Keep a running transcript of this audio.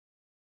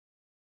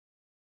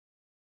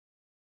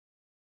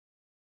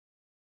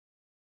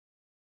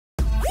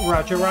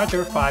Roger,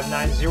 Roger,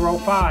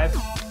 5905.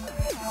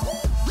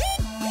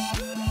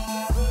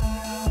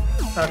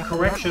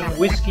 Correction,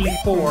 Whiskey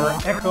 4,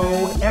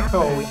 Echo,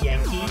 Echo,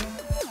 Yankee.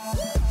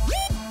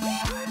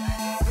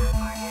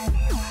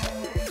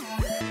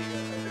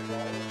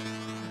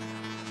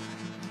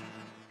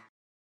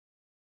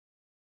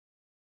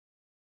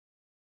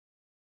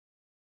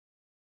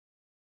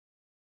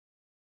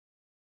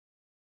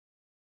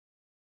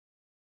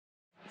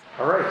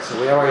 All right, so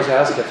we always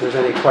ask if there's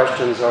any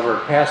questions over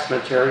past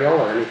material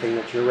or anything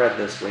that you read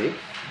this week.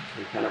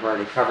 We kind of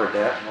already covered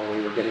that while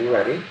we were getting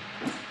ready.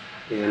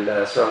 And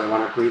certainly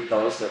want to greet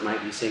those that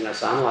might be seeing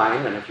us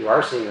online. And if you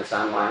are seeing us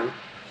online,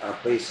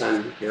 please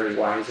send Gary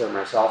Wise or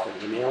myself an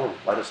email and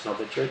let us know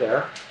that you're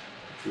there.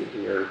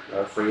 You're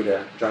free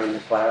to join the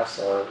class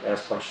or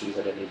ask questions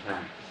at any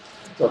time.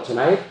 So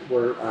tonight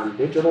we're on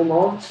digital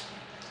modes.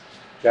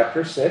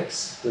 Chapter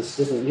 6, this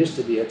didn't used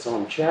to be its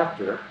own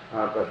chapter,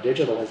 but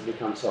digital has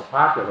become so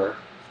popular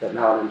that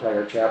now an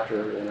entire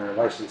chapter in our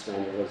license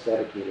manual is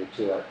dedicated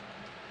to it.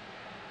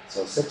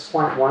 So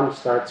 6.1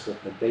 starts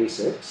with the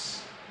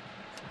basics.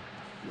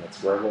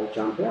 That's where we'll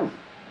jump in.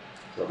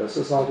 So this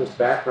is all just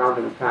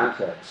background and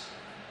context.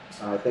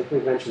 I think we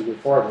mentioned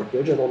before that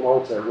digital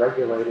modes are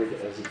regulated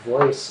as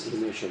voice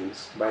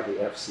emissions by the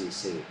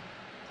FCC.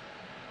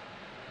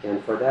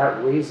 And for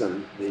that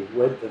reason, the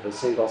width of a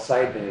single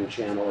sideband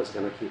channel is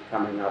going to keep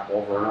coming up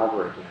over and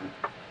over again.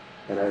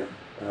 And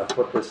I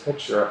put this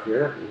picture up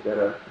here. We've got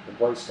a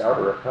Boy Scout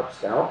or a Cub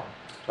Scout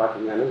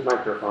talking on his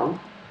microphone.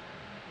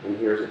 And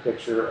here's a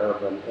picture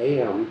of an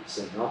AM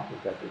signal.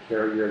 We've got the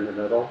carrier in the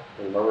middle,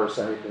 the lower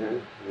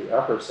sideband, the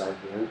upper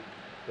sideband.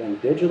 And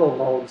digital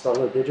modes, all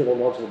the digital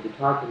modes we'll be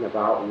talking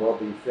about will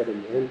be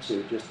fitting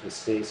into just the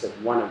space of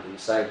one of these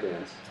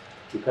sidebands.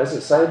 Because the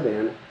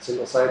sideband,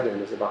 single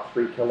sideband, is about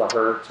 3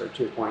 kilohertz or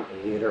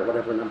 2.8 or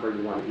whatever number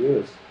you want to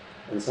use,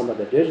 and some of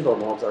the digital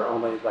modes are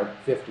only like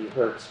 50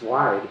 hertz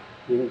wide,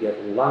 you can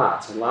get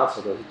lots and lots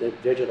of those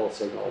digital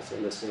signals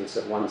in the space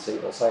of one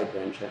single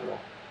sideband channel,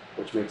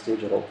 which makes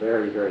digital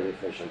very, very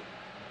efficient.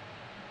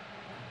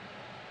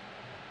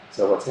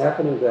 So what's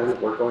happening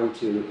then, we're going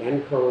to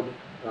encode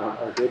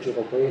our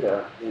digital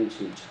data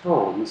into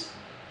tones,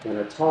 and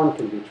a tone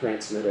can be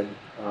transmitted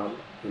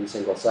in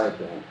single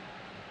sideband.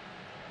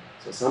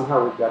 So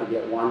somehow we've got to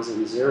get ones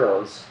and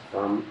zeros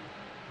from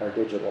our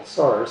digital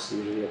source,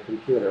 usually a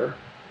computer,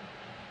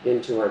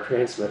 into our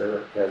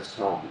transmitter as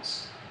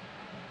tones.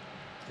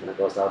 And it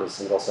goes out as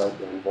single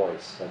sideband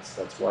voice.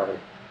 That's why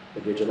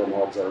the digital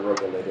modes are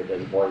regulated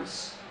as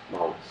voice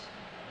modes.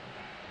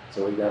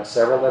 So we've got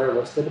several that are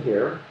listed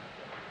here.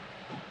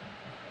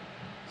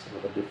 Some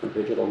of the different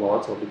digital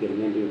modes, we'll be getting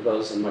into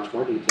those in much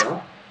more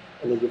detail.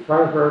 And then you've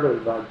probably heard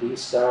of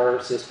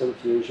D-Star, System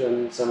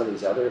Fusion, some of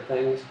these other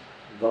things.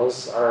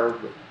 Those are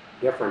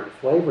different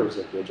flavors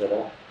of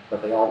digital,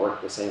 but they all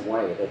work the same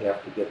way. They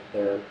have to get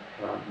their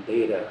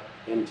data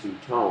into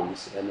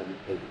tones, and then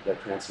they're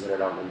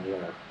transmitted out in the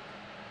air.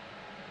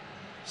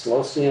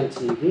 Slow scan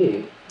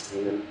TV,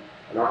 and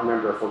I don't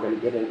remember if we're going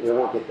to get in, we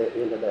won't get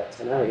into that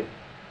tonight,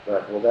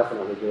 but we'll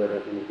definitely do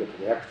it when we get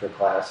to the extra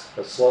class.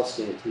 But slow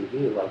scan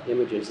TV, like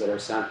images that are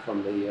sent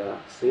from the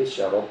space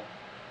shuttle,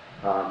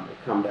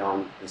 come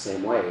down the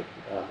same way.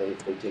 They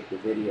take the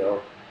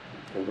video,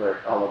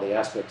 convert all of the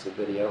aspects of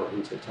video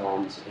into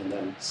tones, and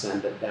then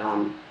send it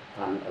down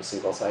on a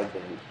single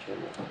sideband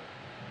channel.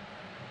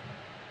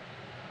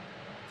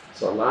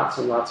 So lots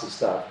and lots of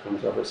stuff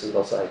comes over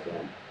single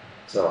sideband.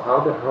 So how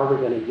are we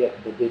going to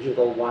get the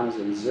digital ones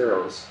and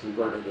zeros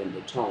converted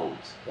into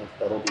tones?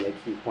 That'll be a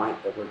key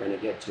point that we're going to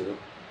get to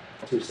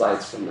 2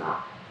 slides from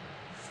now.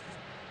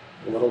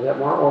 A little bit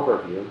more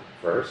overview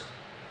first.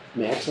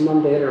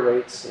 Maximum data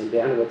rates and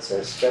bandwidths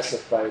are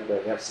specified by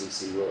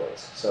FCC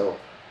rules. So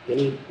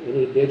any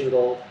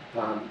digital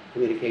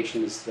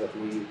communications that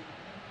we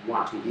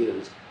want to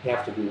use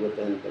have to be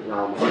within the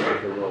realm of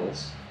the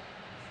rules.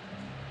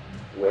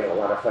 We have a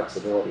lot of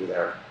flexibility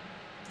there.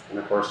 And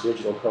of course,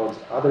 digital codes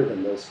other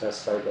than those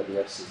specified by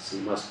the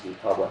FCC must be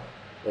public.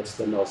 It's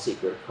the no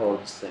secret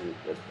codes thing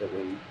that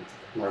we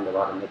learned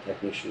about in the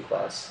technician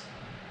class.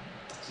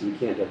 So you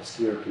can't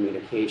obscure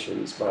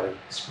communications by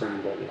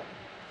scrambling it.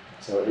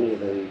 So any of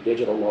the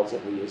digital modes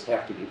that we use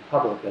have to be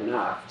public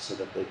enough so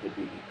that they could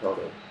be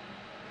decoded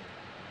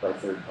by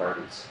third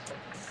parties.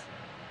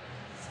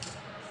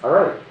 All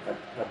right,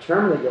 a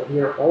term that you'll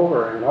hear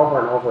over and over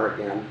and over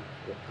again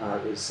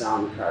is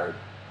sound card.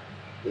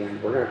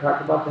 And we're going to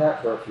talk about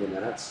that for a few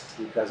minutes,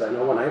 because I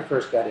know when I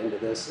first got into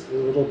this, it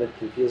was a little bit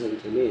confusing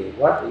to me.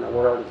 What in the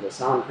world is a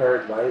sound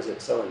card? Why is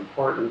it so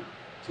important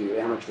to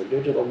amateur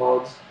digital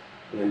modes?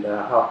 And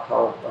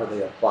how are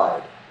they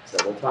applied? So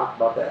we'll talk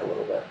about that a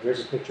little bit. Here's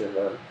a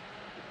picture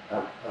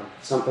of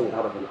something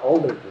out of an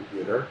older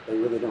computer. They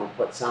really don't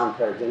put sound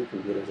cards in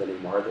computers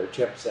anymore. They're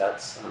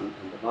chipsets on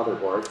the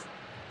motherboard.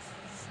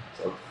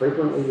 So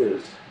frequently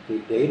used. The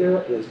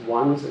data is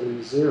ones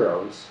and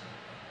zeros,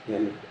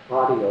 and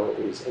audio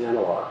is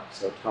analog.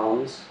 So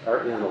tones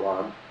are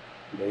analog,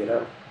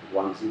 data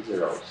ones and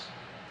zeros.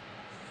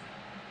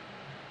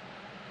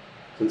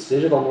 Since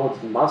digital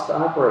modes must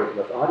operate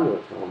with audio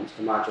tones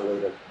to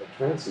modulate a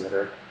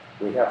transmitter,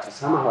 we have to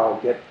somehow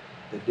get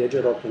the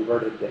digital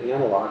converted to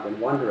analog in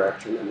one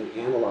direction and the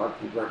analog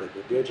converted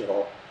to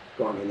digital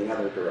going in the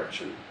other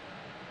direction.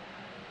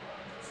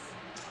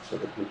 So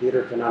the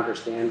computer can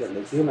understand and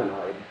the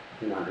humanoid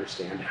can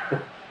understand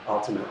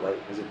ultimately.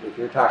 Because if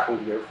you're talking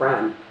to your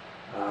friend,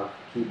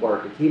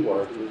 keyboard to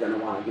keyboard, you're going to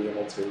want to be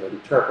able to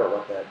interpret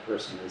what that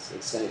person is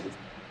saying.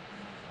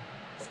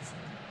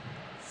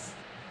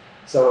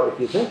 So if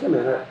you think a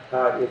minute,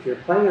 if you're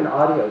playing an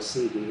audio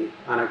CD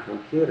on a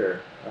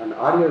computer, an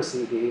audio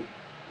CD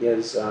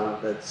is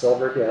that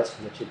silver disc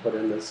that you put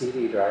in the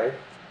CD drive,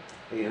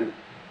 and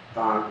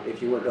if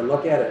you were to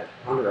look at it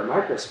under a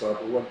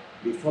microscope, it would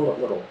be full of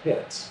little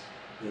pits.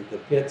 And the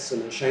pits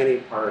and the shiny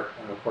part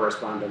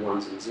correspond to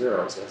ones and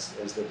zeros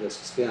as the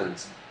disc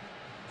spins.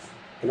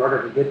 In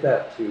order to get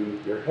that to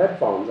your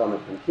headphones on the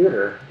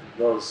computer,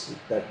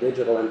 that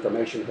digital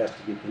information has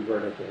to be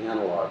converted to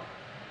analog.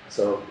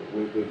 So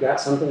we've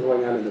got something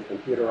going on in the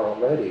computer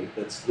already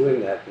that's doing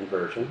that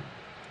conversion.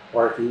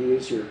 Or if you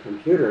use your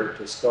computer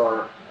to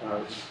store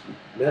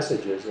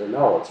messages or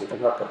notes, you can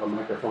hook up a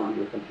microphone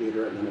to your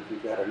computer, and then if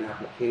you've got an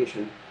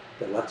application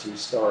that lets you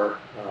store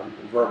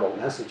verbal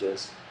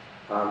messages,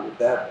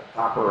 that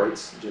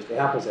operates just the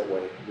opposite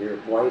way. Your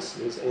voice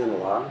is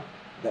analog.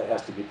 That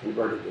has to be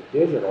converted to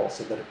digital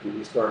so that it can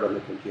be stored on the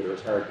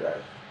computer's hard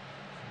drive.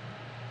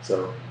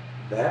 So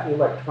that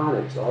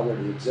electronics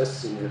already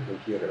exists in your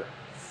computer.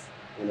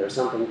 And there's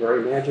something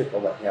very magical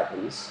that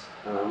happens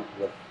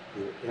with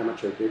the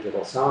amateur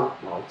digital sound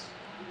modes.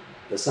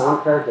 The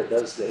sound card that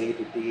does the A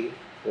to D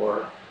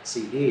for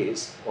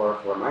CDs or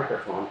for a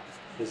microphone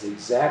is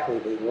exactly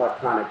the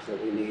electronics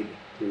that we need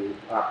to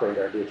operate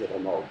our digital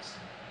modes.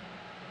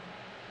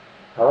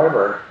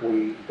 However,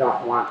 we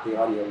don't want the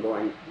audio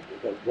going,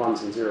 the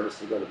ones and zeros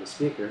to go to the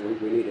speaker.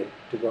 We need it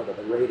to go to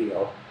the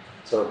radio.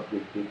 So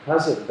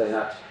because of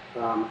that,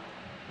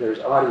 there's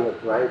audio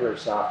driver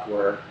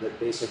software that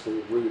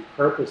basically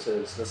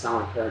repurposes the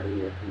sound card in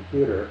your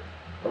computer,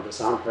 or the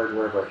sound card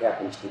wherever it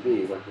happens to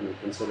be. We're going to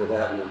consider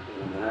that in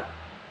a minute.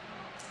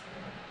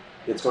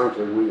 It's going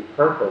to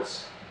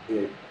repurpose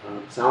the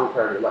sound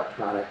card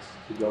electronics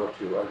to go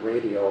to a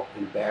radio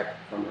and back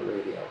from a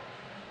radio.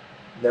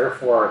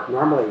 Therefore,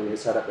 normally when you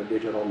set up a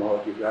digital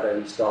mode, you've got to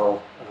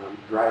install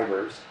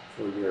drivers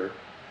for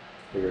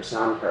your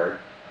sound card,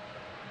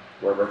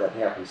 wherever that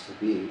happens to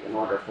be, in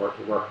order for it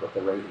to work with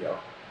the radio.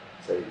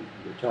 So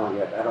you're telling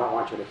it, I don't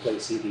want you to play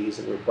CDs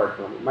and record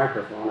from a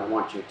microphone. I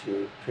want you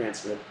to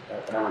transmit,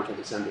 I want you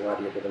to send the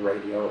audio to the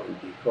radio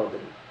and decode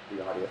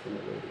the audio from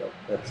the radio.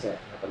 That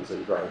happens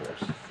in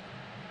drivers.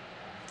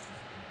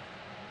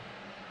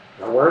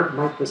 Now, where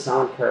might the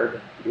sound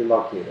card be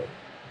located?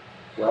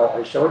 Well,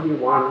 I showed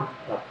you a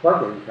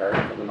plug-in card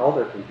from an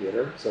older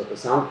computer, so the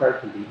sound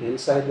card can be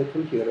inside the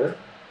computer,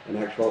 an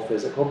actual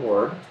physical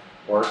board,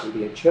 or it can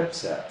be a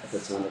chipset if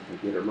it's on the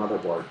computer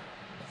motherboard.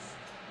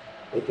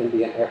 It can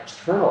be an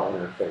external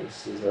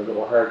interface. These are a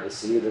little hard to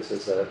see. This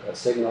is a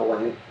signal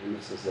link, and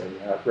this is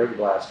a Brig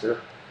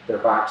Blaster. They're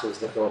boxes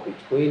that go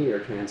between your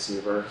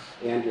transceiver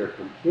and your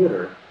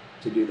computer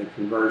to do the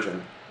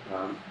conversion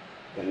and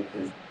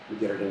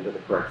get it into the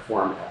correct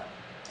format.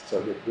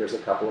 So here's a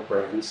couple of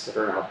brands that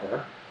are out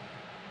there.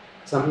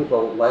 Some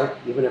people like,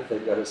 even if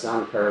they've got a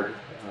sound card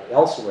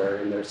elsewhere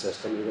in their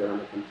system, either on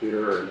the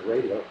computer or in the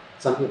radio,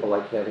 some people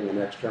like having an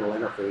external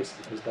interface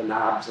because the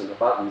knobs and the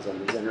buttons on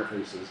these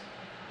interfaces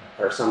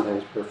are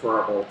sometimes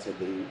preferable to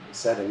the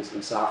settings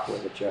and software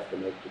that you have to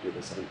make to do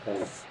the same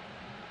thing.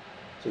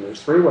 So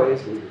there's three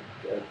ways.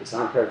 The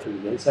sound card can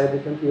be inside the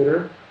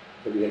computer,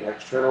 it can be an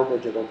external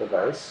digital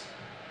device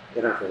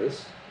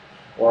interface,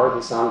 or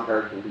the sound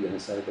card can be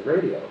inside the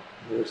radio.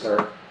 Here's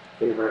our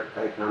favorite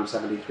ICOM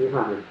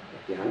 7300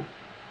 again.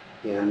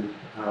 And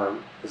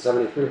the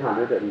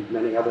 7300 and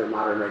many other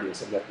modern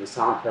radios have got the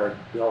sound card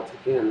built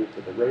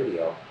into the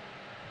radio.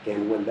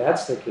 And when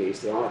that's the case,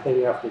 the only thing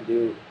you have to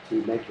do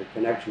to make your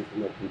connection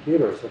from the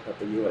computer is hook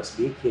up a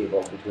USB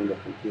cable between the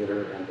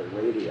computer and the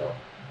radio.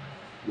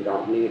 You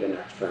don't need an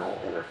external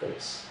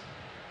interface.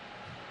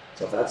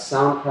 So that's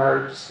sound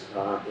cards.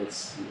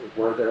 It's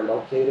where they're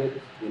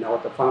located. You know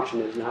what the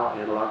function is now: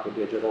 analog to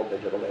digital,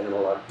 digital to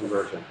analog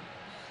conversion.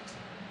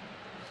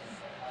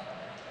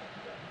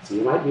 So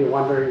you might be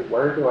wondering,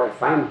 where do I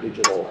find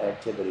digital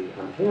activity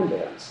on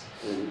handbands?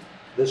 And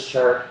this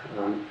chart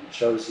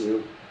shows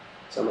you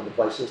some of the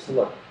places to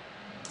look.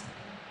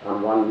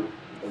 On the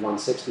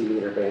 160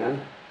 meter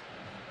band,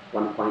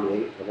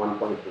 1.8 to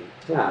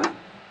 1.810 is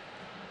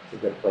a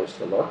good place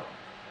to look.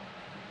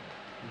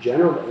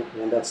 Generally,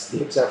 and that's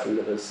the exception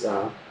to this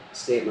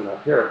statement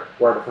up here,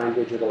 where to find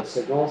digital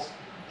signals,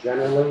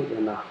 generally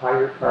in the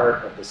higher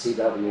part of the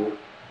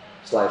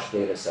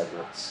CW/data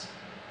segments.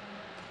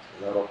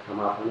 So that'll come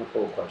up on a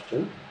full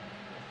question.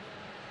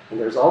 And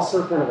there's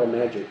also kind of a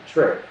magic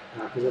trick,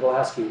 because it'll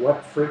ask you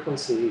what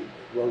frequency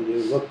will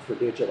you look for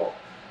digital.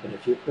 And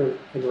if you can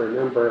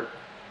remember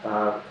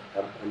a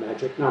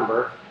magic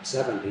number,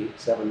 70,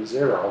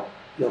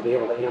 you'll be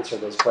able to answer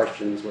those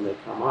questions when they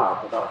come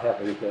up without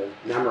having to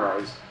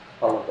memorize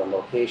all of the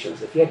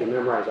locations. If you had to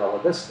memorize all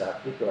of this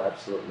stuff, you'd go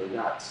absolutely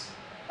nuts.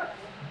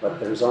 But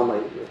there's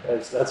only,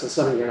 that's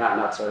assuming you're not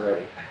nuts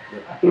already.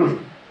 That's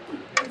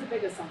a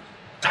big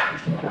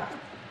assumption.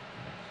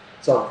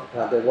 So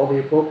there will be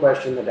a cool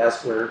question that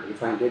asks where you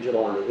find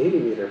digital on the 80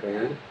 meter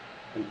band,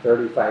 and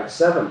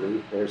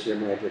 3570, there's your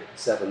magic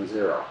 70.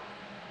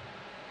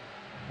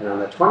 And on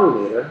the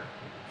 20 meter,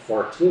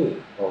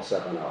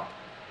 14070.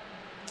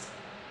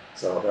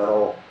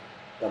 So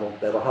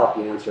that'll help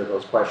you answer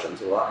those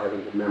questions without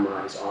having to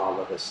memorize all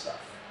of this stuff.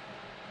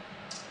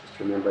 Just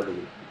remember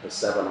the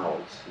 7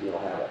 O's, and you'll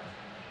have it.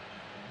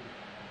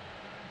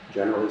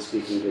 Generally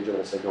speaking,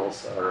 digital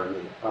signals are in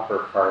the upper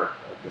part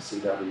of the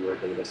CW or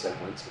data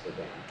sequence of the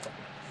band.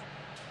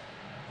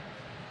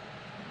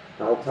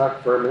 Now we'll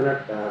talk for a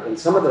minute. In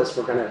some of this,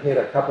 we're going to hit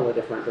a couple of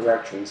different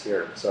directions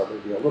here. So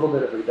there'll be a little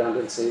bit of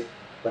redundancy,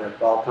 but it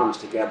all comes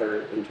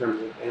together in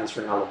terms of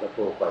answering all of the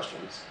cool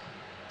questions.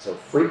 So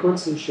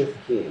frequency shift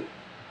keying.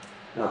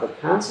 Now the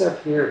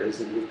concept here is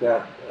that you've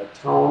got a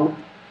tone,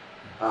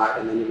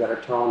 and then you've got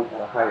a tone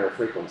at a higher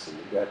frequency.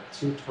 You've got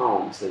two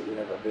tones that you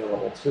have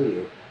available to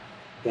you.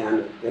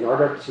 And in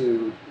order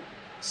to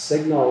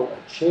signal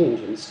a change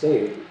in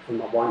state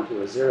from a 1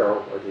 to a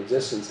 0, or the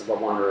existence of a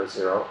 1 or a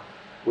 0,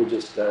 we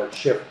just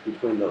shift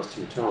between those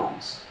two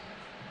tones.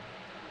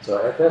 So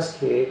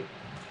FSK,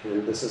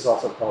 and this is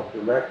also called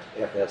direct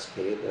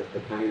FSK, the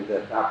kind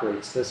that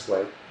operates this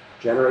way,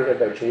 generated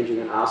by changing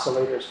an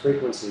oscillator's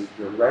frequency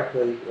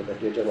directly with a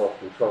digital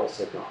control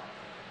signal.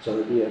 So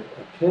there'd be a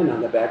pin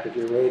on the back of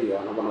your radio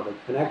on one of the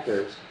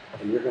connectors,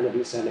 and you're going to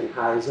be sending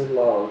highs and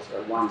lows,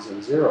 or 1s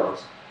and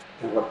 0s.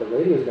 And what the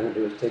radio is going to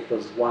do is take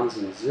those 1s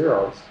and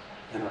 0s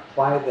and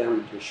apply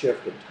them to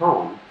shift a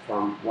tone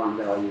from one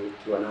value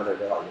to another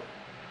value.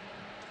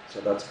 So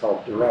that's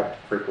called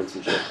direct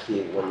frequency shift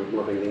keying, where you're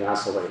moving the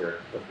oscillator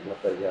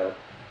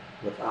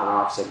with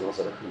on-off signals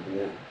that are coming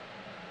in.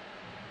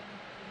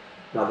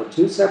 Now the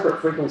two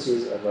separate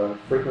frequencies of a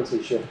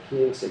frequency shift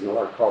keying signal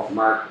are called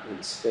mark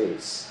and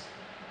space.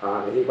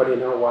 Anybody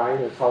know why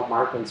they're called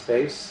mark and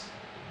space?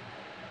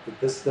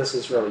 This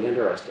is really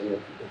interesting.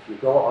 If you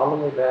go all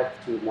the way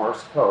back to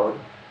Morse code,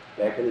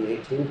 back in the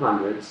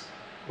 1800s,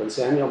 when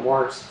Samuel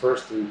Morse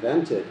first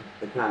invented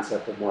the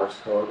concept of Morse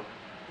code,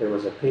 there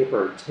was a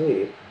paper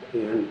tape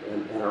and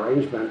an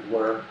arrangement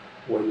where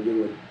when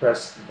you would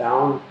press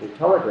down the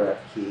telegraph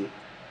key,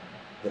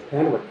 the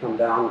pen would come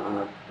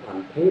down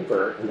on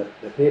paper, and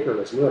the paper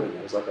was moving.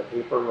 It was like a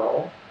paper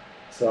roll.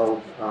 So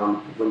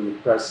when you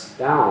press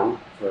down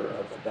for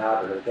a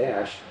dot or a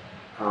dash,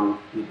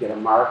 you'd get a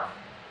mark,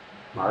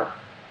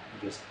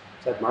 just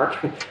said mark,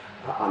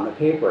 on the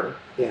paper.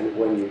 And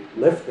when you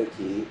lift the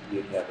key,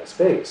 you'd have a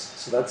space.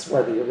 So that's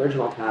where the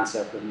original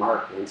concept of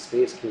mark and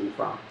space came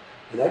from.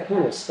 And that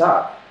kind of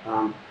stuck.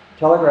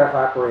 Telegraph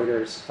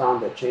operators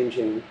found that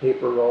changing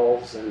paper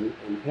rolls and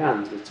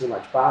pens was too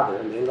much bother,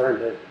 and they learned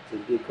to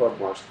decode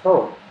Morse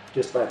code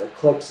just by the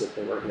clicks that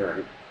they were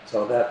hearing.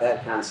 So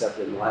that concept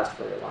didn't last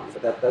very long,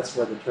 but that's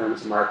where the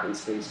terms mark and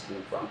space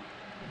came from.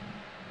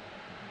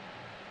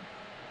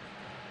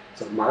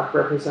 So mark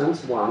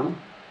represents 1,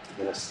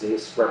 and a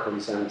space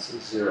represents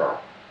 0.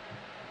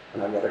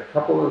 And I've got a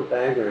couple of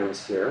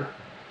diagrams here.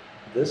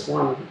 This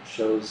one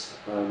shows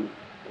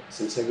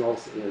some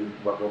signals in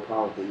what we'll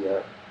call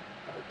the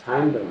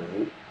time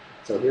domain.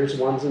 So here's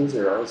 1s and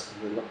 0s.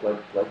 They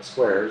look like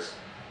squares.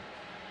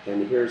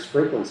 And here's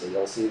frequency.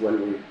 You'll see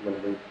when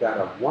we've got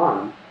a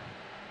 1,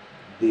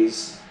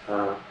 these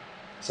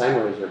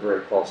sine waves are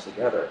very close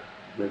together.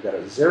 When we've got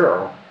a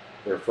 0,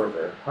 they're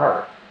further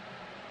apart,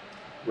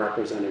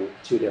 representing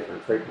two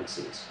different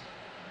frequencies.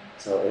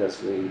 So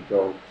as we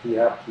go key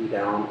up, key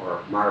down,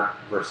 or mark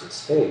versus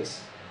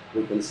space,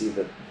 we can see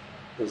that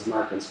those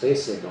mark and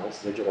space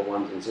signals, digital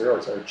 1s and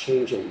 0s, are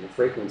changing the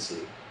frequency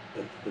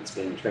that's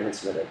being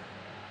transmitted.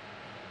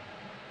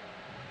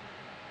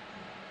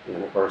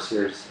 And of course,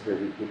 here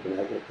you can,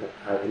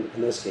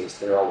 in this case,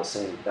 they're all the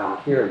same.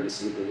 Down here, you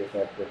see the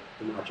effect of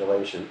the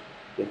modulation.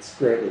 It's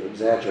greatly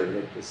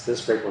exaggerated because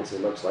this frequency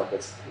looks like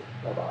it's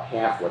about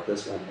half what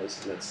this one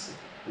is, and it's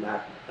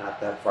not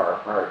that far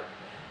apart.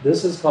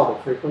 This is called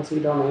a frequency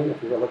domain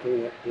if you were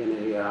looking at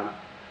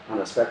on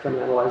a spectrum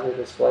analyzer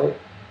display.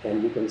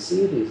 And you can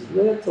see these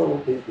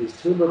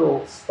two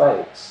little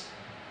spikes.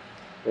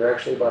 They're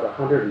actually about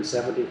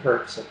 170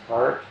 hertz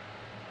apart.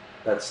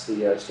 That's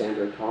the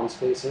standard tone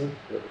spacing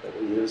that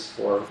we use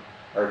for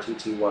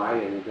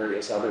RTTY and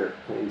various other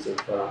kinds of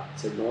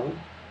signaling.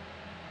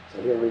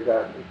 So here we've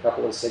got a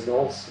couple of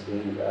signals,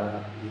 and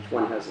each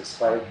one has a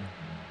spike.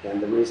 And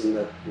the reason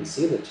that we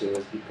see the two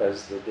is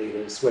because the data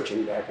is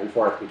switching back and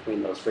forth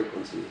between those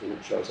frequencies, and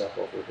it shows up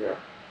over here.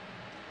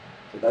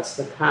 So that's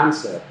the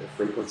concept of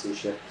frequency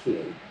shift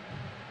keying.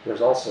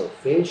 There's also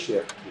phase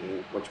shift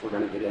keying, which we're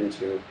going to get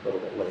into a little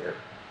bit later.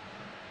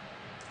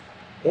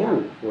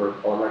 And we're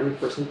all ready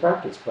for some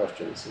practice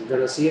questions. We're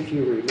going to see if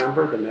you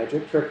remember the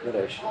magic trick that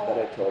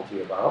I told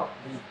you about.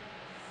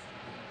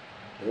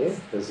 Okay,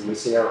 because we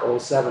see our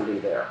 070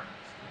 there.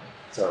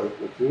 So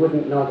if you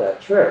wouldn't know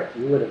that trick,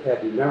 you would have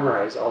had to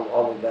memorize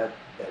all of that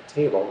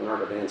table in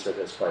order to answer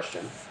this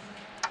question.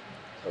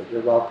 So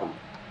you're welcome.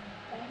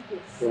 Thank you.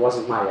 It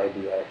wasn't my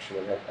idea,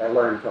 actually. I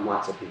learned from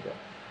lots of people.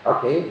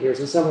 Okay, here's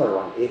a similar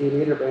one.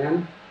 80-meter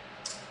band.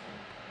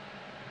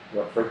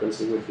 What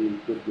frequency would we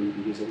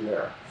be using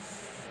there?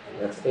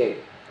 That's 8.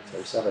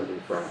 That's our 70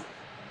 frame.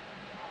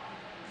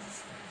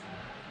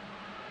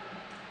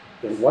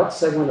 In what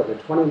segment of the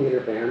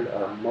 20-meter band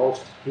are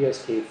most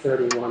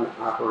PSK31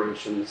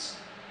 operations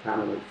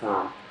commonly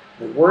found?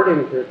 The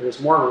wording, there's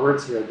more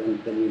words here than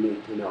you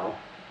need to know.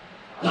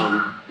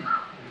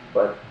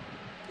 But,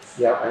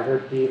 yeah, I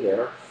heard D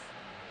there.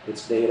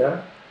 It's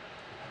data.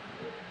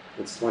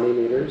 It's 20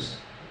 meters.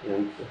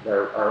 And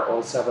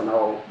our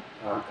 070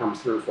 comes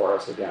through for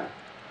us again.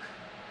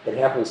 It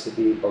happens to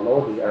be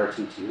below the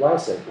RTTY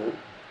segment,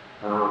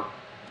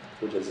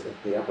 which is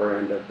at the upper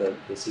end of the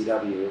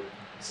CW,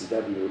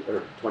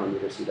 or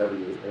 20-meter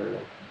CW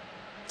area.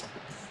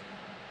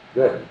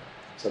 Good.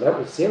 So that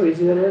was, see how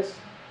easy that is?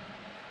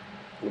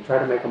 We'll try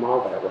to make them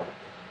all that way.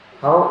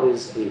 How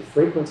is a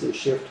frequency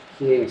shift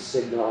keying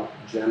signal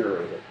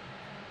generated?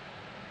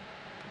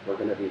 We're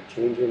going to be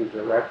changing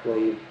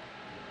directly.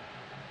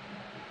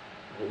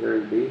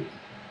 Hearing B.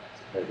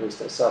 At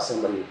least I saw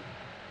somebody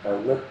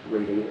lip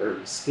reading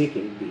or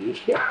speaking B.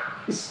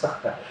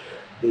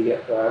 The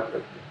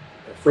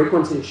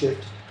frequency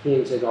shift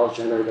keying signal is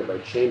generated by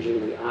changing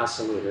the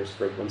oscillator's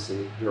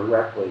frequency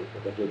directly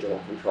with a digital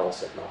control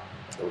signal.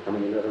 So we're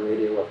coming into the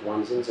radio with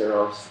ones and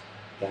zeros,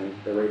 and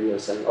the radio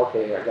is saying,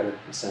 okay, I've got to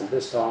send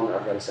this tone, or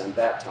I've got to send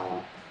that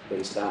tone,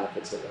 based on if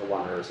it's a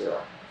 1 or a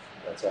 0.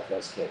 That's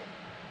FSK.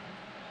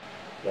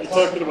 You're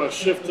talking about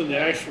shifting the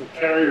actual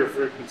carrier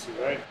frequency,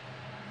 right?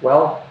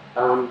 Well,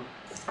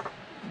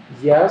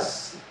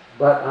 yes,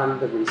 but on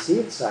the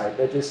received side,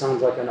 that just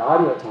sounds like an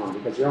audio tone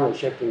because you're only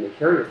shifting the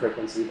carrier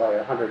frequency by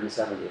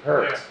 170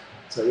 hertz. Yeah.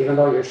 So even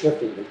though you're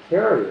shifting the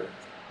carrier,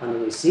 on the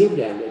received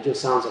end, it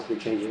just sounds like you're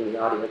changing the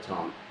audio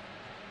tone.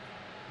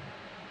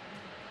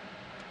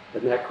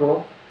 Isn't that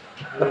cool?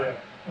 Yeah.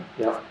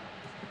 Yep.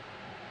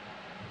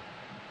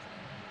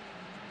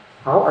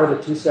 How are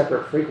the two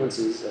separate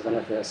frequencies of an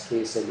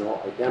FSK signal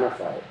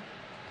identified?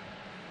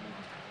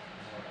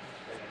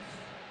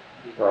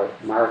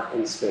 Right, mark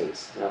and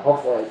space. Now,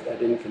 hopefully I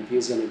didn't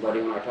confuse anybody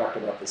when I talked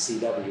about the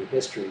CW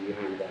history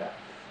behind that.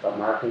 But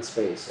mark and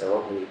space are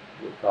what we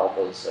call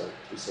those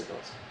two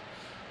signals.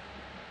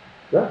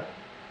 Good.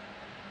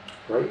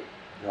 Great.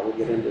 Now we'll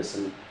get into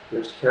some,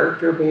 there's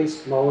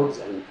character-based modes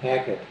and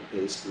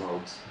packet-based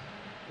modes.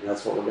 And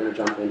that's what we're going to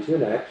jump into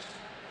next.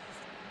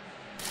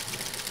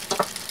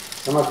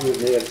 Some of you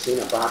may have seen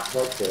a box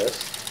like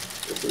this.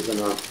 This is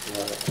a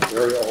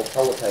very old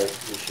teletype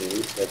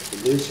machine that the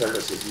news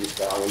services used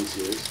to always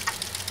use.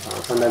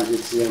 Sometimes you'd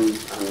see them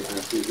on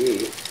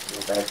TV,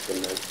 back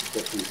in the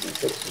 50s and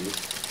 60s.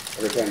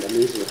 Every time the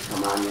news would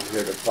come on, you'd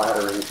hear the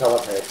clattering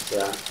teletypes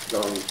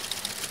going.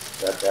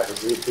 That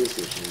was these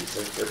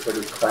machines. They're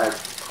pretty they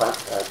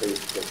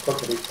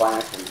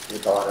clickety-clack and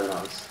make a lot of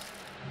noise.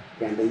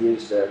 And they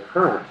used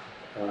current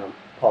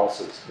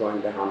pulses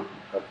going down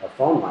a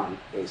phone line,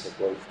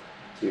 basically,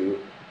 to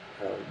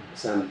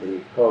send the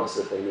codes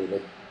that they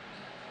needed.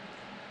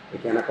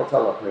 Mechanical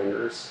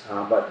teleprinters,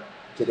 but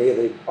today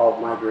they've all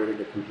migrated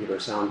to computer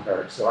sound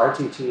cards. So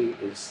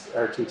RTTY,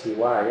 or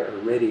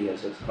RTTY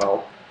as it's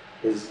called,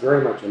 is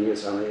very much in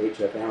use on the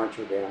HF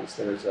amateur bands.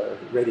 There's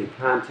RTTY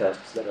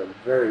contests that are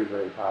very,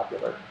 very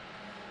popular.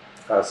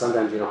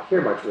 Sometimes you don't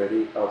hear much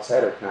RTTY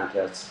outside of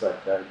contests,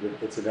 but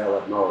it's a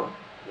valid mode.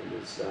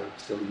 It is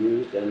still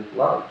used and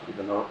loved,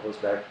 even though it goes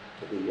back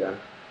to the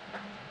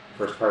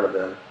first part of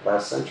the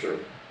last century.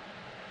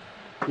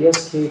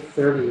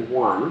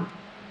 PSK31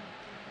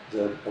 is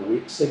a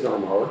weak signal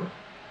mode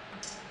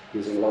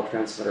using low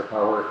transmitter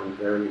power and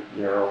very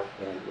narrow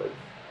bandwidth.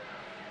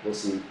 We'll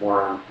see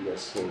more on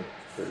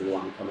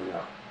PSK31 coming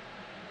up.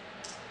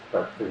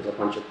 But there's a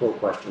bunch of cool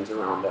questions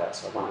around that,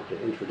 so I wanted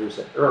to introduce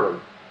it early.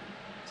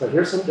 So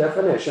here's some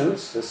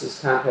definitions. This is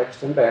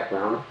context and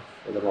background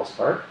for the most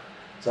part.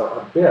 So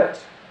a bit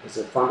is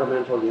a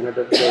fundamental unit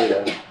of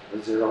data,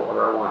 a 0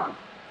 or a 1.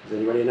 Does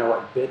anybody know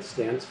what bit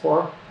stands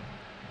for?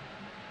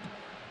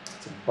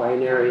 It's a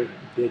binary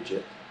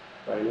digit.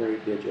 Binary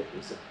digit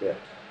is a bit.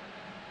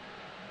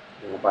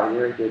 And a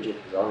binary digit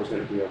is always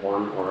going to be a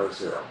 1 or a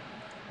 0.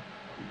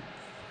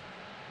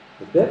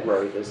 The bit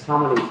rate is how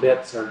many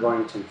bits are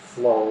going to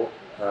flow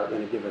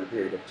in a given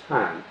period of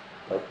time,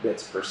 like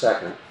bits per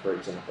second, for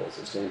example, is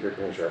a standard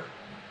measure.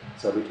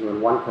 So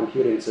between one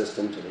computing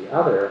system to the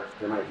other,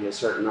 there might be a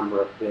certain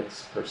number of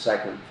bits per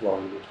second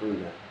flowing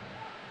between them.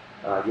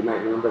 You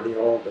might remember the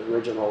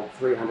original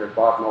 300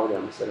 baud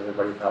modems that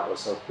everybody thought was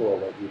so cool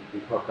that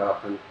you'd hook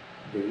up and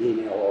do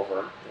email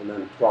over, and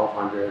then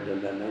 1200,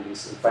 and then 90, and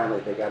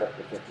finally they got up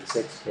to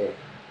 56K.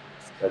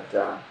 But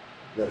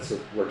that's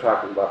what we're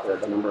talking about there,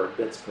 the number of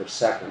bits per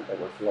second that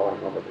were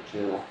flowing over the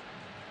channel,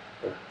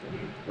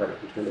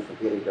 right between the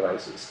computing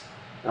devices.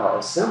 Now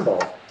a symbol,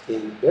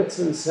 in bits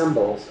and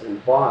symbols in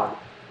baud,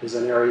 is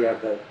an area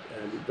that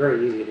is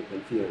very easy to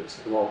confuse.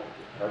 And we'll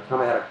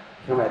come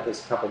at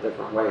this a couple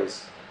different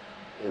ways,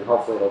 and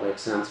hopefully it'll make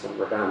sense when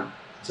we're done.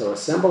 So a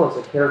symbol is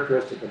a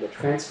characteristic of the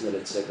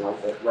transmitted signal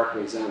that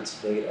represents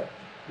data.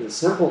 The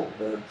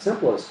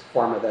simplest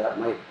form of that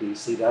might be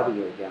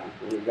CW again.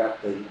 When you've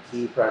got the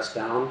key pressed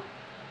down,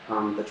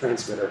 the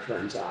transmitter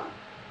turns on.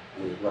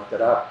 When you lift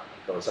it up,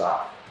 it goes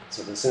off.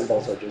 So the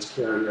symbols are just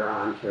carrier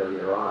on,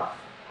 carrier off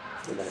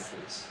in that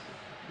case.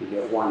 You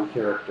get one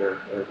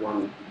character or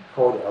one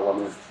code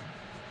element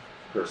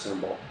per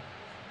symbol.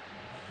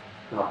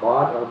 Now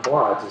baud or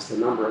bauds is the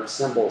number of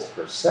symbols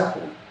per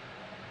second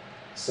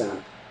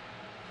sent.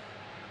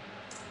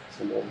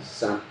 Symbols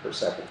sent per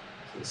second.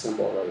 So the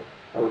symbol rate.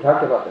 Now we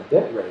talked about the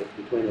bit rate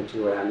between the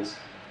two ends,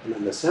 and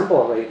then the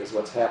symbol rate is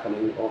what's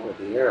happening over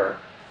the air.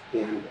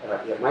 And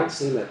it might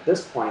seem at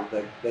this point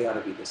that they ought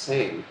to be the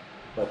same,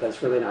 but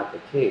that's really not the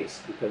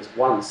case, because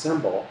one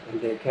symbol, and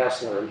Dave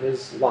Kessler in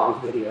his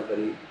long video that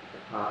he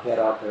had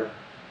out there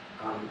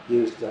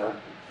used an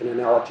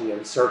analogy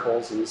of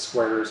circles and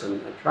squares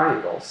and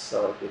triangles.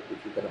 So if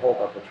you could hold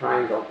up a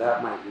triangle,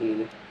 that might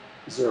mean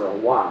 0,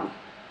 1, and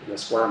the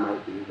square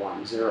might be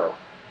 1, 0.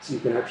 So you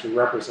can actually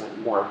represent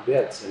more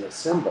bits in a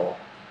symbol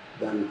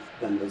than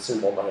the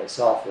symbol by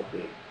itself would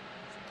be.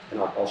 And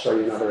I'll show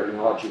you another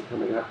analogy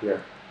coming up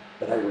here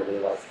that I really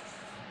like.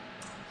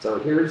 So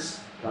here's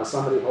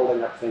somebody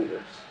holding up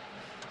fingers.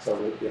 So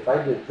if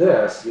I did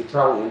this, you'd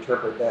probably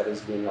interpret that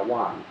as being a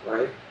 1,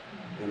 right?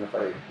 And if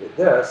I did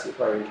this, you'd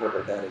probably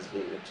interpret that as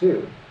being a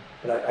 2.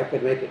 But I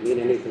could make it mean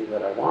anything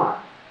that I want.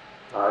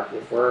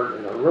 If we're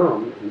in a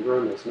room, and the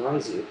room is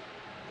noisy,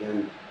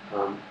 and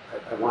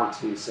I want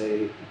to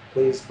say,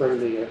 please bring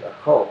me a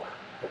Coke,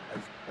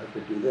 I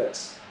could do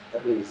this.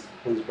 That means,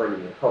 please bring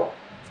me a Coke,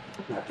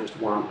 not just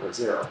 1 or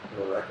 0.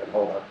 Or I can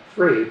hold up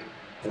 3,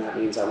 and that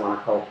means I want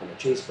a Coke and a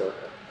cheeseburger.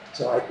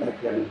 So I can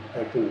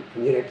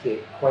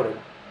communicate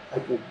I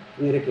can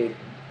communicate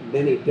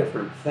many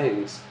different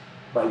things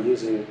by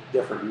using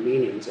different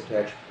meanings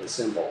attached to the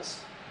symbols.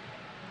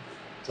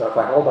 So if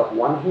I hold up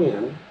one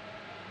hand,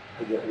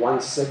 I get one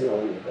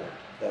signaling event.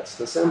 That's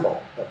the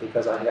symbol. But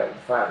because I have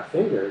 5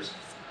 fingers,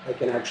 I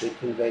can actually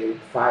convey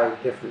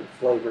 5 different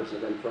flavors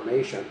of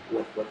information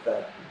with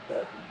that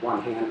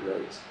one hand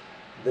raise.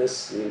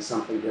 This means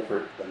something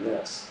different than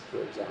this,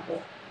 for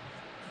example.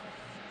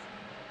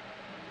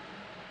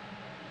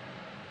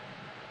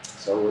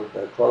 So with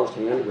the closed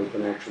hand, we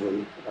can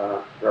actually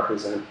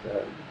represent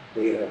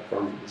data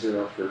from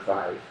 0 through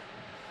 5.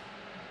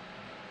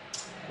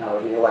 Now,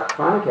 in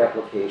electronic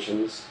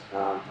applications,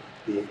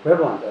 the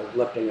equivalent of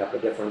lifting up a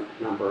different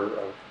number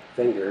of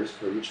fingers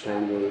for each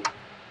time we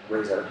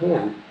raise our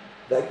hand,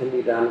 that can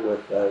be done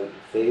with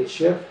phase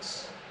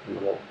shifts,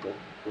 and we'll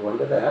go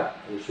into that,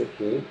 phase shift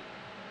keying,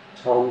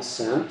 tone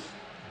scent,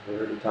 we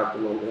already talked a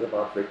little bit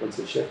about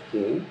frequency shift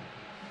keying.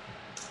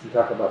 We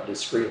talk about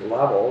discrete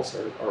levels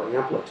or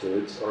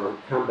amplitudes or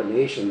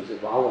combinations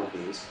of all of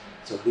these.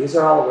 So these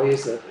are all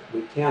ways that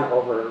we can,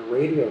 over a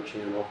radio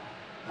channel,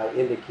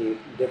 indicate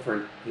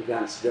different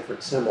events,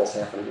 different symbols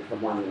happening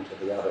from one end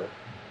to the other.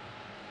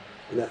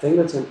 And the thing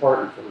that's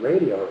important for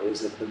radio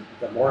is that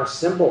the more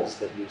symbols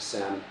that you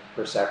send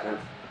per second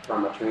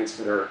from a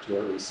transmitter to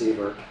a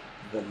receiver,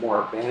 the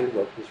more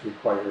bandwidth is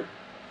required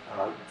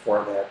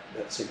for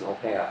that signal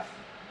path.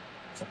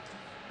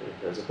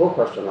 There's a full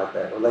question like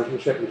that.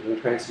 Relationship between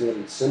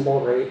transmitted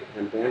symbol rate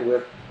and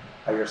bandwidth.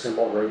 Higher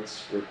symbol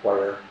rates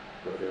require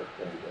greater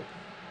bandwidth.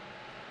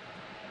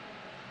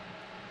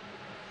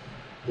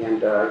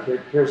 And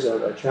here's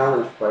a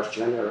challenge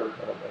question, or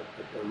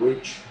a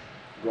reach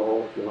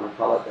goal, if you want to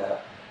call it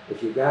that.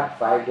 If you've got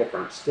 5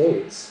 different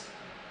states,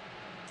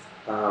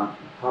 how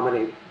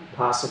many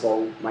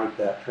possible might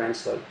that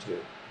translate to?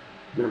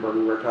 Remember,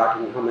 we were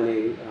talking how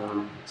many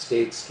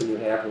states can you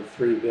have with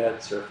 3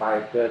 bits or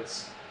 5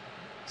 bits?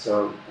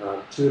 So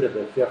 2 to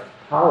the 5th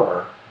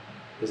power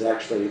is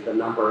actually the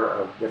number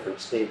of different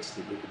states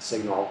that you could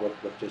signal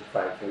with just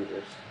 5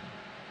 fingers.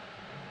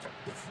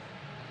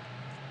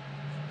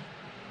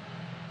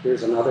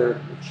 Here's another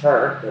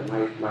chart that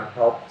might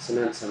help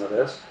cement some of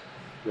this.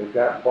 We've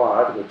got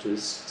baud, which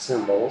is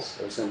symbols,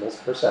 or symbols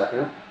per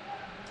second.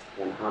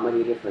 And how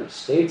many different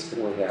states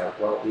can we have?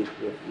 Well, if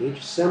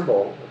each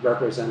symbol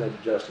represented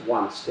just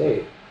one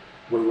state,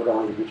 we would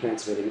only be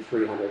transmitting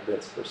 300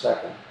 bits per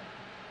second.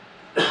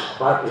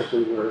 But if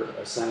we were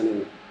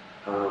assigning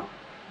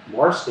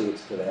more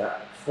states to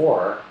that,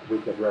 4, we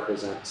could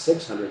represent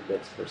 600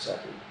 bits per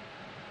second.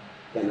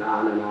 And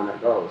on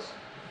it goes,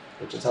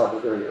 which is how the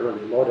very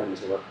early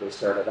modems worked. They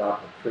started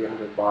off with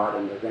 300 baud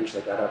and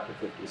eventually got up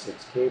to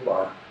 56K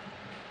baud,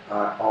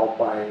 all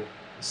by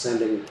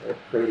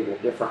creating a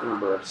different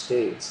number of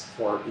states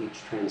for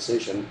each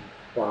transition,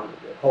 or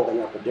holding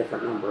up a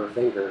different number of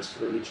fingers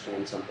for each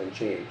time something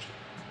changed.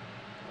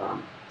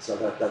 So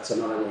that's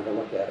another way to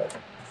look at it.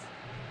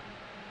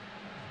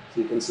 So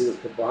you can see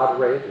that the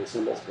baud rate, or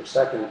symbols per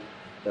second,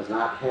 does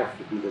not have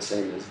to be the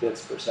same as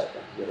bits per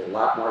second. You get a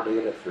lot more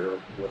data through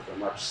with a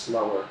much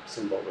slower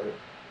symbol rate,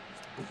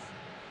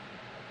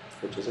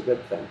 which is a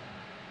good thing.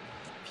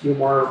 few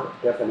more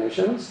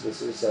definitions.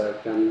 This is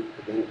again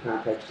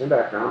context and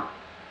background.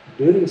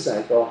 Duty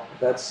cycle,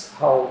 that's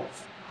how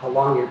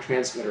long your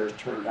transmitter is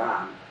turned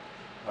on.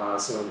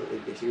 So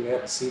if you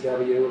have a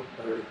CW,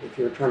 or if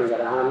you're turning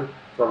it on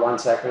for 1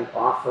 second,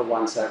 off for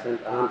 1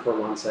 second, on for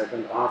 1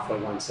 second, off for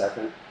 1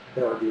 second,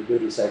 that would be a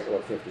duty cycle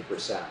of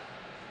 50%.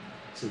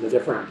 So the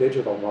different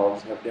digital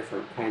modes have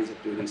different kinds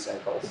of duty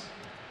cycles.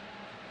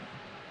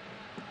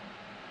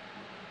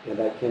 And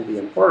that can be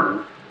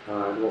important,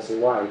 and we'll see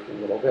why in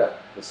a little bit,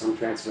 because some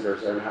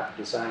transmitters are not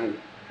designed,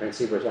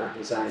 transceivers aren't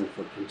designed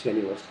for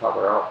continuous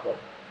power output.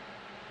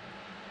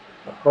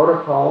 A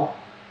protocol,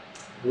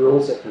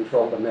 rules that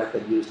control the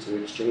method used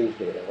to exchange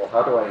data. Well,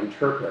 how do I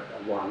interpret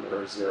a 1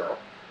 or a 0?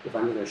 If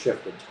I'm going to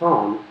shift a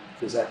tone,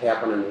 does that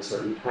happen in a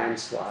certain time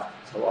slot?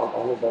 So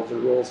all of those are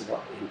rules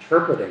about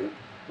interpreting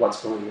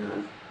what's going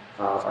on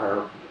are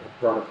a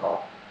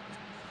protocol.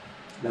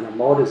 Then a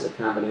mode is a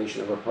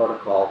combination of a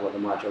protocol with a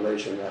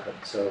modulation method.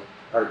 So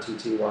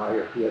RTTY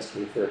or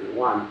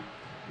PSK31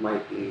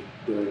 might be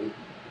doing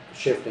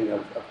shifting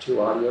of 2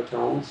 audio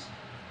tones.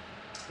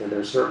 And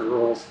there's certain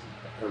rules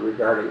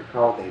regarding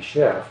how they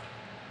shift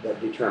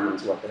that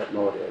determines what that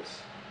mode is.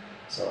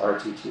 So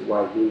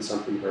RTTY means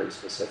something very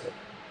specific.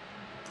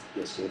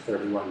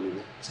 PSK31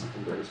 means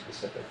something very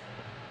specific.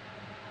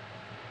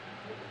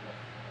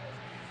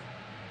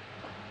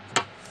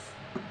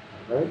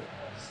 All right.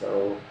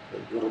 So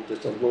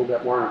just a little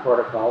bit more on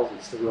protocols.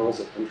 It's the rules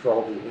that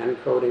control the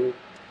encoding,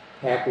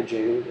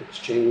 packaging,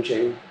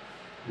 exchanging,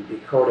 and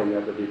decoding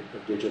of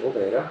digital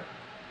data.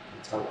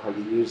 It's how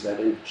you use that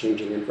in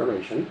changing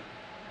information.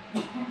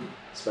 It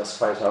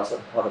specifies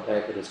also how the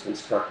packet is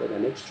constructed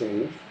and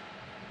exchanged,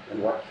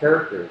 and what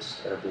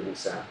characters are being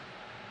sent.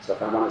 So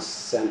if I want to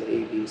send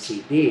A, B,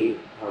 C, D,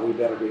 we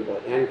better be able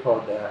to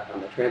encode that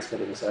on the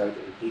transmitting side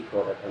and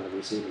decode it on the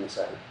receiving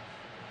side.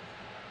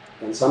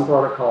 And some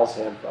protocols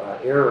have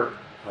error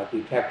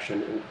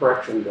detection and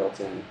correction built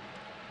in,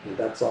 and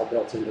that's all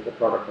built into the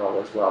protocol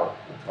as well.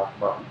 We'll talk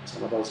about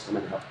some of those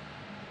coming up.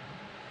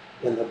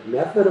 And the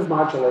method of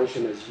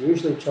modulation is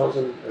usually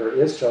chosen, or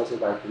is chosen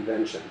by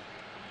convention.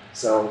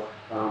 So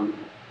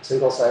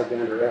single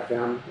sideband or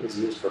FM is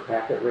used for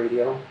packet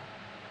radio.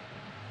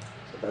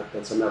 So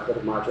that's a method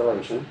of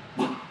modulation.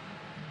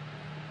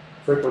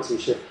 Frequency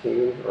shift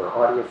keying or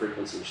audio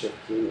frequency shift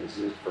keying is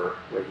used for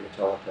radio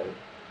teletype.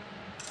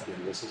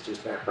 Again, this is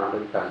just background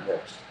and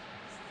context.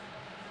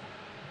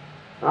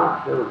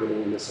 Here we're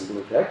getting into some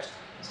blue text.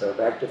 So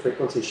back to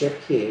frequency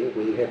shift keying.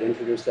 We had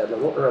introduced that a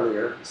little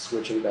earlier,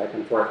 switching back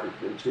and forth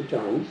between 2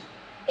 tones.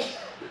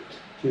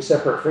 2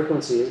 separate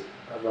frequencies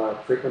of a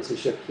frequency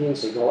shift keying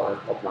signal are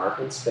called mark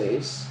and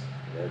space.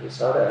 There we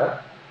saw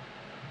that.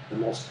 The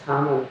most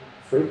common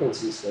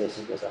frequency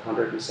spacing is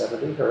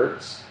 170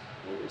 hertz.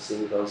 And we're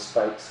seeing those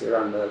spikes here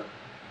on the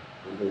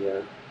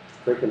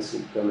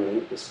frequency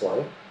domain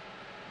display.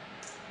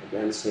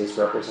 Again, space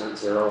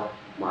represents 0,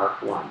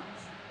 mark 1.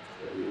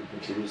 We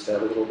introduced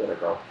that a little bit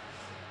ago.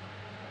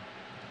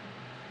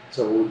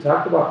 So when we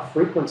talked about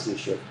frequency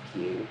shift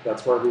keying,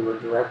 that's where we were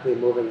directly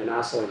moving an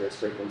oscillator's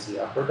frequency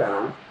up or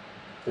down.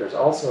 There's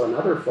also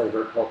another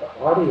flavor called the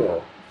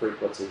audio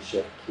frequency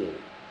shift keying.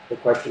 The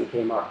question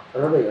came up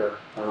earlier,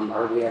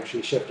 are we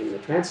actually shifting the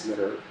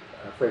transmitter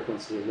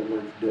frequency when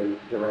we're doing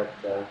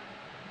direct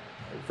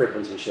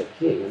frequency shift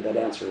keying? And that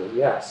answer was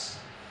yes.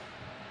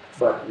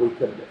 But we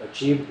could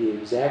achieve the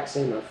exact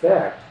same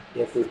effect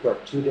if we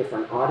put 2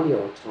 different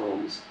audio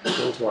tones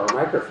into our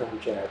microphone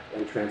jack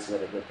and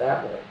transmitted it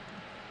that way.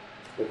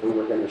 If we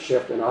were going to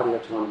shift an audio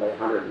tone by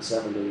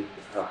 170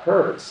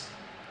 hertz,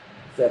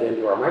 fed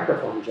into our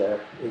microphone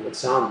jack, it would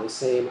sound the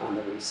same on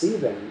the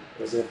receive end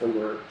as if we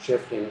were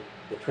shifting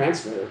the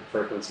transmitter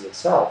frequency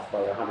itself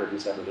by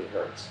 170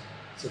 hertz.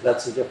 So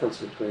that's the difference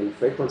between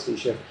frequency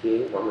shift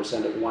keying, where we're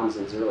sending 1s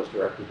and 0s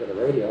directly to the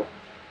radio,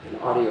 and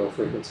audio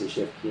frequency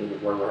shift keying,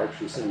 where we're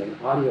actually sending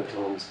audio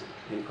tones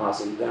and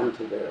causing them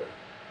to vary.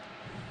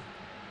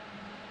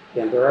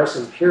 And there are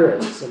some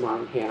purists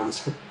among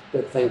hams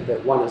that think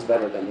that one is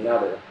better than the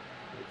other.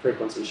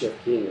 Frequency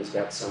shift keying has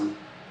got some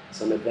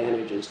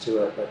advantages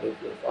to it, but if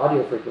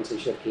audio frequency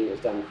shift keying is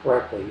done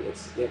correctly,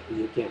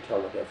 you can't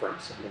tell the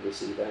difference on the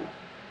receive end.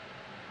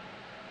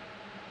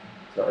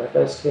 So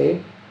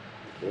FSK,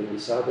 okay, we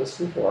saw this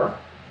before.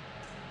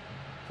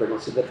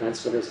 Frequency of the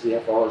transmitter's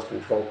DFO is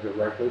controlled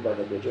directly by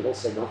the digital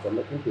signal from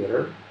the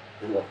computer.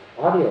 And with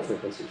audio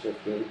frequency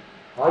shift keying,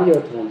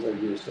 audio tones are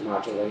used to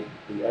modulate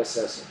an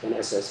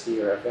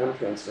SSB or FM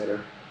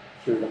transmitter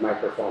through the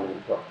microphone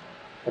input.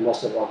 And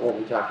most of what we'll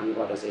be talking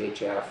about is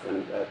HF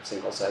and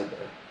single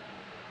sideband.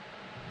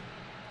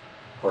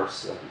 Of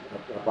course,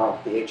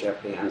 above the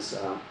HF bands,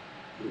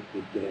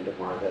 we get into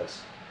more of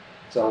this.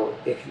 So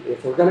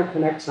if we're going to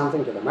connect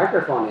something to the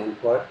microphone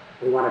input,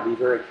 we want to be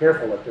very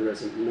careful that there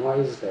isn't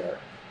noise there.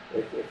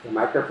 If the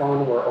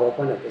microphone were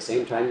open at the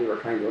same time you were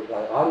trying to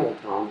apply audio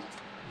tones,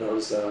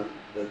 those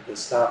the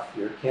stuff,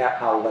 your cat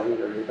howling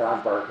or your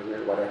dog barking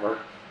or whatever,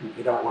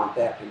 you don't want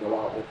that to go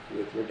out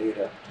with your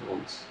data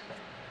tones.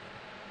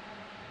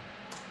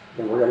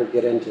 Then we're going to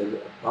get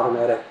into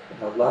automatic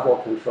level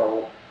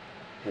control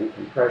and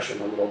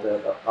compression a little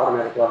bit.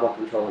 Automatic level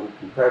control and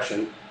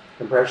compression.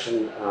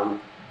 Compression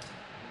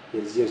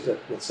is used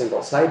with single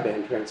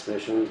sideband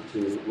transmission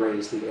to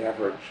raise the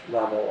average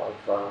level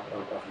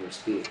of your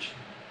speech.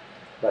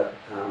 But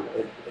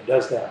it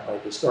does that by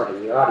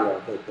distorting the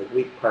audio. The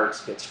weak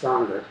parts get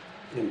stronger,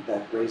 and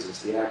that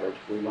raises the average.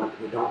 We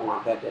don't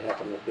want that to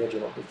happen with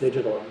digital, because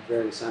digital is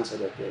very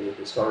sensitive to any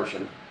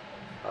distortion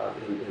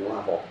in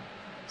level.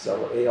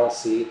 So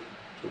ALC, which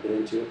we'll get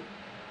into,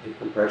 and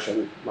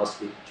compression must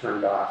be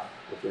turned off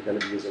if you're going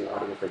to be using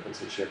audio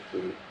frequency shift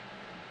keying,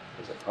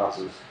 because it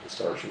causes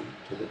distortion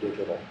to the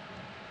digital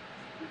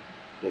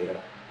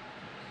data.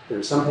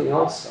 There's something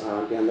else,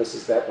 again, this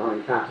is background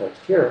in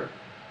context here,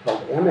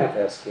 called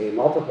MFSK,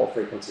 multiple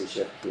frequency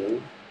shift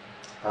keying.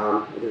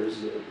 There's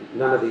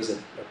none of these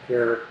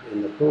appear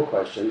in the pool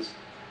questions,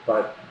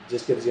 but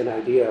just gives you an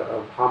idea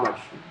of how much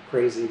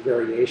crazy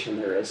variation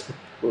there is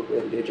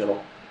in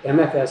digital.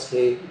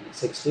 MFSK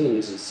 16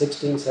 uses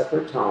 16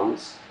 separate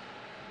tones.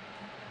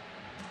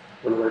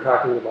 When we were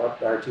talking about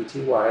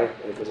RTTY,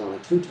 it was only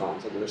 2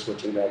 tones that we were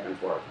switching back and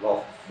forth.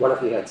 Well, what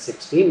if you had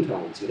 16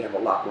 tones? You'd have a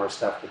lot more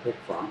stuff to pick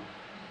from,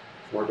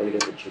 more data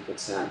that you could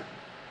send.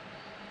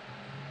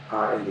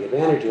 And the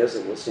advantage is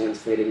it withstands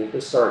fading and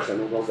distortion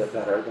a little bit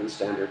better than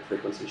standard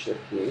frequency shift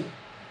keying.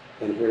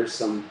 And here's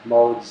some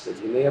modes that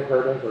you may have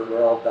heard of: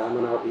 Rel,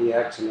 Domino,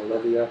 EX, and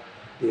Olivia.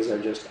 These are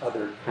just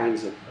other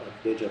kinds of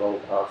digital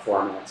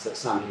formats that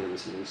some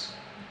hams use.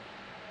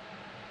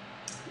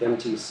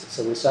 MT,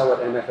 so we saw what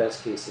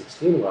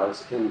MFSK16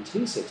 was.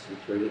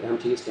 MT63,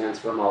 MT stands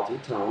for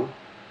multi-tone,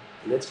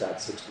 and it's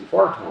got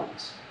 64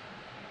 tones.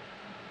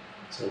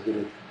 So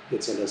it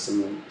gets into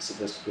some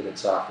sophisticated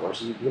software.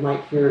 So you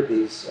might hear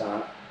these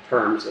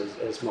terms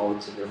as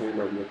modes of your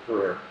hammer in your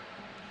career.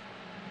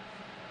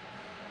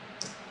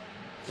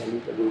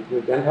 And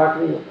we've been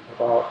talking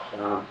about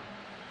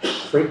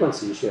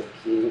frequency shift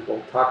keying.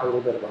 We'll talk a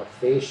little bit about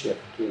phase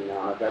shift keying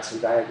now. I've got some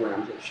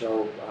diagrams that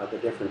show the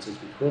differences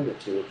between the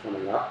two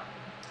coming up.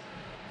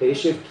 Phase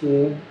shift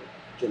keying,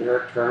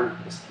 generic term,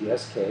 is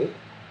PSK,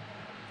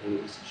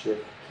 phase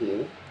shift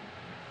keying.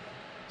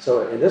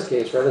 So in this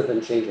case, rather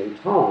than changing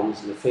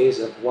tones, the phase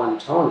of one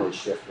tone is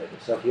shifted.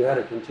 So if you had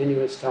a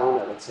continuous tone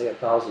at, let's say,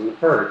 1,000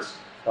 hertz,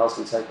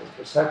 1,000 cycles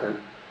per second,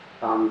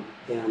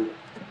 and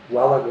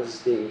while it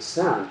was being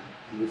sent,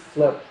 you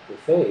flip the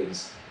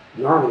phase.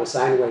 Normally a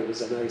sine wave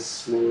is a nice,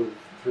 smooth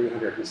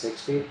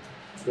 360.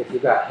 If you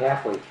got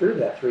halfway through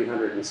that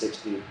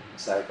 360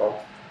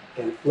 cycle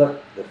and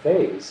flip the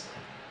phase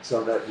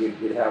so that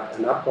you'd have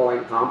an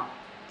upgoing hump,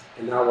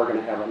 and now we're going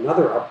to have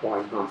another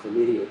upgoing hump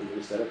immediately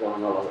instead of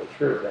going all the way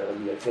through. That would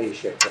be a phase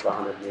shift of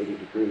 180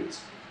 degrees.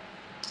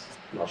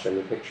 And I'll show you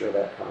a picture of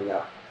that coming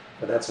up.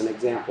 But that's an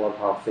example of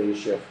how phase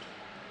shift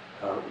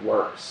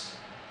works.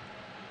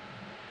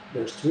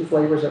 There's 2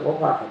 flavors that we'll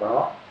talk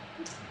about: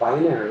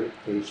 binary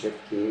phase shift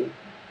keying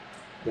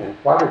and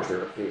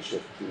quadrature phase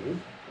shift keying.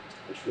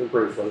 Mention it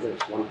briefly.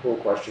 There's one cool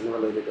question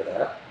related to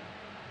that.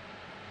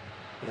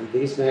 And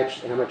these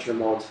match amateur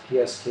modes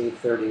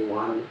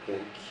PSK31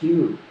 and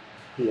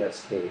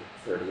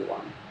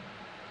QPSK31.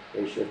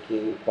 Phase shift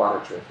keying,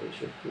 quadrature phase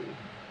shift keying.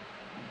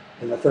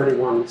 And the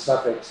 31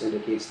 suffix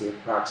indicates the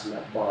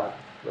approximate baud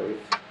rate,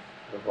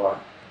 or baud.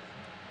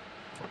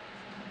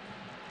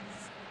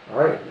 All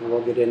right, now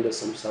we'll get into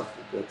some stuff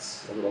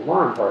that's a little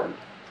more important.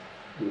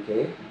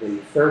 Okay, the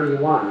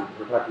 31,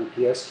 we're talking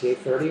PSK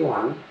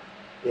 31.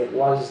 It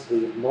was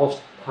the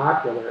most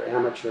popular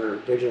amateur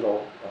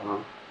digital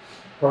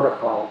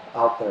protocol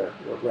out there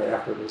right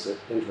after it was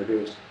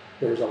introduced.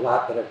 There's a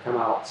lot that have come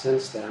out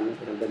since then,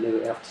 and the new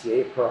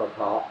FTA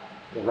protocol,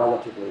 the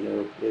relatively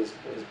new, is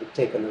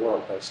taken the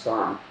world by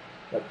storm.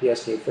 But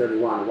PSK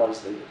 31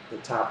 was the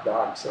top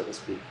dog, so to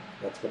speak.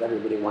 That's what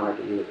everybody wanted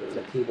to use. It was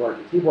a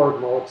keyboard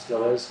mode,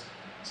 still is.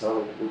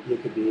 So you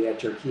could be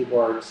at your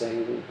keyboard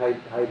saying, hi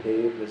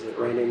Dave, is it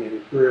raining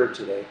in Greer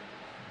today?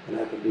 And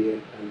I could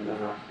be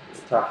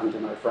talking to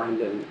my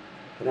friend in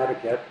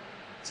Connecticut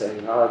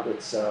saying, oh,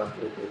 it's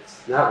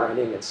not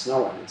raining, it's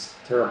snowing, it's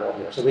terrible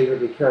here. So we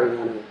would be carrying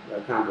on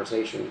a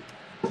conversation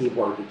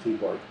keyboard to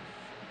keyboard.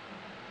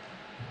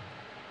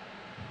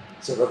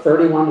 So the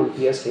 31 in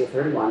PSK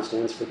 31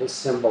 stands for the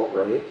symbol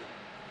rate,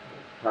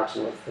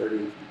 approximately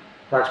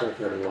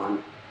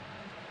 31.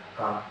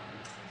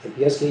 And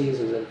PSK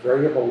uses a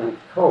variable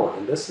length code,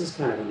 and this is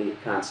kind of a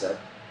neat concept.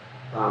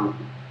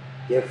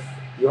 If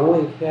you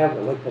only have,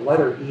 like, the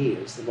letter E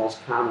is the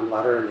most common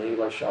letter in the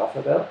English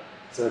alphabet,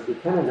 so it'd be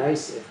kind of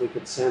nice if we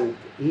could send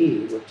E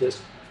with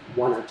just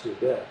 1 or 2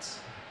 bits.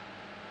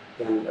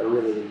 And a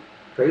really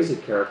crazy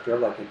character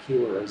like a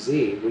Q or a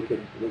Z, we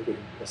could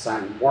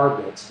assign more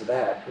bits to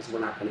that because we're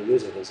not going to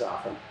use it as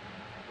often,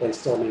 and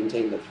still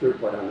maintain the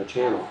throughput on the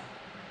channel.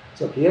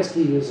 So PSK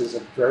uses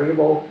a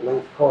variable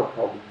length code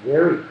called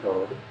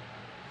varicode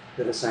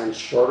that assigns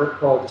shorter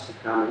codes to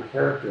common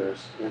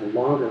characters and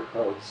longer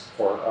codes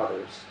for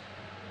others.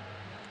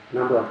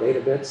 Number of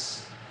data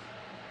bits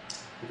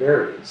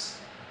varies.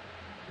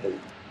 They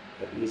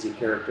have easy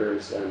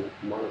characters and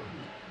more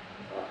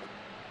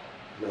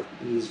like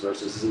E's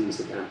versus Z's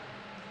again.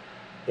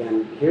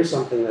 And here's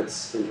something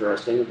that's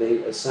interesting.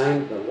 They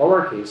assigned the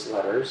lowercase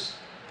letters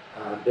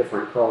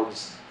different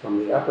codes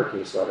from the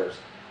uppercase letters.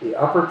 The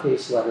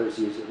uppercase letters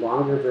use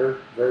longer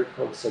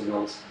varicode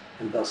signals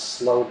and thus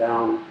slow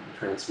down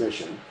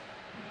transmission.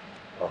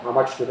 Well, how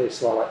much do they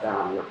slow it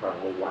down, you're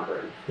probably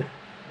wondering.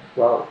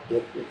 Well,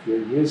 if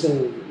you're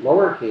using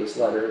lowercase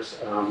letters,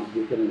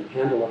 you can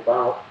handle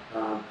about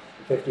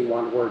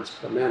 51 words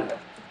per minute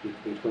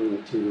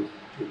between two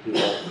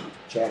people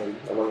chatting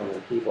away on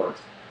their keyboards.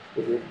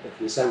 If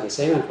you send the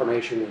same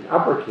information in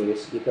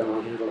uppercase, you can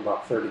only handle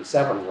about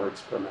 37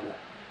 words per minute.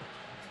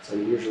 So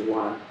you usually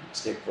want to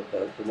stick with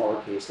the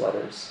lowercase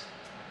letters.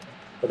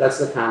 But that's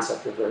the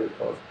concept of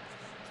varicode.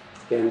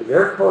 And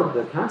varicode,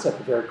 the concept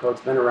of varicode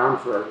has been around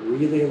for a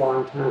really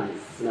long time.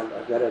 And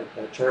I've got a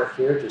chart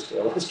here just to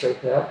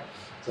illustrate that.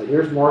 So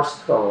here's Morse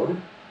code,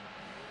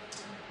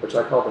 which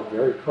I call the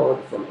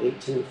varicode from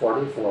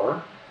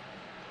 1844.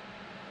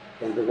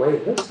 And the way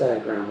this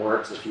diagram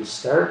works, if you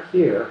start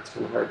here, it's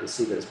kind of hard to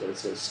see this, but it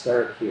says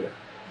start here.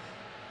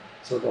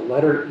 So the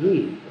letter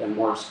E in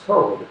Morse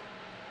code,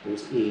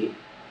 here's E,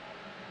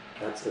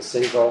 that's a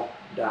single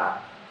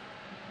dot.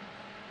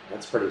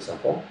 That's pretty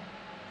simple.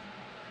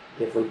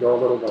 If we go a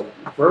little bit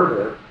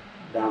further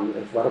down,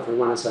 what if we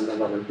want to send the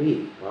letter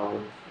B? Well,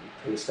 we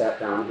paste that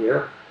down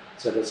here.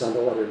 So to send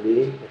the letter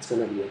B, it's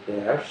going to be a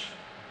dash.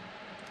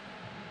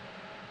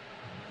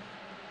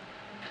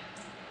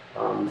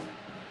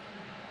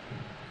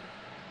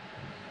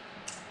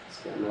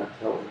 I'm not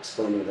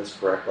explaining this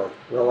correctly.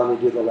 Well, let me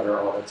do the letter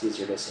O. That's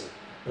easier to see.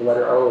 The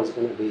letter O is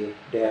going to be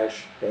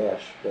dash,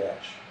 dash,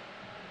 dash.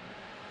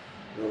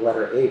 The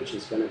letter H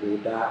is going to be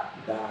dot,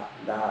 dot,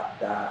 dot,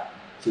 dot.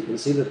 So you can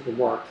see that the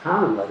more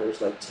common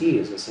letters, like T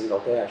is a single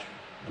dash,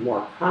 the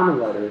more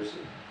common letters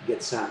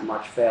get sent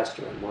much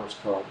faster in Morse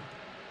code.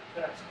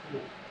 That's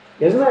cool.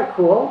 Isn't that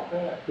cool?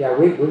 Yeah. Yeah,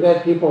 we've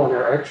had people in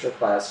our extra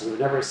class who've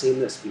never seen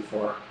this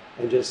before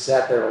and just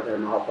sat there with their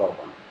mouth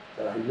open.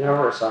 But I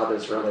never saw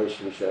this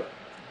relationship.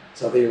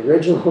 So the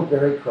original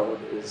varicode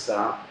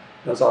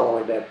goes all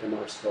the way back to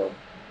Morse code.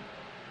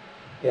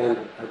 And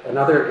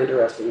another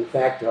interesting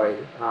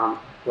factoid,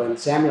 when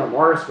Samuel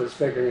Morse was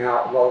figuring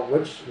out, well,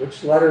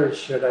 which letters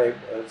should I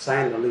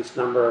assign the least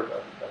number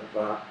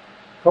of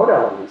code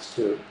elements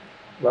to?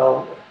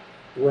 Well,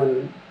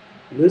 when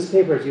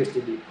newspapers used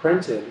to be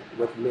printed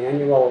with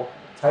manual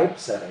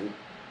typesetting,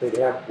 they'd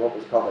have what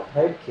was called a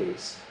type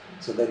case.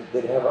 So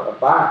they'd have a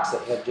box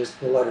that had just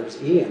the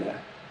letters E in it.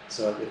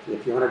 So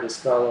if you wanted to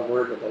spell a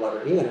word with the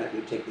letter E in it,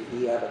 you take the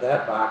E out of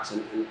that box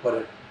and put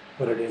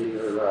it in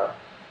your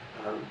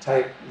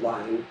type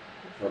line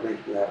for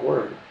making that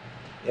word.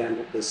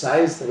 And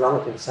the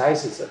relative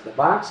sizes of the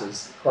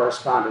boxes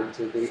corresponded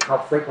to how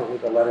frequently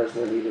the letters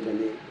were needed in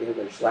the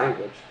English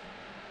language.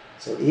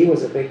 So E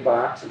was a big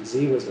box and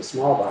Z was a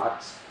small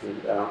box.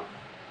 And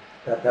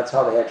that's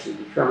how they actually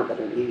determined that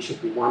an E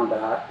should be one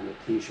dot and a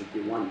T should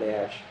be one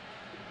dash.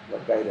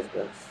 What guided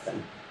the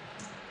thing.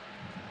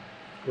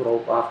 A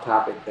little off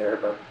topic there,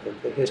 but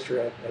the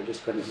history I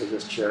just couldn't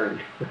resist sharing.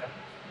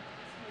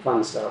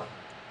 Fun stuff.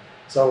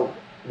 So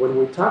when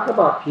we talk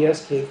about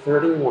PSK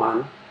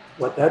 31,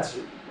 what that's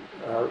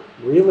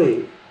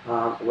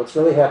what's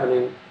really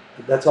happening,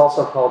 that's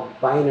also called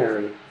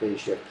binary phase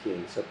shift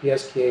key. So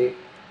PSK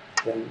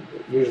then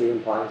usually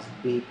implies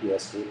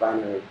BPSK,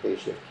 binary phase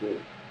shift key.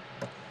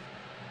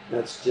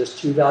 That's just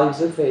two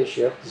values of phase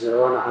shift,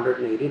 0 and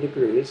 180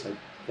 degrees. I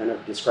kind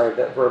of described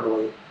that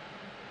verbally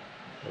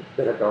a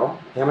bit ago.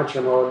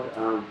 Amateur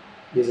mode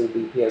using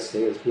BPSK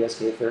is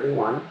PSK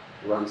 31.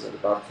 It runs at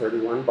about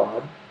 31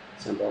 baud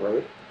symbol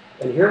rate.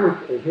 And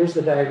here's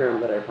the diagram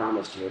that I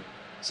promised you.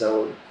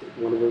 So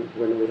when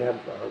we have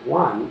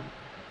 1,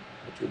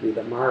 which would be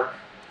the mark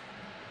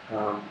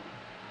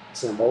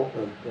symbol,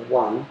 the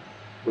 1,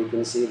 we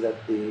can see that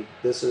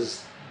this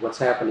is what's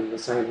happening, the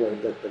sine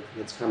wave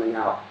that's coming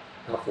out.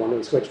 Now, when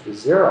we switch to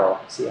 0,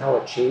 see how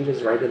it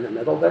changes right in the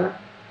middle there?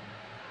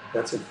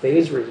 That's a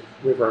phase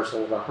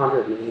reversal of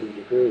 180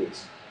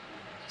 degrees.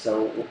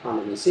 So on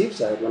the receive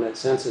side, when it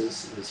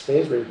senses this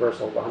phase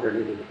reversal of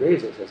 180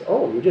 degrees, it says,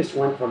 oh, you just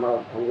went from a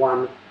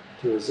 1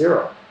 to a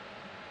 0.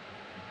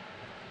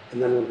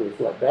 And then when we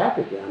flip back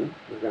again,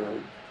 we're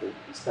going to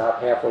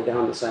stop halfway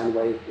down the sine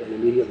wave and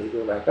immediately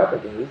go back up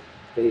again,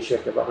 phase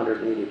shift of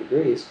 180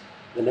 degrees.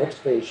 The next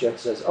phase shift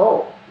says,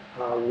 oh,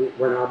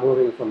 we're now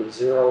moving from a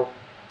 0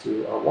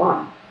 to a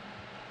 1.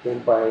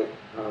 And by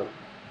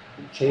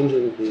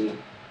changing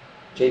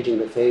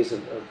the phase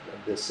of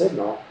the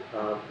signal,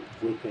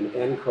 we can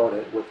encode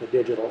it with a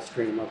digital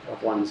stream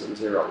of ones and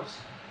zeros.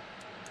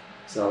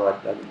 So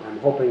I'm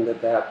hoping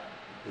that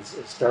is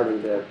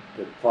starting to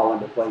fall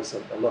into place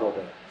a little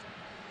bit.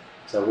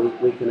 So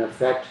we can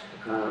affect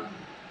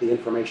the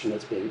information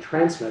that's being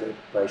transmitted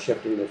by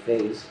shifting the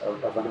phase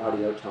of an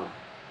audio tone.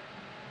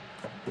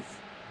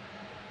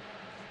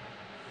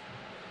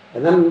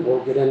 And then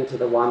we'll get into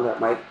the one that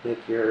might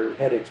make your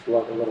head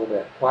explode a little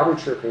bit,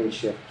 quadrature phase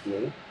shift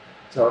keying.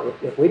 So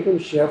if we can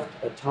shift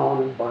a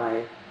tone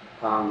by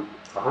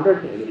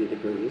 180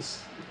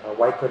 degrees.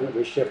 Why couldn't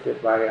we shift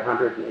it by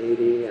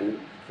 180 and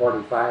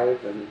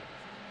 45 and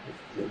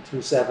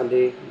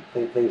 270,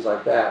 things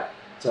like that?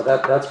 So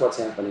that's what's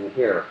happening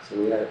here. So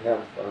we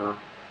have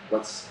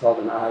what's called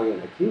an I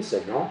and a Q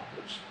signal,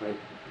 which might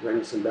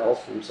ring some bells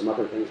from some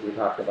other things we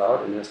talked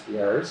about in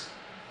SDRs.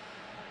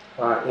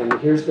 And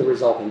here's the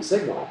resulting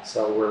signal.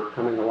 So we're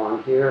coming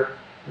along here.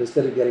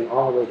 Instead of getting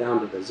all the way down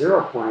to the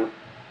 0 point,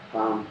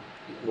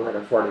 we're at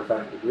a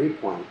 45-degree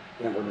point,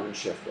 and we're going to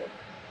shift it.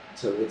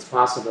 So it's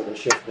possible to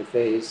shift the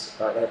phase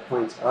at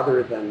points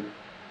other than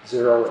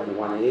 0 and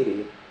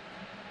 180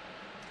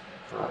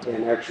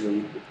 and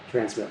actually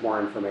transmit more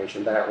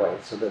information that way.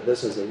 So that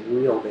this is a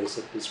real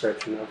basic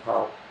description of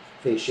how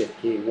phase shift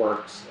key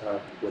works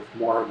with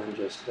more than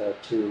just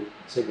 2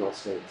 signal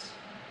states.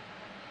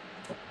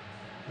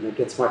 And it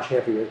gets much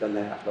heavier than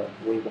that, but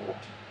we won't.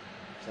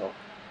 So.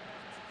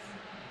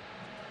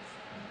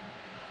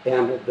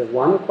 And the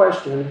one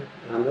question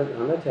on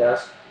the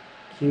test,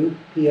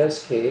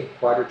 QPSK,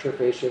 quadrature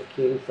phase shift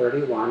keying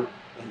 31,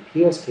 and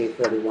PSK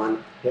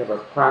 31 have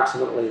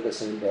approximately the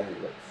same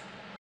bandwidth.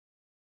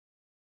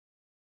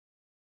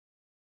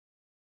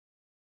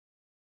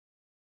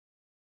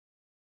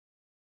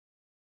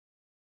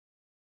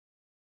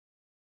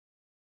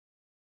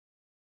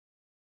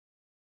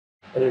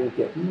 And it can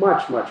get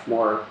much, much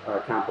more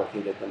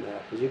complicated than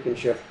that, because you can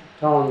shift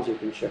tones, you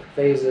can shift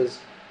phases,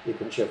 you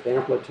can shift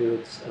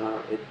amplitudes.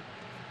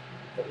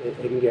 It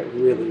can get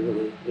really,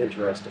 really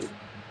interesting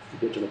in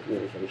digital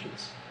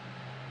communications.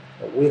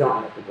 But we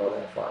don't have to go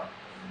that far.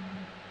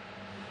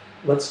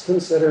 Let's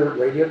consider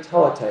radio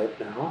teletype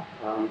now.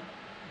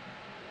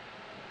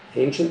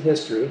 Ancient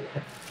history,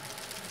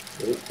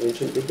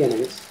 ancient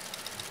beginnings,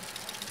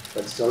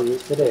 but still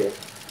used today.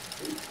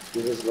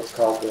 This is what's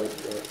called the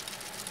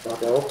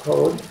Baudel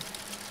code,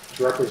 which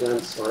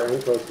represents or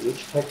encodes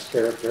each text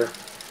character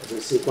as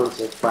a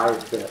sequence of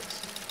 5 bits.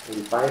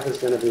 And 5 is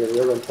going to be a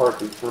real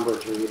important number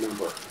to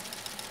remember.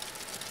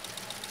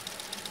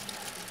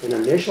 An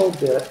initial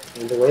bit,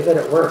 and the way that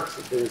it works,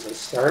 there's a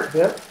start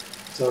bit,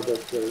 so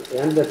that the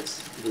end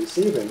that's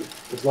receiving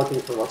is looking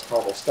for what's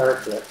called a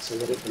start bit, so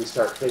that it can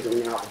start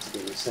figuring out what's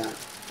being sent.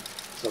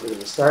 So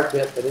there's a start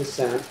bit that is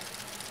sent,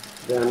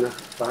 then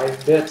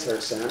 5 bits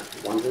are sent,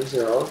 1s or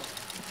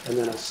 0s, and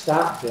then a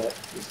stop bit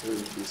is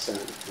going to be sent,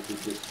 which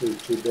is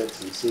just two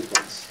bits in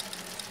sequence.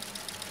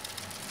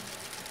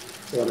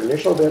 So an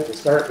initial bit, the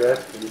start bit,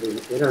 and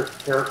the inner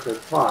character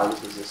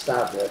pause is a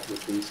stop bit,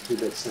 with these 2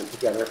 bits sent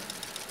together,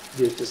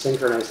 used to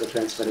synchronize the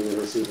transmitting and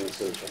receiving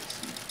stations.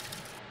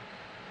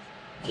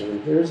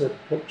 And here's a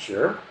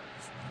picture,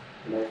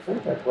 and I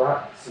think I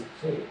brought some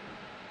tape.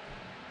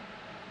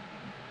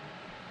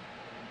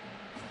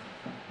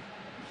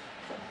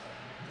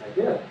 I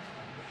did.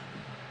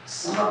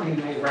 Some of you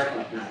may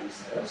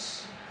recognize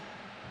this.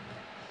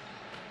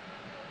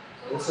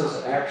 This is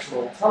an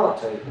actual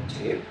teletype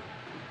tape.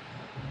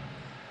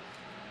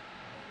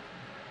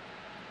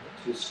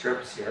 2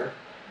 strips here.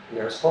 And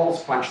there's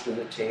holes punched in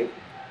the tape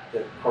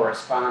that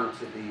correspond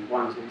to the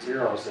 1s and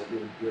 0s that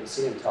you would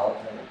see in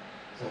teletype.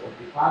 So it would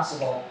be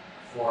possible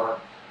for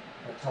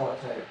a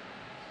teletype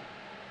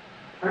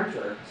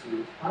printer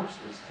to punch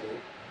this tape,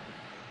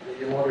 and then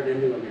you load it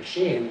into a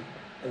machine,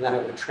 and then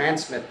it would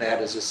transmit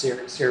that as a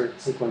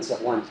sequence of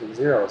 1s and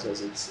 0s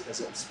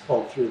as it's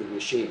pulled through the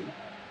machine.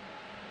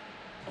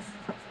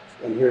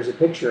 And here's a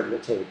picture of the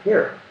tape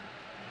here.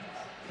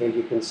 And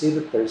you can see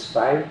that there's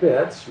 5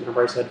 bits.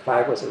 Remember I said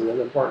 5 was a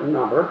really important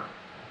number.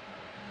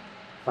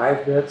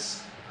 5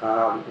 bits.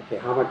 Okay,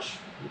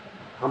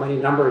 how many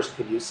numbers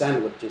could you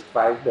send with just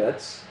 5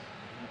 bits?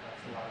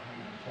 That's a lot of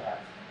hanging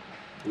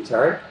chads. I'm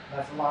sorry?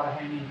 That's a lot of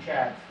hanging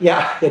chads.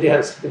 Yeah, it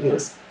is. It is.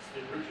 It's the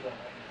original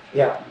language.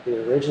 Yeah,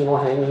 the original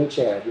hanging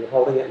chad. You're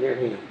holding it in your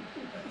hand.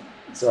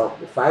 So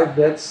 5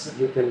 bits,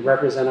 you can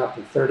represent up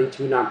to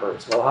 32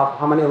 numbers. Well,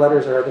 how many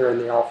letters are there in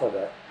the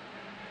alphabet?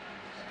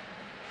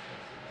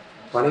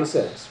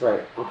 26,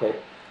 right, okay.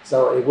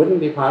 So it wouldn't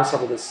be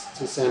possible to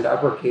send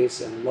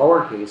uppercase and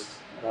lowercase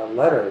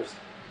letters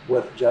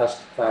with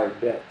just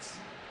 5 bits.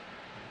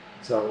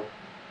 So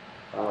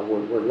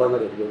we're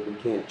limited, we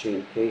can't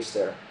change case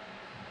there.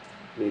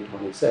 We need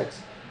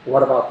 26.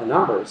 What about the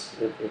numbers?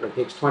 If it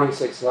takes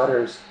 26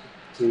 letters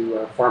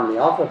to form the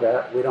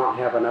alphabet, we don't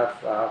have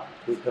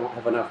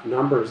enough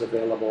numbers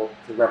available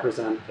to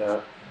represent,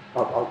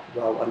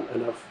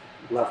 enough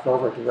left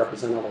over to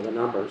represent all of the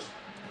numbers.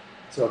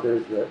 So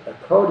there's a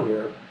code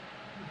here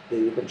that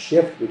you can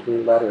shift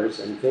between letters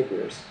and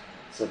figures.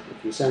 So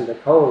if you send a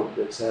code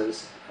that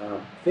says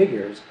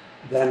figures,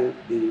 then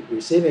the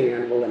receiving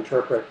end will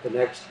interpret the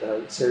next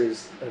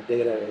series of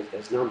data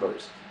as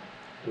numbers.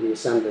 When you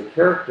send the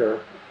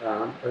character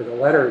or the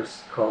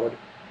letters code,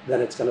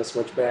 then it's going to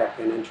switch back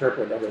and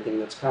interpret everything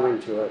that's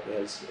coming to it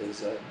as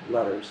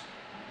letters.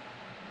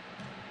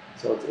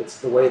 So it's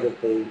the way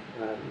that they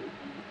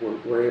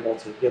were able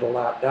to get a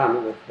lot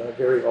done with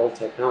very old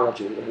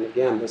technology. And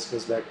again, this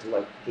goes back to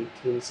like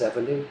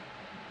 1870.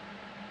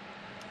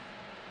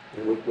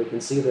 And we can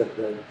see that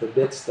the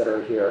bits that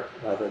are here,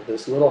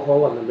 this little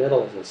hole in the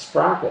middle is a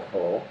sprocket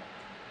hole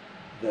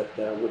that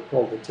would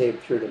pull the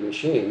tape through the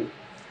machine.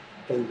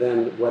 And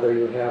then whether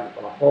you have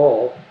a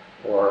hole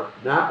or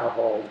not a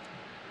hole,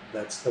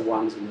 that's the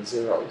ones and the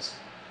zeros.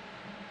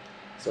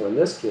 So in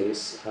this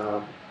case,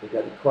 we've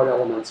got the code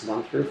elements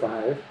 1 through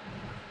 5.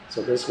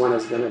 So this one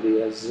is going to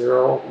be a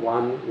 0,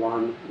 1,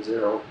 1,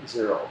 0,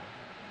 0.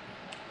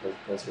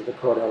 Those are the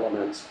code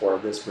elements for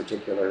this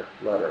particular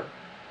letter,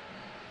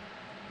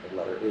 the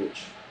letter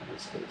H in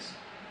this case.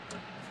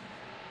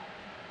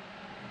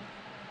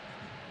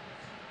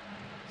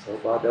 So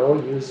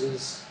Baudot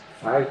uses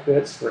 5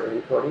 bits for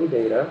encoding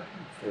data,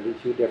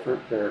 32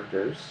 different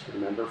characters.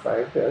 Remember,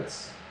 5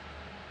 bits.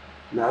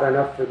 Not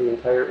enough for the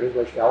entire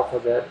English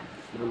alphabet,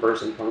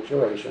 numbers and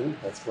punctuation.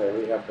 That's why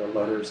we have the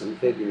letters and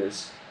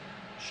figures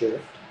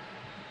shift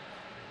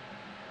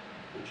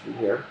mentioned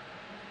here.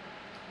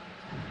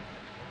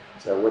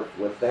 So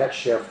with that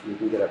shift, you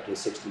can get up to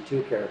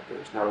 62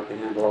 characters. Now we can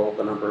handle all of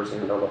the numbers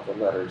and all of the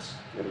letters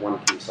in one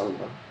piece only.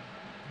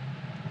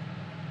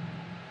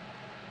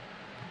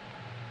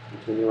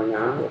 Continuing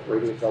on with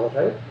radio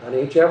teletype. On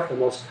HF, the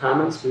most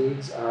common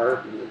speeds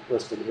are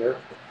listed here,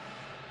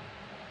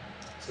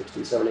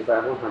 60,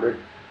 75, 100.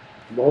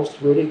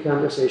 Most radio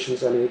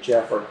conversations on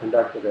HF are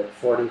conducted at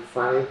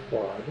 45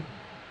 baud.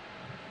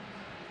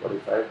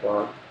 45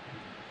 baud.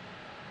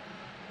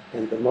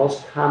 And the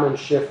most common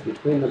shift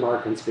between the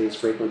mark and space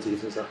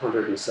frequencies is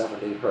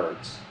 170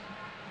 hertz,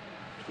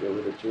 which we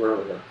alluded to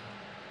earlier.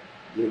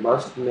 You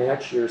must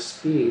match your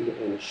speed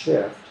and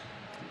shift,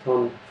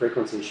 tone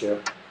frequency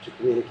shift, to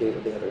communicate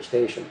with the other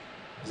station.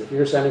 Because if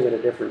you're sending at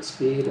a different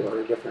speed or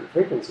a different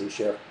frequency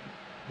shift,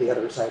 the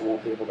other side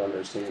won't be able to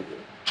understand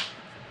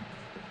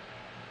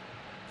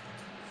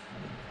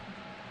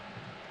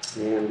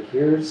you. And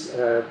here's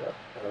a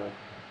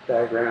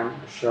diagram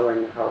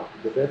showing how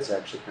the bits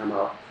actually come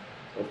out.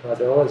 So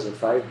Baudot is a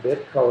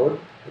 5-bit code,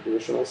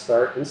 additional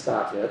start and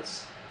stop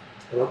bits.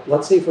 And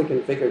let's see if we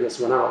can figure this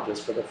one out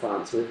just for the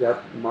fun. So we've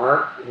got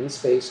mark in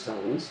space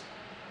tones.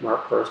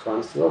 Mark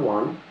corresponds to a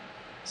 1.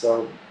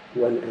 So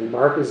and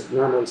mark is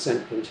normally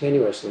sent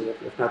continuously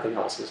if nothing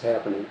else is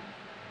happening.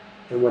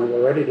 And when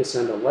we're ready to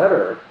send a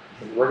letter,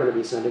 and we're going to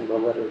be sending the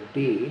letter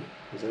D,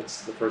 because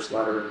that's the first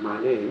letter of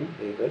my name,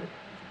 David.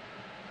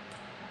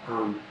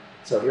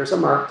 So here's a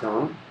mark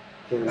tone,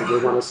 and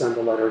we want to send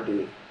the letter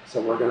D.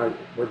 So we're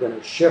going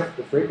to shift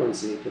the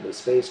frequency to the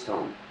space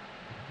tone.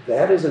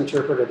 That is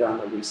interpreted on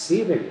the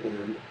receiving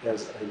end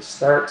as a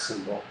start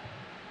symbol.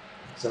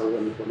 So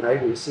when I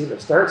receive a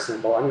start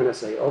symbol, I'm going to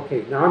say,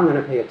 okay, now I'm going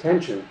to pay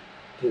attention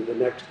to the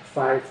next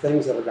 5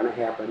 things that are going to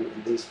happen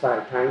in these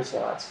 5 time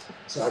slots,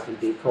 so I can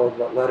decode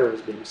what letter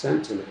is being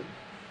sent to me.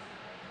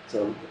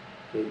 So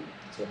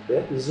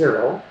bit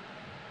 0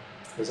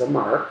 is a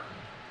mark,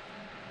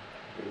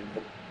 and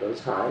it goes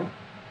high.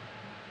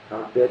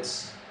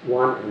 Bits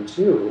 1 and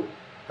 2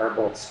 are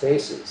both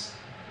spaces.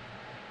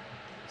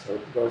 So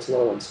it goes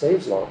low and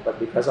stays low, but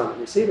because on the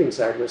receiving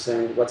side we're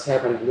saying what's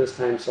happening in this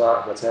time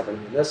slot, what's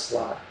happening in this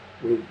slot,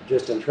 we've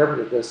just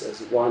interpreted this as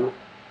 1,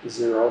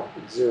 0,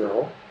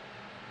 0.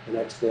 The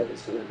next bit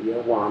is going to be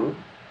a 1.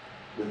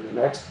 Then the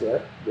next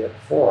bit, bit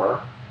 4,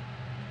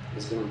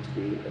 is going to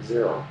be a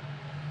 0.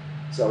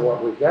 So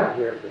what we've got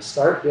here, the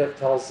start bit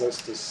tells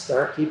us to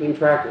start keeping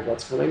track of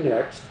what's coming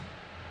next.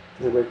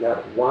 And we've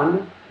got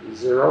 1,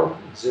 0,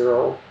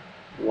 0,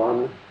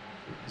 1,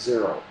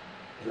 0.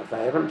 And if I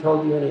haven't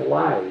told you any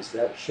lies,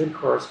 that should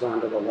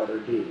correspond to the letter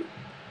D.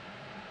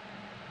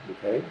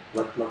 Okay?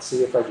 Let's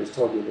see if I just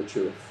told you the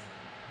truth.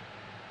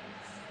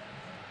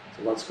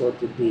 So let's go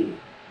to D.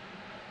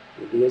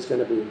 The D is going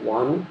to be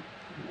 1,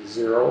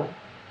 0,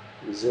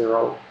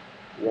 0,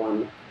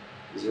 1,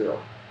 0.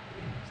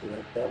 So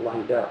that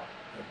lined up.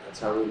 That's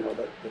how we know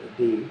that the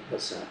D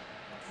was sent.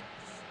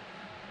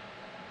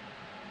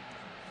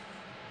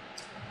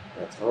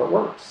 That's how it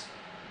works.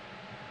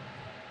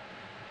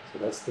 So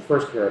that's the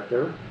first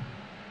character.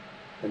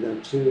 And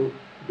then 2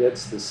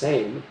 bits the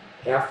same.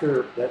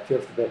 After that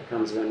 5th bit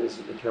comes in, is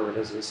interpreted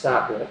as a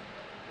stop bit.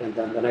 And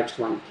then the next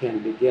one can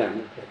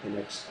begin at the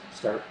next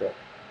start bit.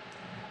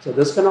 So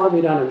this can all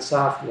be done in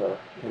software,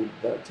 and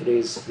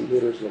today's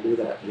computers will do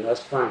that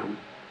just fine.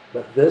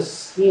 But this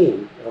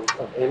scheme of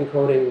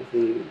encoding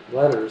the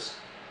letters,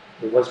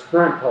 it was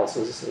current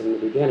pulses in the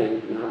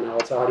beginning, now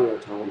it's audio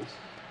tones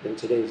in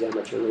today's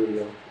amateur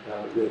radio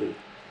RIDI.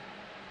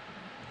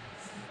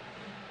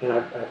 And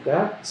I've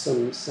got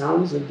some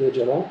sounds in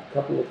digital, a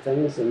couple of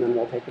things, and then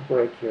we'll take a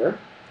break here.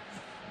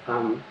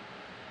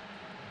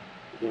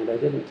 And I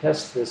didn't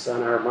test this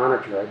on our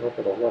monitor. I hope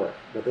it'll work.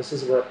 But this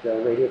is what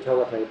the radio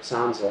teletype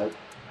sounds like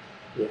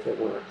if it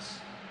works.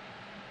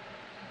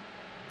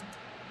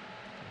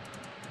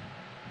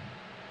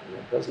 And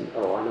it doesn't,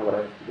 oh, I know what I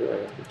have to do. I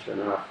have to turn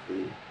off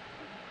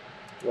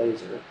the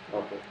laser.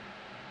 Okay.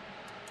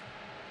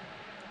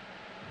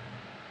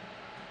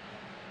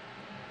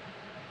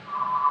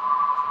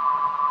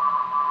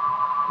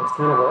 It's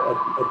kind of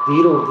a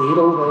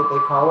deedle,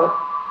 they call it.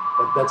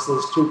 But that's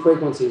those 2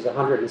 frequencies,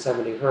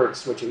 170 hertz,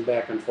 switching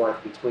back and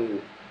forth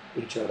between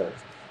each other.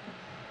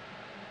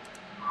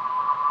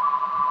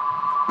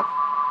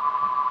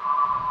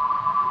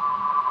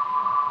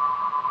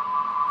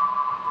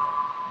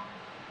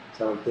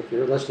 So if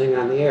you're listening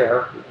on the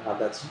air,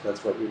 that's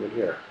what you would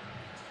hear.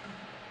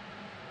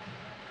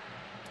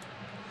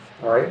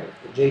 All right,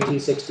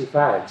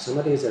 JT65. Some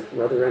of these are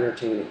rather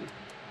entertaining.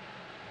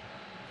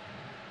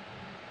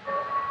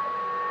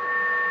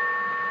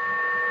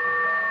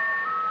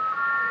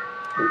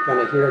 You kind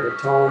of hear the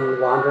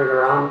tone wandering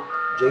around.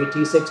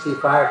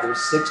 JT65,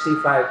 there's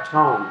 65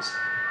 tones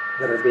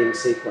that are being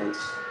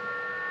sequenced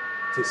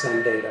to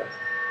send data.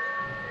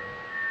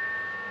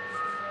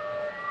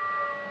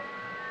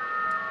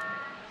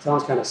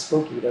 Sounds kind of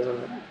spooky, doesn't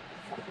it?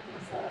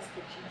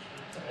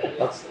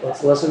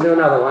 Let's listen to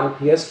another one.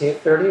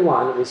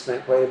 PSK31. We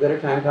spent quite a bit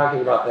of time talking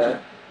about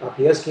that.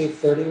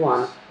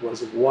 PSK31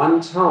 was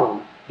one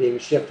tone being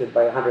shifted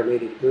by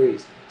 180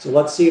 degrees. So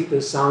let's see if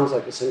this sounds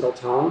like a single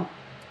tone.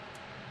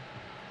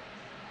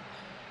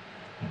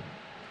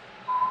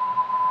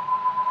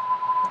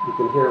 You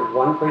can hear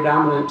one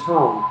predominant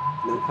tone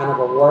and then kind of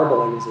a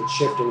warbling as it's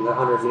shifting the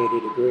 180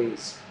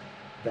 degrees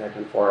back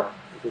and forth.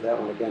 I'll do that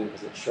one again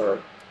because it's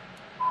short.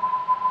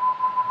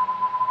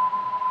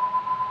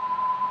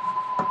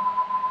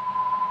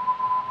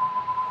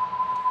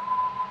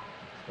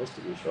 Supposed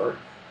to be short.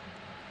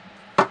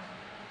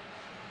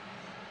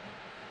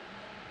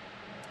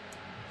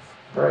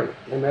 All right,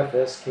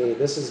 MFSK.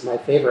 This is my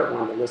favorite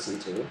one to listen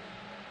to.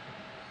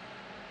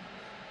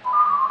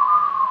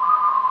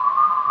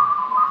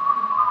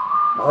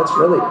 Oh, that's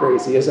really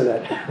crazy, isn't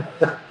it?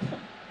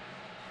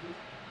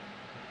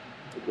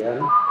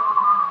 Again.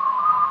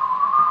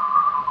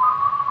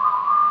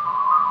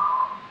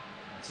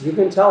 So you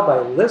can tell by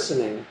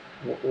listening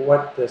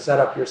what to set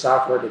up your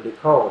software to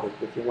decode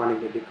if you're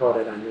wanting to decode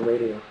it on your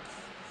radio.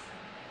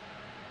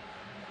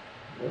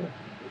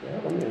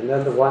 And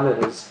then the one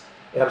that has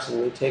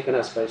absolutely taken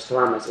us by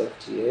storm is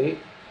FT8.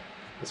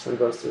 This one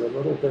goes through a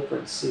little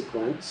different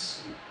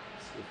sequence.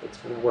 Let's see if it's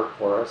going to work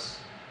for us.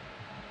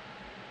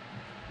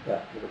 Yeah,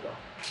 here we go.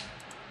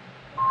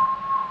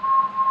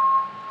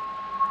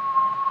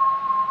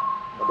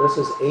 Now this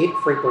is 8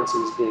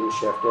 frequencies being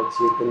shifted,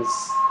 so you can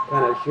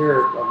kind of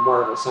hear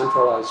more of a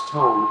centralized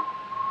tone,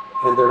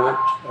 and they're not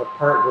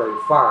apart very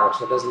far,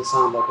 so it doesn't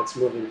sound like it's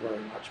moving very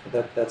much,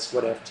 but that's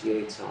what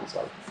FT8 sounds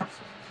like.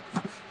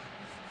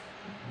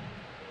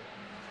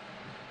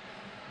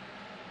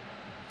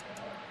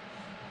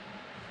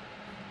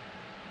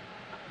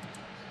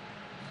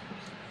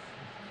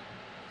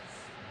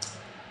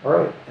 All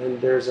right,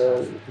 and there's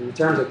in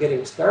terms of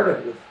getting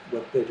started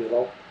with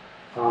digital,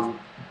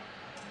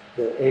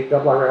 the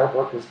ARRL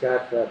book has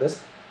got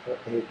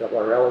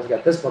ARRL has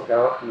got this book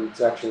out, and it's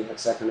actually the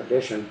second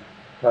edition.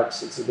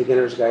 It's a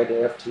beginner's guide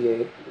to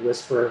FT8,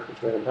 Whisper,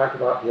 which we haven't talked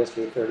about,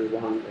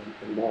 PSK31,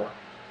 and more.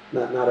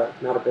 Not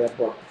a bad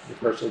book. You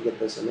personally get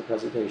this in the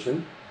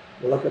presentation.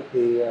 We'll look at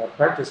the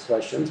practice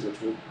questions,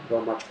 which will go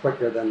much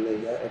quicker than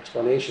the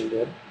explanation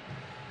did.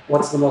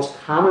 What's the most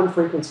common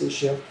frequency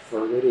shift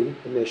for RTTY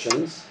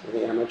emissions for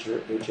the amateur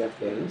HF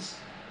bands?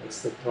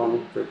 That's the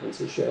tone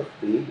frequency shift,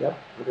 B, yep,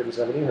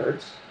 170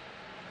 hertz.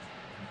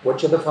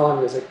 Which of the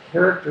following is a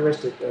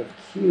characteristic of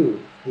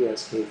Q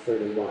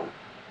PSK31?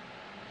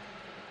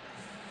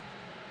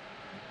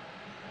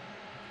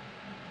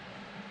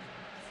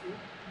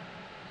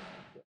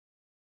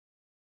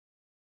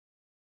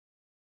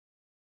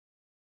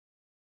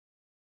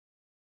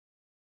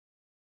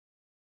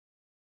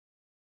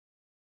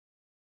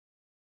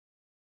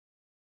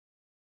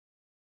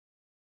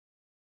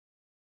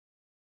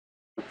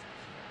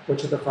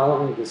 Which of the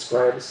following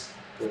describes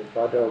the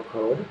Baudot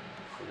code?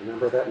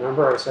 Remember that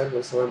number I said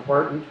was so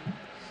important?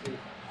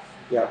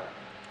 Yep,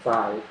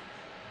 5. You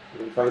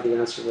can find the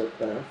answer with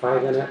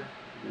 5 in it,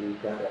 and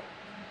you've got it.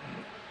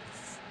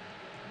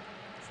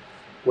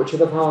 Which of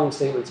the following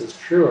statements is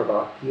true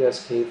about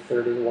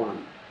PSK31?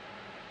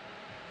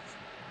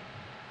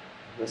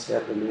 This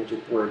had the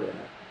magic word in it.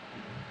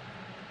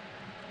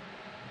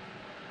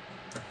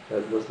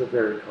 That was the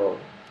very code.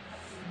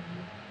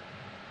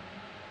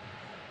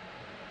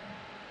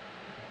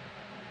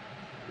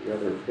 The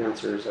other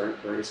answers aren't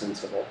very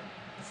sensible.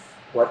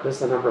 What does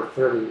the number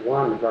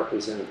 31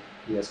 represent,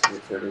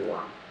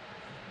 PSK31?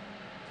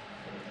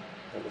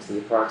 That was the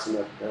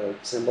approximate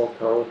symbol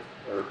code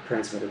or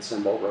transmitted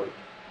symbol rate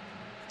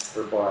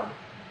for baud.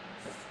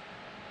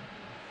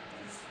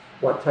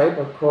 What type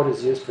of code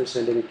is used for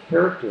sending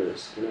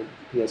characters in a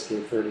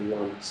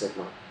PSK31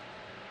 signal?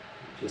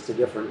 Just a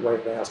different way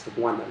to ask of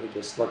one that we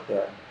just looked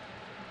at.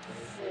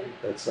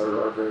 That's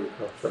our very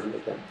friend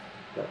again.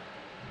 Yeah.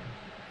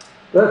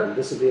 Good.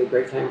 This would be a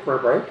great time for a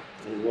break,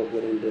 and we'll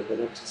get into the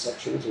next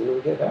sections when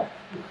we get back.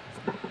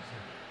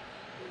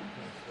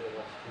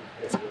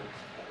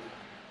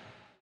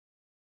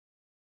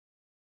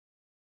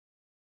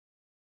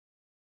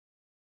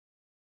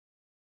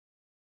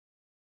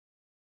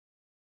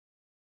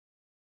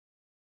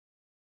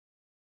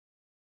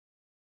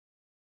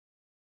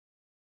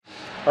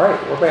 All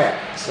right, we're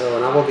back. So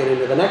now we'll get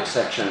into the next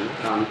section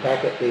on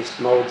packet-based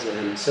modes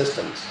and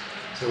systems.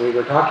 So we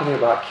were talking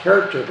about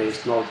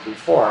character-based modes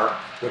before,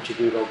 which you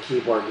can go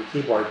keyboard to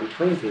keyboard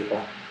between people.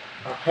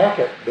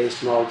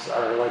 Packet-based modes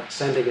are like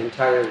sending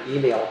entire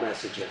email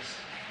messages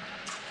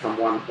from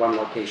one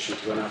location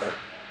to another.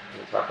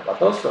 We'll talk about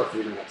those for a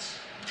few minutes.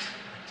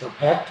 So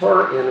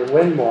Pactor and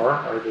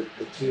Winmore are the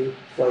two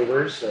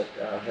flavors that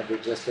have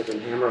existed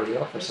in ham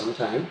radio for some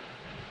time.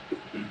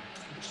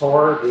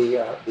 Tor,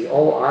 the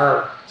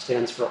OR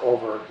stands for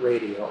over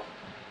radio.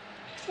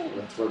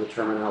 That's where the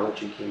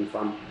terminology came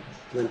from.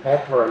 And then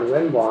Pactor and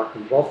Winmore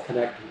can both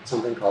connect with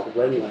something called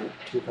WinLink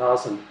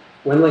 2000.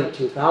 WinLink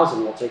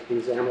 2000 will take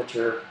these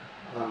amateur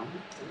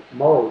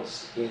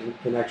modes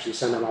and can actually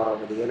send them out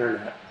over the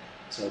internet.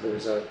 So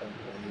there's a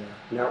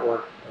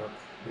network of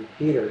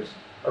repeaters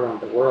around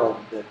the world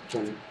that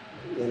can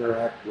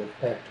interact with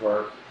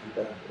Pactor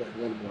and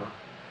Winmore.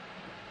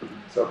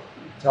 So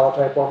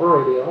teletype over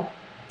radio,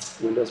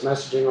 Windows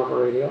messaging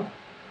over radio,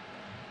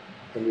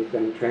 and you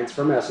can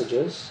transfer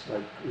messages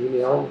like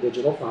email,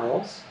 digital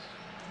files,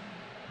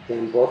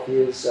 and both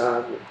use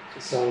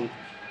some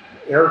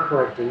error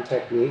correcting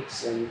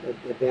techniques and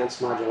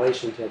advanced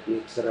modulation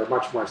techniques that are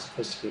much more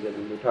sophisticated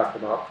than we talked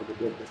about for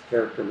the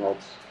character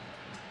modes.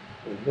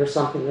 And here's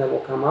something that will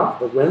come up.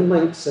 The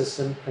WinLink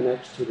system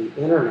connects to the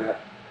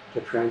internet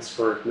to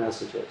transfer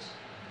messages.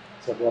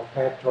 So both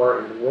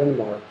Pactor and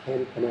Winmore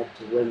can connect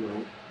to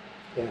WinLink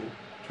and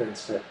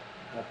transmit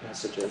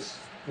messages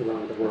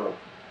around the world,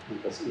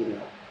 people's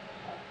email.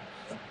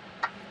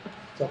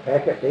 So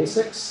packet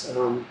basics.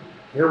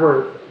 Here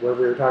where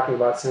we were talking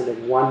about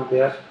sending one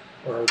bit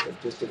or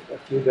just a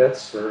few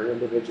bits for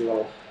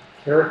individual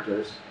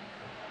characters.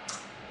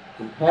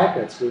 In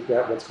packets, we've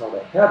got what's called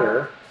a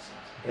header,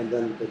 and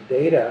then the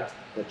data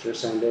that you're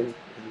sending,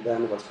 and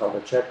then what's called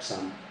a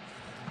checksum.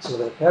 So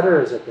the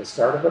header is at the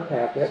start of a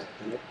packet,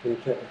 and it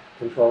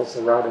controls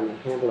the routing and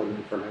handling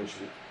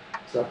information.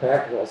 So a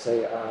packet will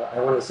say, I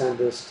want to send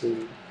this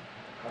to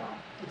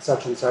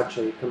such and such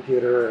a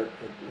computer at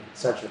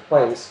such a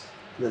place,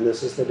 and then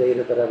this is the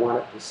data that I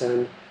want it to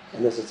send,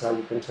 and this is how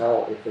you can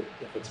tell if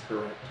it's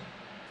correct.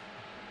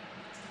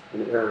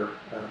 An error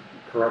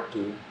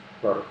correcting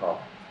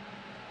protocol.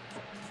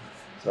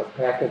 So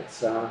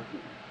packets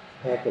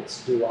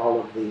do all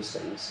of these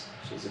things,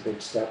 which is a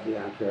big step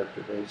beyond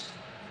character-based.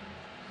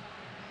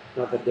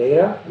 Now the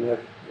data, and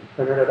I've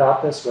printed it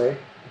out this way.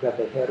 We've got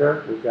the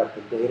header, we've got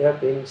the data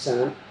being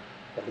sent,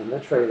 and then the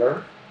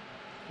trailer.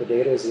 The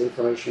data is the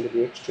information to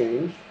be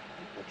exchanged.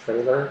 The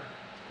trailer,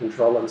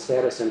 control and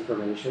status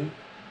information.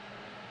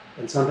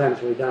 And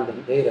sometimes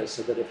redundant data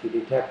so that if you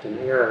detect an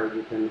error,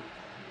 you can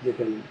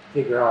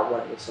figure out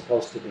what it was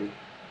supposed to be.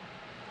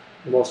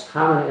 The most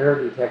common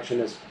error detection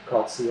is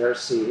called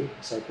CRC,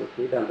 cyclic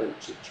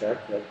redundancy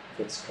check, that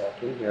fits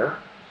back in here.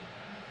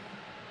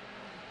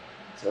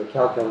 So it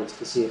calculates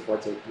to see if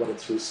what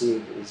it's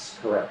received is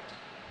correct.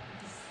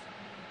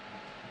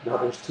 Now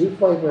there's two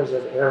flavors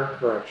of error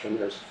correction.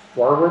 There's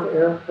forward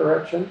error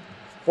correction.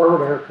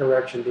 Forward error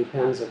correction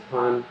depends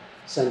upon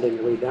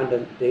sending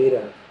redundant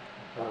data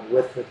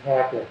with the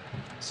packet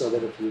so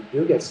that if you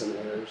do get some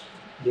errors,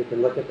 you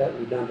can look at that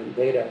redundant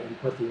data and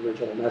put the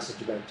original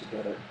message back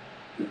together.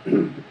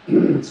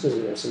 Excuse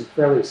me, there's some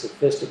fairly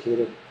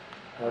sophisticated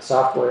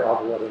software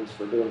algorithms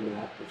for doing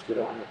that, which we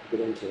don't have to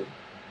get into.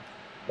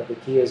 But the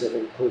key is it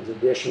includes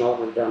additional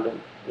redundant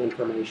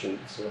information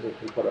so that it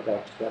can put it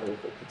back together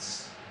if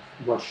it's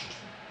mushed.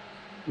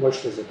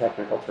 Mushed is a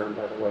technical term,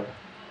 by the way.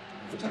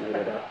 I just made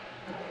it up.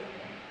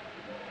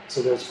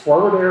 So there's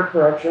forward error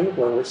correction,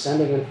 where we're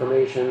sending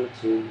information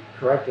to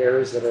correct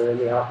errors that are in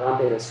the outbound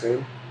data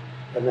stream.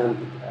 And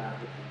then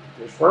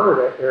there's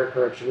forward error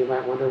correction. You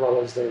might wonder,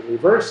 well, is there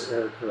reverse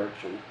error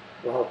correction?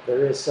 Well,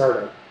 there is sort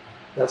of.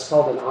 That's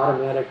called an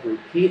automatic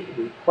repeat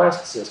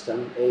request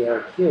system,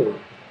 ARQ.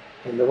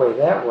 And the way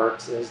that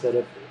works is that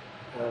if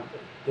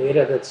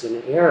data that's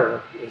in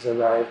error is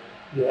arrived,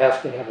 you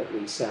ask to have it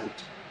resent.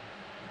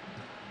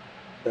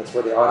 That's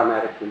where the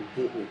automatic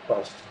repeat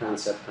request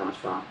concept comes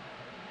from.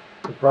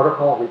 The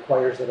protocol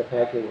requires that a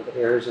packet with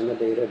errors in the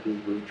data be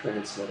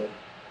retransmitted.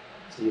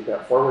 So you've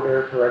got forward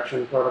error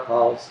correction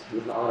protocols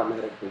and then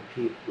automatic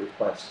repeat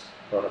request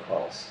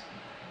protocols.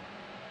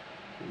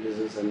 And this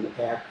is an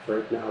ACK for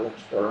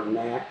acknowledged, or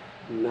NAC,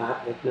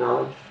 not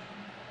acknowledged.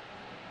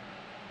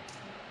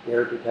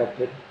 Error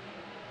detected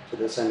to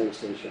the sending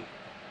station.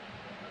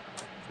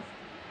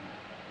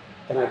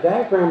 And I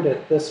diagrammed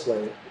it this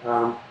way.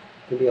 It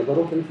can be a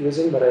little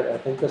confusing, but I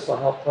think this will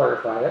help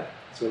clarify it.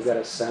 So we've got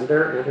a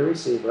sender and a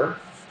receiver.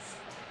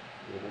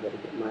 And I've got to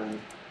get my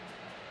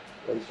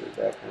laser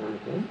back on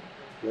again.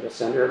 We've got a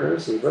sender and a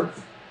receiver.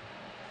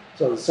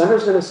 So the sender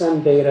is going to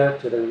send data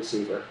to the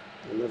receiver.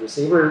 And the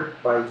receiver,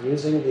 by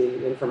using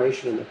the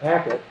information in the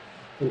packet,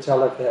 can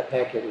tell if that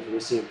packet was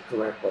received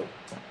correctly.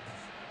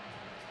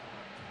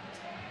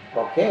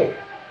 Okay,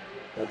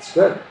 that's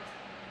good.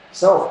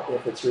 So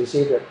if it's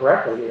received it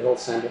correctly, it'll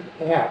send it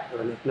back,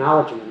 or an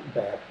acknowledgement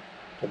back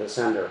to the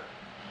sender.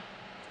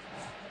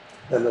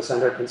 Then the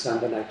sender can send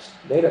the next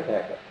data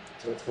packet.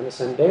 So it's going to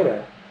send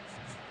data.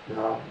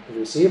 Now the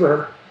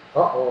receiver,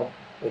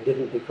 it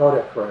didn't decode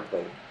it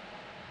correctly.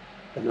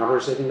 The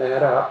numbers didn't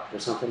add up.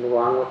 There's something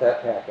wrong with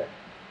that packet.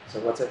 So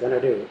what's it going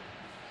to do?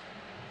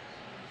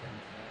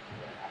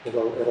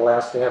 It'll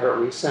ask to have it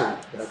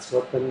resent. That's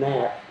what the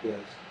NAC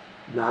is.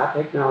 Not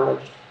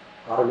acknowledged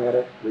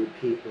automatic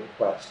repeat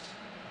request.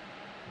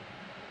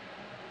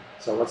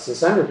 So what's the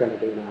sender going to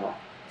do now?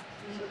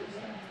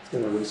 It's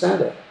going to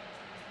resend it.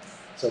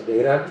 So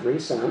data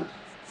resent.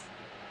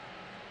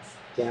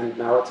 And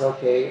now it's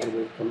okay, and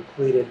we've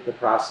completed the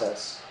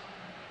process.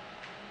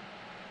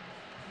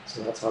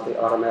 So that's how the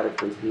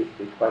automatic repeat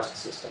request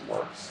system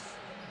works.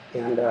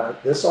 And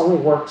this only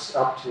works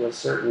up to a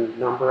certain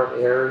number of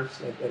errors.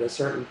 At a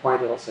certain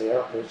point, it'll say,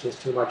 oh, there's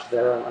just too much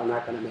there. I'm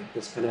not going to make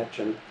this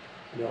connection.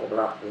 And it'll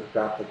drop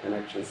the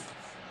connection.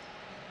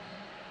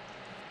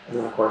 And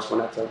then, of course, when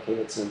that's okay,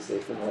 it sends the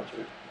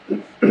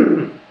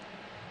acknowledgement.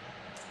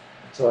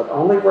 So it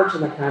only works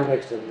in the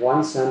context of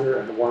one sender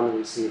and one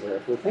receiver.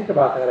 If we think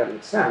about that, it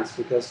makes sense,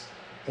 because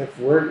if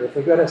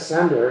we got a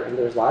sender and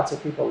there's lots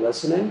of people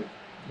listening,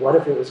 what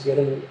if it was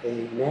getting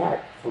a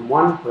NAC from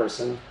one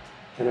person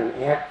and an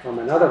ACK from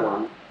another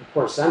one? The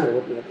poor sender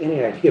wouldn't have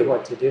any idea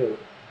what to do.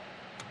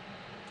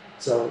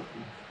 So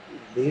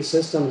these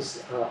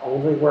systems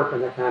only work in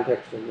the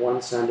context of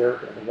one sender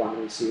and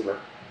one receiver.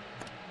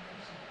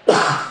 So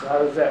how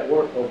does that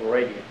work over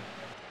radio?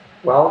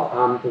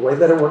 Well, the way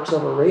that it works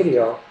over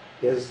radio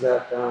is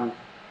that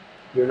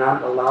you're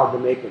not allowed to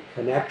make a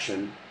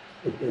connection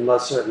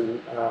unless certain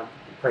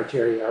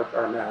criteria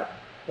are met.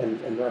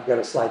 And I've got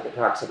a slide that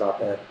talks about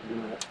that in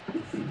a minute.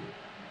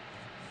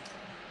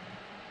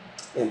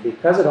 And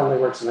because it only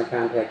works in the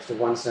context of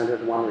one sender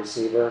and one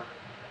receiver,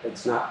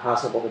 it's not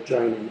possible to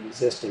join an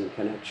existing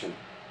connection.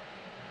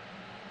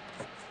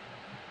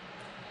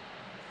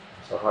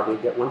 So how do you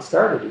get one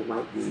started, you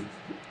might be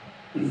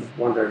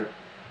wondering.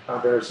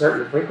 There are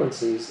certain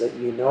frequencies that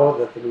you know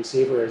that the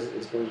receiver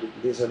is going to,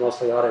 these are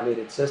mostly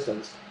automated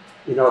systems,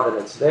 you know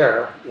that it's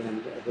there,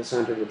 and the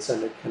sender would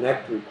send a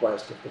connect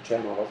request if the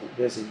channel wasn't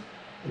busy,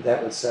 and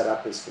that would set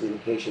up this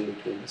communication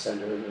between the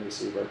sender and the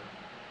receiver.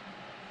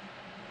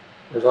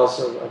 There's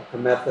also a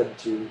method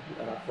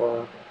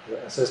for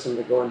a system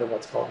to go into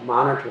what's called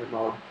monitor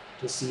mode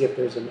to see if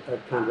there's a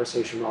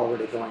conversation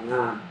already going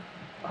on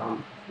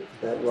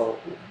that will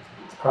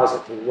cause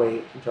it to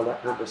wait until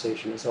that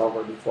conversation is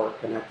over before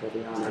connect will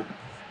be honored.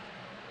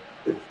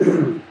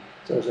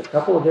 So there's a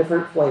couple of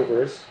different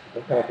flavors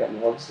of packet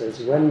modes. There's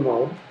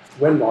WinMore,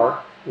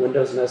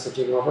 Windows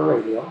messaging over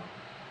radio.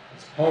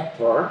 There's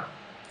PACTOR,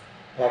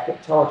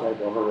 packet teletype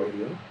over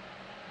radio.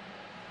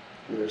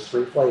 And there's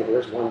 3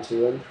 flavors, 1,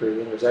 2, and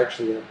 3. And there's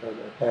actually a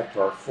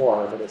PACTOR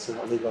 4, but it's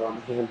not legal on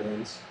the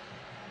handbands.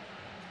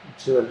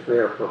 2 and 3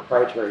 are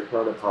proprietary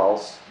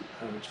protocols,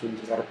 which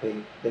means you got to pay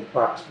big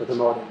bucks for the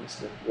modems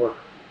that work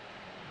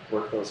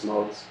those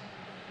modes.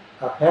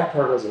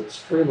 PACTOR was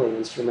extremely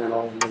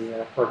instrumental in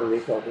the Puerto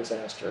Rico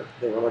disaster.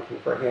 They were looking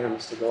for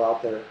hams to go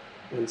out there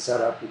and set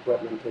up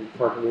equipment in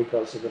Puerto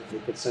Rico so that they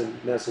could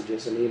send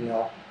messages and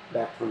email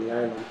back from the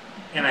island.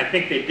 And I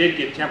think they did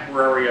get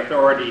temporary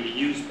authority to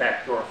use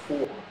Backdoor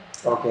 4.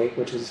 Okay,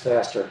 which is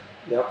faster.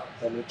 Yep,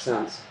 that makes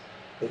sense.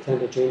 They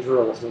tend to change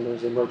rules when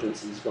there's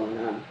emergencies going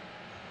on.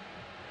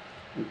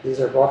 These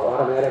are both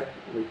automatic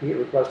repeat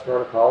request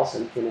protocols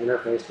and can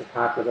interface to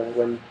popular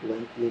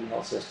WinLink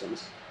email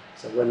systems.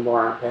 So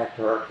WinMore and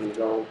PACTOR can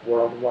go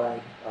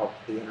worldwide out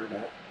to the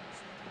internet.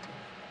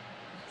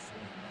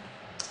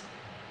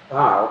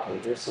 Okay,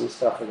 here's some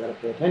stuff we've got to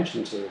pay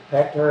attention to.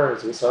 PACTOR,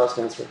 as we saw,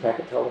 stands for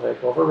Packet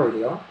Teletype over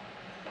Radio.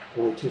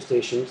 Only 2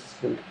 stations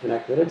can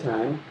connect at a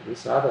time. We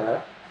saw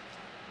that.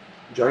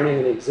 Joining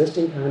an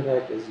existing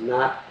contact is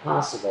not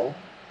possible.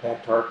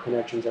 PACTOR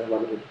connections are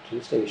limited to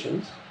 2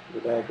 stations. We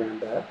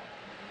diagrammed that.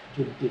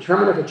 To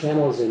determine if a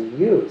channel is in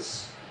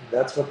use,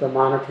 that's what the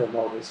monitor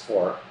mode is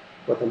for.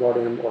 Put the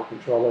modem or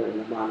controller in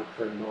the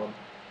monitoring mode.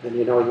 Then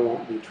you know you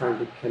won't be trying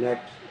to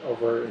connect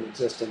over an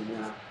existing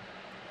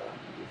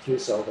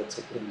QSO that's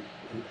in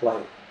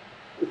play.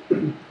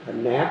 A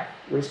NAC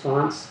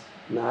response,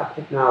 not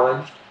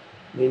acknowledged,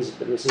 means that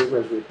the receiver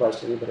is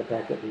requesting that a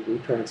packet be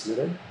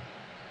retransmitted.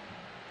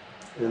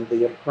 And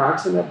the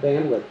approximate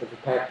bandwidth of a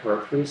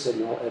PACTOR 3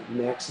 signal at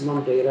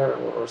maximum data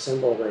or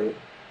symbol rate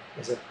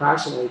is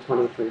approximately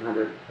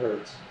 2300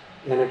 hertz.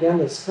 And again,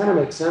 this kind of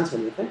makes sense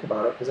when you think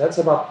about it, because that's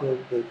about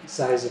the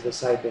size of the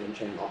sideband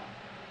channel.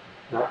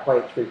 Not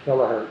quite 3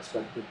 kilohertz,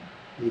 but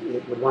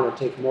it would want to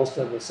take most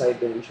of the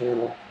sideband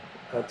channel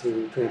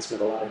to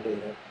transmit a lot of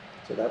data.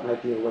 So that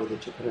might be a way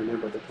that you can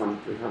remember the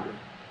 2300.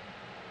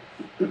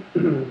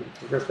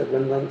 Here's the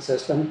WinLink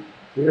system.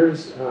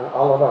 Here's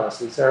all of us.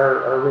 These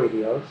are our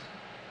radios.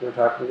 We're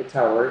talking to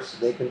towers.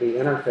 They can be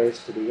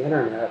interfaced to the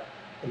internet,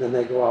 and then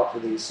they go out to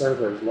these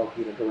servers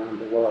located around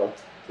the world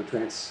to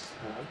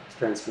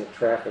transmit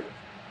traffic.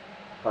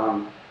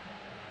 Puerto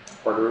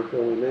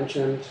Rico, we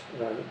mentioned,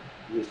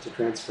 used to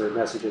transfer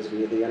messages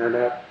via the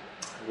internet.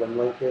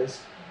 WinLink is.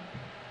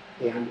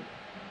 And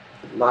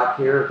a lot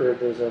here,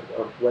 there's a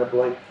web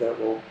link that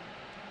will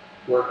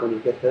work when you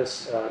get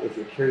this. If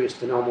you're curious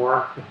to know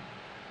more,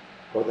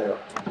 go there.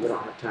 We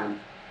don't have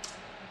time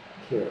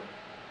here.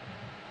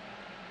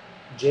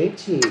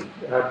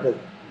 The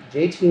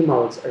JT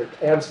modes are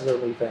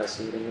absolutely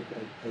fascinating.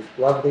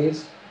 I love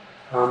these.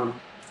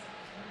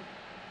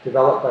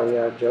 Developed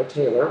by Joe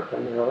Taylor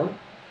primarily.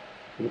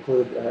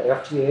 Include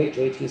FT8,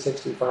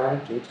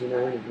 JT65,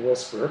 JT9, and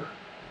Whisper.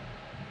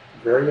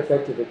 Very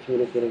effective at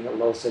communicating at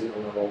low signal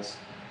levels.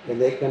 And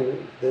they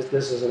can, this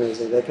is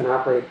amazing, they can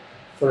operate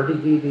 30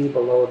 dB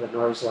below the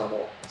noise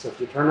level. So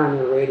if you turn on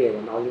your radio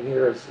and all you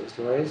hear is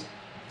noise,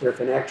 there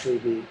can actually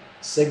be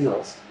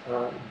signals,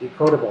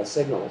 decodable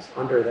signals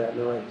under that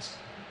noise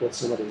with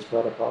some of these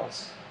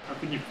protocols. How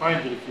can you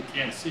find it if you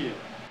can't see it?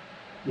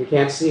 You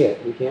can't see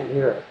it, you can't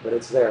hear it, but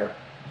it's there.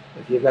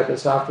 If you've got the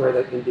software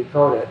that can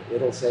decode it,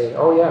 it'll say,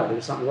 oh yeah,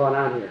 there's something going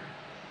on here.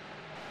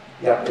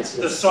 Yeah,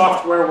 The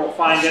software will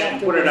find it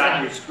and put it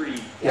on your screen.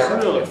 Yeah,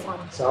 Really?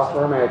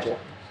 software magic.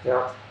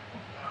 Yeah,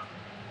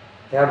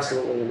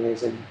 absolutely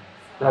amazing.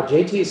 Now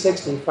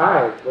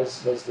JT65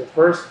 was the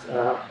first.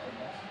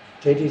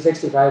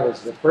 JT65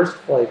 was the first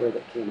flavor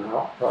that came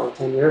out probably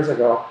 10 years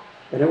ago,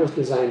 and it was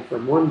designed for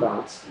moon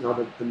bounce. Now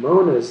the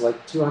moon is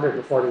like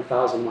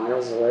 240,000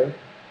 miles away,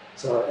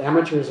 so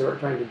amateurs who are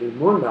trying to do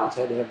moon bounce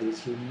had to have these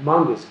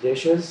humongous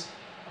dishes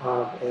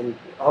and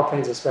all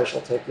kinds of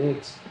special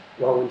techniques.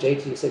 Well, when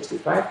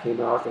JT65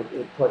 came out,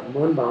 it put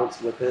moon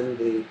bounce within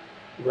the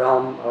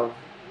realm of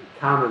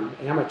common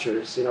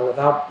amateurs, you know,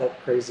 without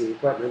that crazy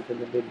equipment and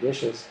the big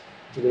dishes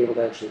to be able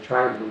to actually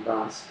try moon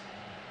bounce.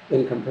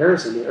 In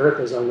comparison, the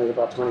Earth is only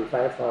about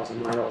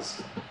 25,000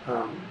 miles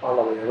all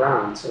the way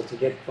around. So to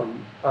get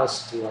from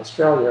us to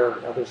Australia,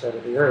 the other side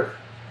of the Earth,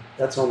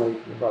 that's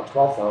only about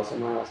 12,000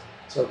 miles.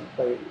 So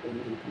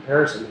in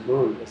comparison, the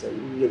moon is a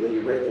really,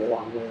 really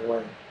long way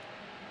away.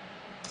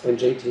 And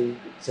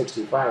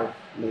JT65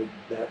 made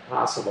that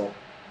possible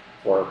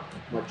for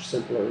much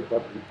simpler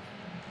equipment.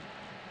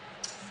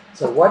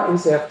 So what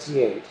is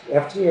FT8?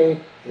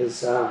 FT8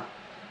 is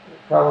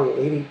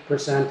probably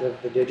 80% of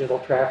the digital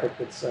traffic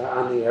that's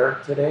on the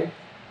air today.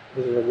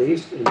 It was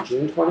released in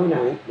June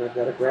 29th, and I've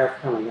got a graph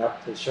coming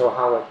up to show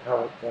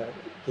how it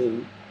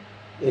came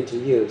into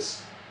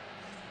use.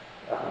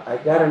 I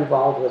got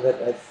involved with it,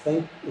 I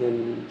think,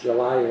 in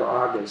July or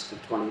August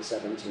of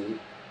 2017.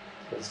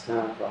 It was kind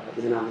of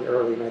in on the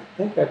early, and I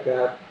think I've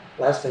got,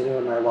 last I knew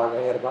in my log,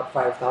 I had about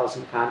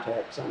 5,000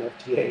 contacts on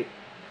FT8.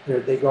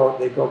 They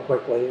go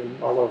quickly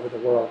and all over the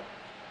world.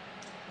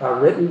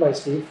 Written by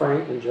Steve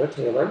Frank and Joe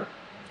Taylor.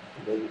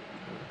 They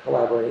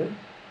collaborated.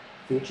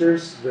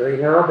 Features very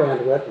narrow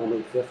bandwidth,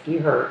 only 50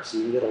 hertz.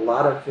 You can get a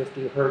lot of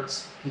 50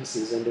 hertz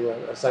pieces into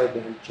a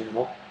sideband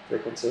channel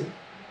frequency.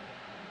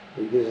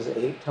 It uses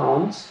 8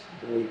 tones.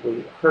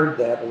 We heard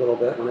that a little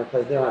bit when I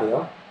played the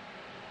audio.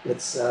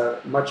 It's now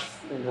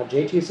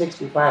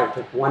JT65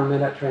 took 1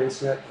 minute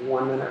transmit,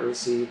 1 minute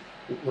receive,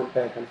 it went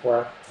back and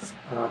forth.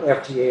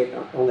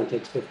 FT8 only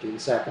takes 15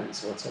 seconds,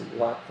 so it's a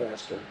lot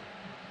faster.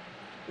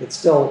 It's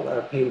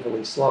still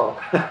painfully slow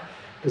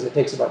because it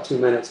takes about 2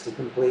 minutes to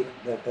complete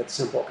that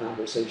simple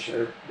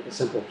conversation or a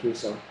simple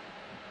QSO.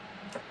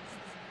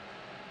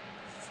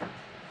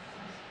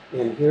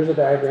 And here's a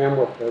diagram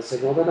with the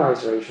signal to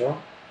noise ratio.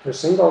 For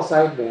single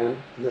sideband,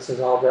 and this is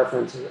all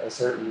reference a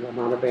certain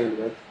amount of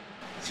bandwidth.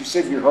 So you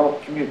said your whole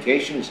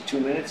communication is 2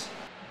 minutes?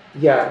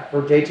 Yeah,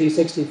 for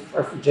JT60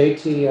 or for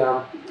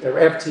or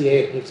FT8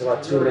 it takes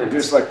about 2 minutes.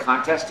 Just like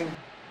contesting?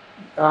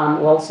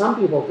 Well, some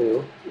people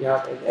do.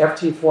 Yeah,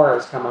 FT4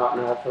 has come out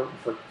now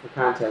for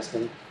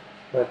contesting,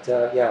 but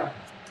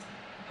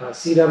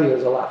CW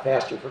is a lot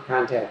faster for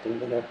contesting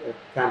than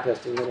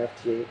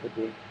FT8 would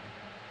be.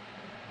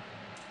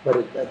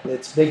 But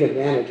its big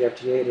advantage,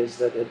 FT8, is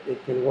that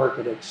it can work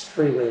at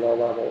extremely low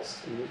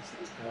levels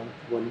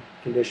when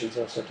conditions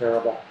are so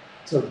terrible.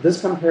 So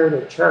this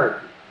comparative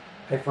chart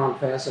I found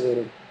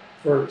fascinating.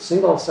 For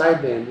single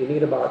sideband, you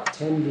need about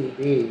 10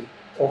 dB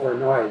over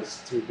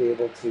noise to be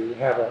able to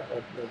have a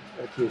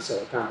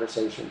QSO, a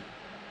conversation.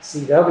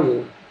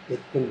 CW, it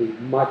can be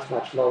much,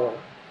 much lower,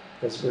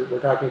 because we're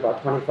talking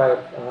about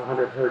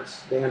 2,500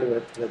 hertz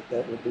bandwidth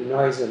that would be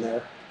noise in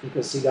there,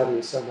 because CW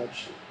is so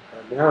much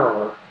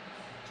narrower.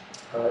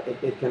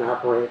 It can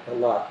operate a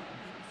lot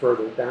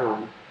further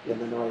down in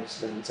the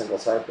noise than single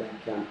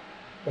sideband can.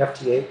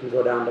 FT8 can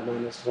go down to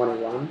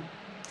 -21.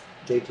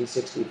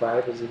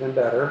 JT65 is even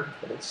better,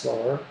 but it's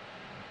slower.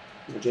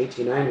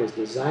 JT9 was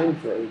designed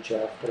for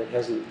HF, but it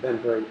hasn't been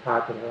very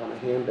popular on the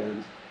ham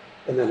bands.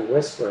 And then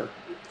Whisper,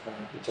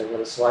 which I wrote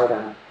a slide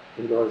on,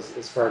 can go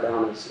as far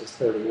down as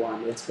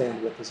 31. Its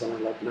bandwidth is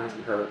only like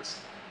 9 hertz,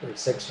 or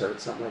 6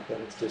 hertz, something like that.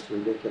 It's just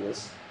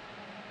ridiculous.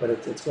 But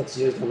it's what's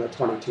used on the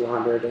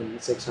 2200 and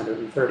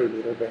 630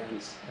 meter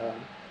bands.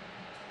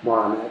 More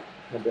on that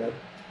a bit.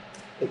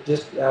 It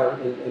just,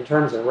 in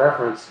terms of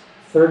reference,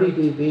 30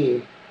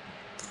 dB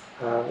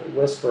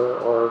Whisper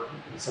or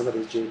some of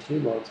these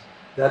JT modes,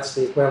 that's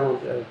the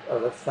equivalent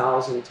of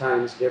 1,000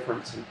 times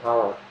difference in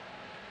power.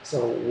 So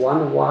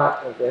 1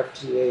 watt of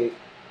FT8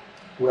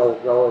 will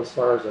go as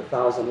far as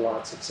 1,000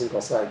 watts of single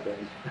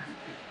sideband.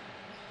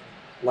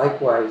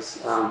 Likewise,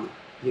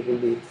 you can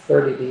be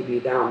 30 dB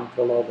down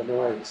below the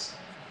noise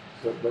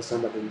with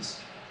some of these.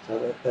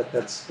 So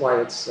that's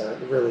why it's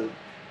really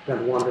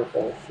been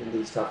wonderful in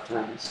these tough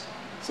times.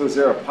 So is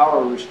there a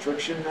power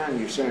restriction then?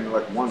 You're saying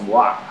like 1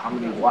 watt. How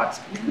many watts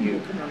can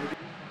you?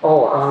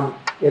 Oh,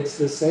 it's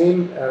the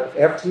same,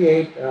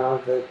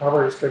 FT8, the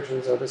power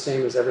restrictions are the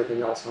same as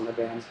everything else on the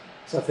bands.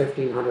 So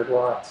 1500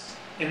 watts.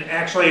 And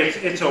actually,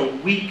 it's a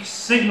weak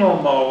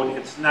signal mode.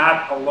 It's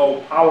not a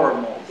low power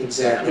mode.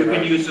 Exactly. You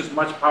can right. use as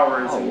much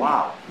power as Oh you need.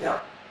 wow. Yeah.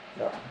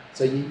 Yeah.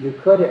 So you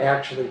could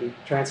actually be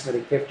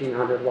transmitting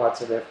 1500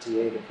 watts of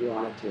FT8 if you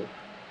wanted to.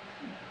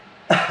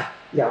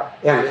 Yeah,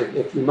 and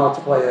if you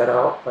multiply that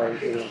out by,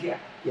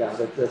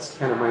 that's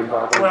kind of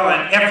mind-boggling. Well,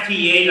 an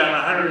FT8 on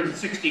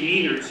 160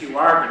 meters, you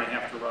are going to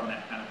have to run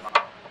that kind of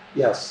power.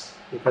 Yes,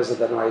 because of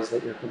the noise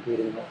that you're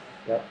competing with.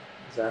 Yep,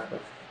 exactly.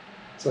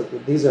 So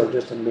these are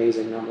just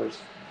amazing numbers.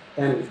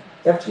 And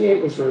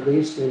FT8 was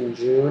released in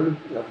June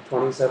of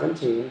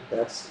 2017.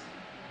 That's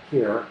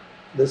here.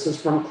 This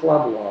is from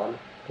Clublog.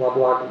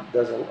 Clublog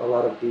does a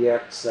lot of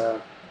DX.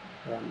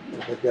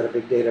 They've got a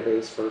big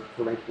database for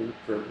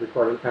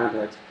recording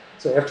contacts.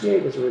 So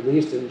FT8 was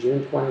released in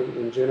June of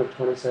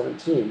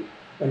 2017,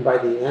 and by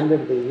the end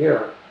of the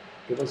year,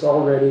 it was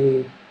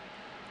already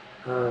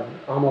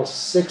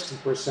almost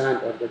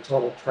 60% of the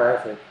total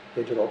traffic,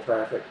 digital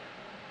traffic,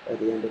 by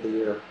the end of the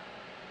year,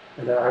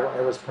 and I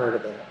was part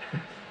of that.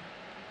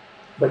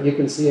 But you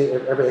can see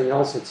everything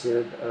else that's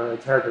here.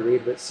 It's hard to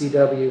read, but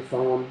CW,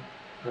 phone,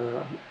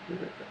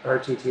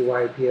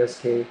 RTTY,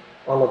 PSK,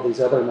 all of these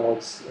other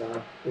modes,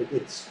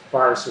 it's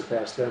far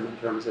surpassed them in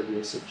terms of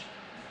usage.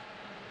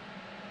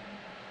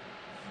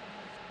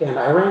 And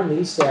I ran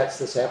these stats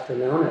this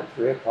afternoon at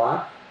 3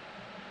 o'clock.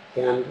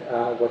 And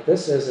what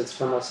this is, it's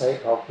from a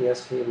site called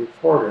PSK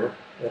Recorder.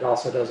 It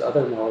also does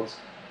other modes.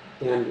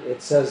 And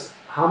it says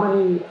how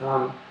many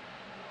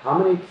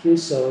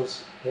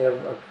QSOs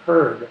have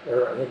occurred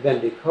or have been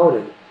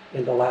decoded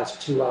in the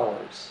last 2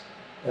 hours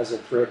as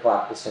of 3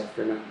 o'clock this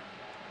afternoon.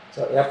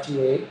 So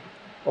FT8,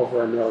 over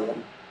 1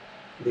 million.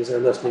 These are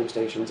listening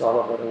stations all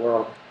over the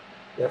world.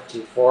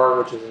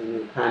 FT4, which is a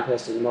new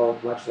contesting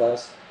mode, much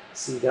less.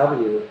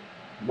 CW,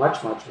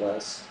 much, much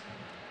less.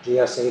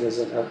 GS8 is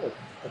a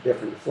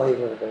different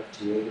flavor of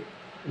FT8.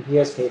 And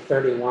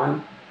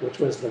PSK31, which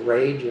was the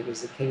rage, it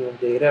was the king of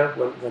data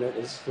when it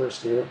was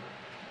first new,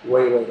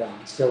 way, way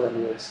down, still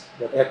in use.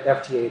 But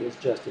FT8 has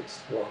just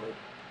exploded.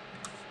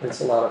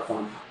 It's a lot of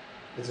fun.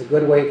 It's a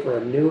good way for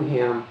a new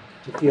ham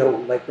to feel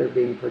like they're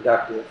being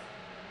productive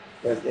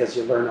as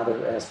you learn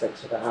other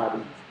aspects of the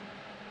hobby.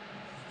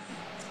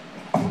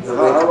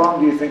 How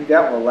long do you think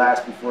that will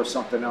last before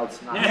something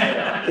else knocks it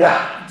out?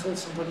 Yeah. Until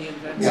somebody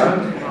invents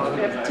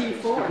Yeah.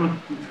 FT4.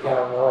 Yeah,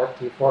 well,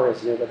 FT4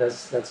 is new, but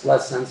that's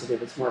less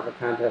sensitive. It's more of a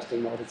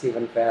contesting mode. It's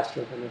even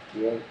faster than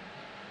FT8.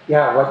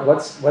 Yeah,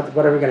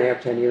 what are we going to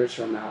have 10 years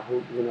from now?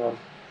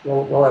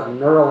 We'll have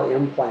neural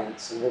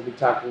implants, and we'll be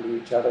talking to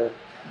each other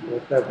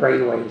with their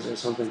brain waves or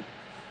something.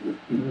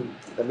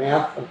 The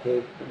math,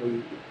 okay,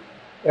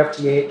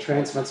 FT8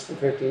 transmits for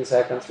 15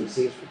 seconds,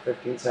 receives for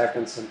 15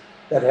 seconds, and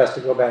that has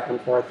to go back and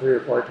forth 3 or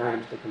 4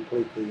 times to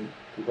complete the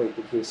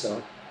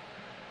QSO.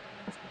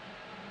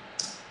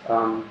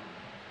 On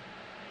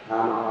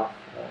off.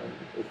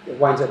 It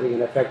winds up being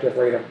an effective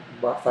rate of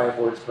about 5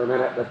 words per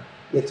minute, but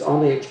it's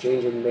only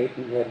exchanging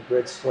Maidenhead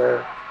grid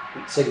square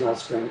signal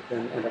strength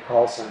and a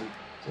call sign.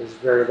 So there's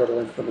very little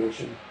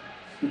information.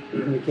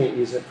 You can't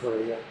use it for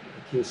a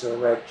QSO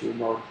RAG2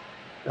 mode.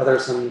 Now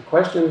there's some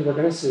questions we're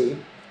going to see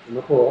in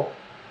the pool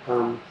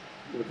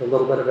with a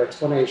little bit of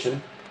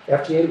explanation.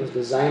 FT8 was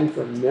designed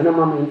for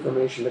minimum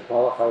information to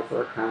qualify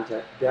for a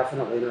contact,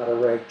 definitely not a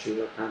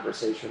RAG2 or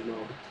conversation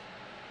mode.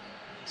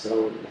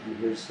 So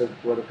here's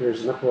what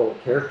appears in the pool.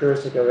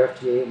 Characteristic of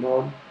FT8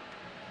 mode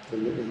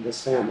in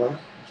this family,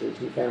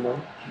 J2 family.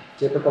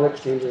 Typical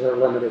exchanges are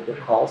limited to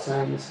call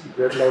signs,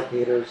 grid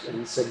locators,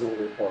 and signal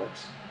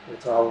reports.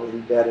 It's all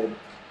embedded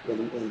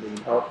in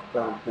the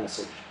outbound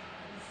message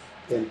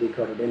and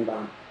decoded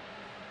inbound.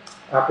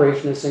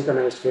 Operation is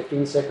synchronized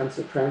 15 seconds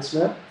to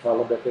transmit,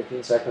 followed by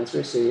 15 seconds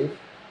receive,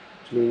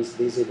 which means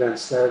these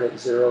events start at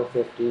 0,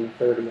 15,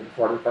 30, and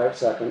 45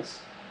 seconds.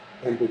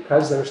 And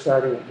because they're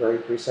starting at very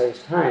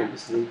precise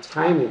times, the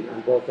timing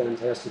on both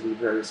ends has to be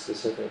very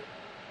specific.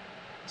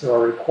 So a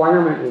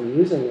requirement when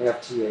using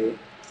FT8,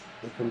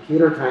 the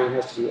computer time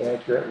has to be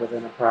accurate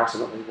within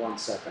approximately 1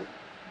 second.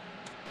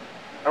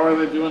 How are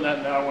they doing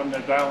that now when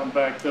they're dialing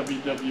back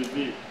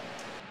WWV?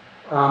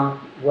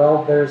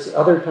 Well, there's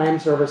other time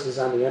services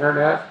on the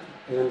internet,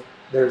 and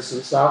there's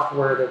some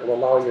software that will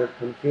allow your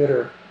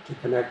computer to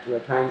connect to a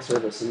time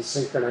service and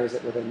synchronize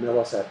it within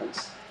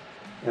milliseconds.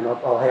 And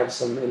I'll have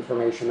some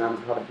information on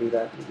how to do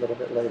that a little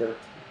bit later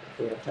if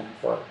we have time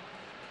for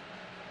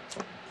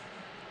it.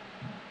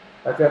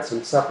 I've got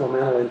some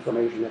supplemental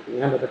information at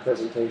the end of the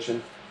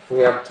presentation. If we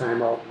have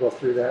time, I'll go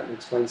through that and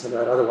explain some of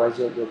that. Otherwise,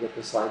 you'll get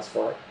the slides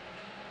for it.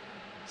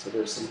 So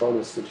there's some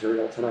bonus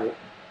material tonight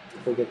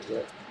if we get to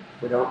it.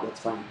 If we don't, that's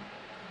fine.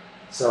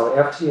 So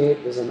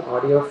FT8 is an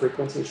audio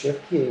frequency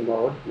shift keying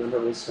mode. Remember,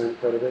 we spent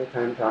quite a bit of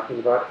time talking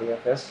about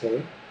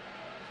AFSK.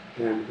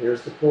 And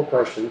here's the cool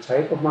question.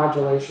 Type of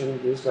modulation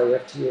used by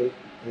FT8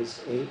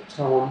 is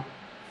 8-tone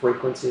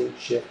frequency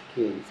shift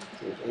key.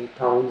 So there's 8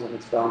 tones, and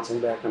it's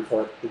bouncing back and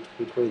forth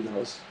between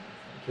those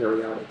to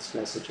carry out its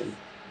messaging.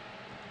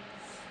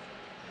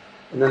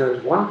 And then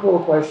there's one cool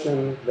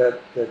question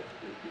that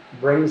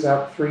brings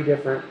up 3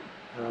 different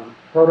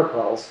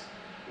protocols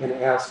and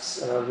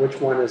asks which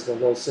one is the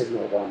low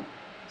signal one.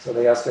 So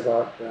they asked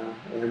about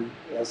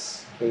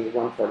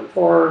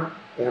MSK144,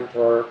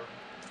 AMTOR,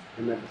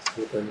 and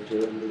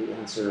MSK32, and the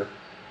answer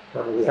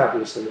probably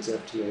obviously is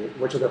FT8.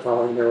 Which of the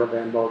following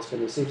narrowband modes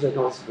can receive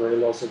signals very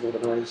low signal to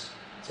noise?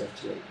 It's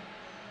FT8.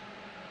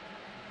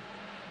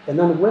 And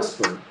then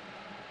WSPR.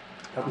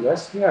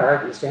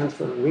 WSPR, it stands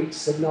for Weak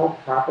Signal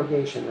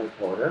Propagation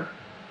Recorder.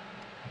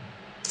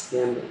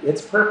 And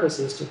its purpose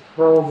is to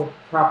probe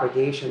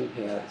propagation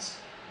paths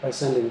by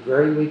sending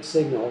very weak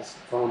signals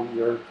from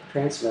your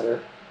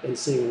transmitter and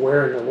see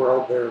where in the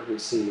world they're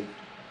received.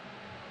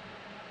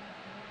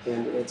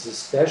 And it's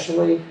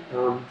especially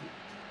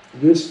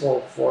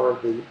useful for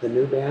the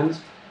new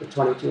bands, the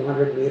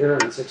 2200 meter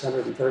and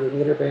 630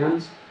 meter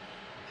bands.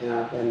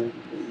 And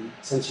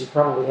since you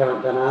probably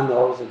haven't been on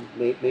those and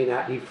may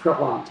not be for a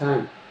long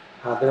time,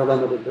 they're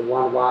limited to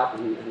 1 watt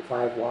and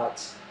 5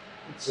 watts.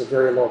 It's a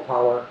very low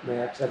power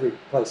max. Every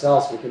place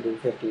else we can do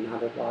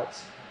 1500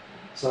 watts.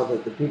 So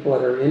that the people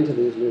that are into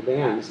these new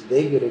bands,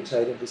 they get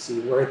excited to see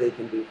where they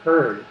can be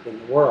heard in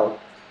the world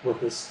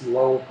with this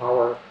low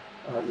power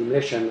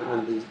emission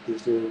on these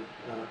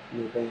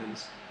new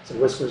bands. So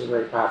WSPRs are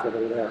very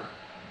popular there.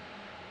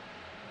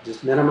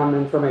 Just minimum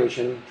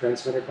information,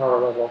 transmitter power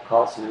level,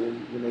 call sign,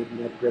 and you may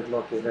need a grid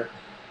locator.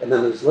 And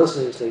then these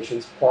listening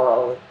stations pour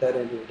all of that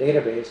into your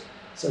database,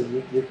 so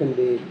you can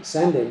be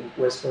sending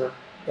WSPR,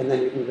 and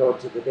then you can go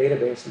to the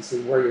database and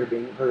see where you're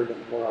being heard in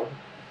the world,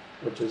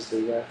 which is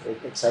the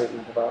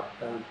excitement about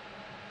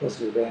those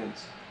new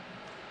bands.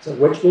 So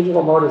which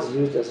digital mode is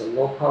used as a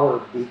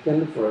low-power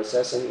beacon for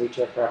assessing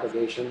HF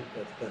propagation?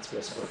 That's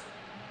WSPR.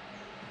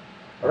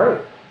 All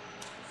right.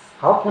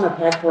 How can a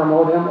PAC4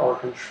 modem or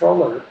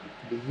controller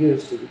be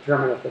used to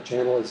determine if the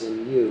channel is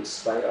in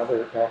use by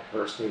other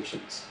PAC4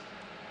 stations?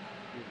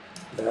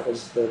 That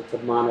was the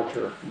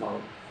monitor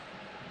mode.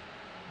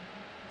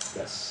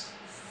 Yes.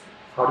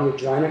 How do you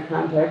join a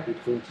contact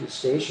between 2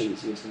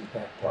 stations using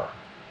PAC4?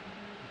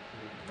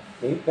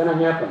 Ain't gonna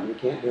happen. You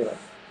can't do it.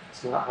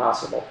 It's not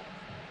possible.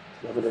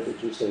 It's limited to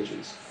 2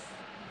 stations.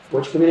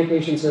 Which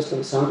communication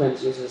system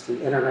sometimes uses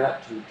the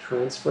internet to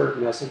transfer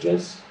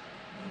messages?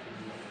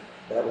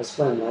 That was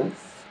FlameLink.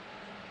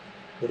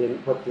 They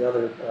didn't put the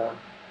other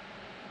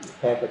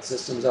packet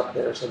systems up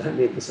there, so that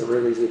made this a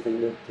real easy thing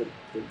to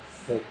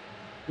take.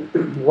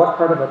 What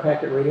part of a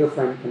packet radio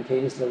frame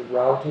contains the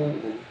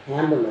routing and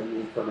handling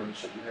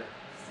information there?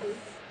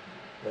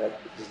 That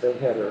is the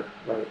header,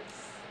 right?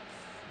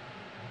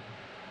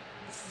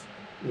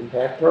 In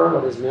PAC4,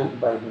 what is meant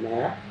by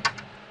MAC?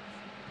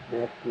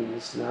 MAC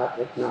means not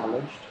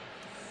acknowledged.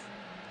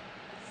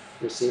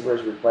 Receiver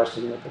is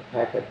requesting that the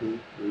packet be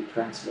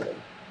retransmitted.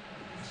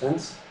 Make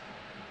sense?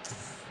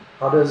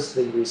 How does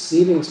the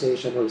receiving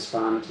station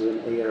respond to an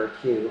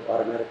ARQ,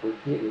 automatic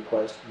repeat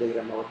request,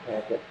 data mode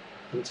packet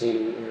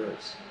containing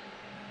errors?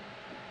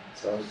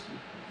 So,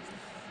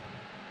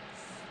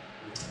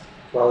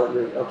 well,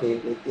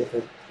 if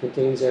it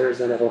contains errors,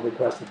 then it'll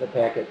request that the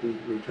packet be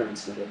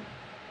retransmitted.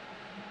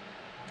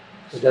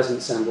 It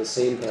doesn't send the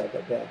same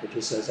packet back. It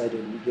just says, I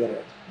didn't get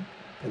it.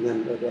 And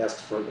then it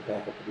asks for the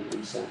packet to be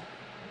resent.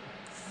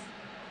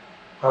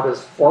 How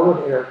does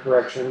forward error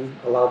correction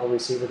allow the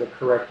receiver to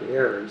correct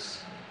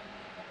errors?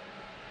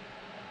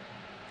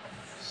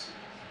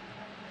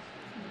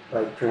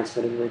 By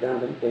transmitting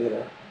redundant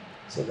data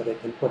so that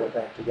it can put it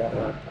back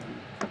together.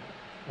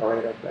 All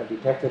right, I've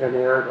detected an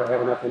error. Do I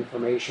have enough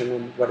information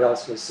and what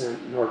else was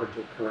sent in order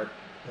to correct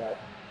that?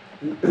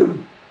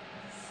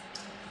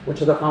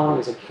 Which of the following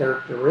is a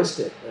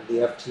characteristic of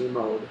the FT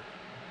mode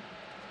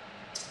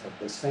of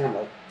this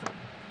family?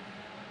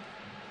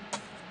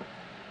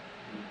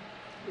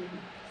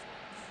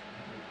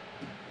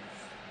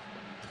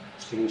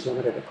 Exchange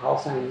limited to call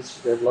signs,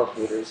 grid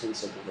locators, and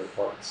signal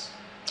reports.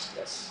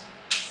 Yes.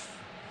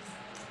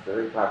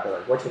 Very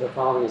popular. Which of the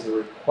following is a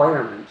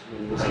requirement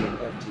when using an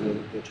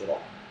FT8 digital?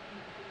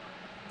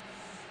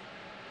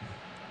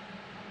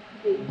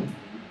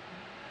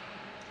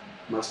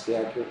 Must be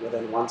accurate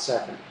within 1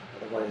 second.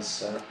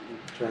 Otherwise,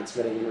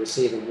 transmitting and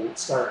receiving won't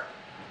start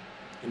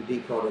and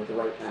decode at the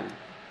right time.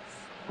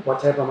 What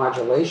type of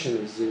modulation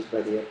is used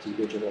by the FT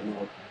digital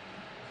mode?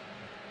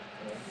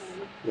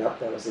 Yep,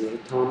 that was the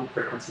 8-tone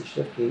frequency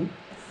shift key.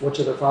 Which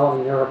of the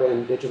following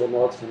narrowband digital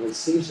modes can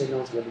receive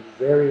signals with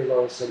very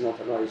low signal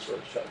to noise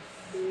ratio?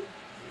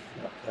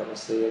 Yep, that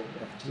was the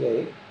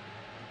FT8.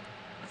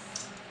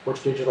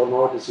 Which digital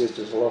mode is used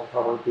as a low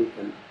power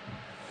beacon?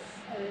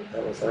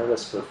 That was our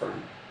WSPR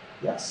friend.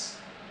 Yes,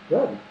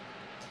 good.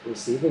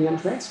 Receiving and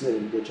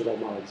transmitting digital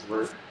modes.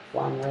 We're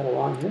flying right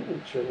along here.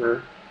 Make sure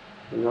we're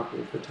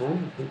okay for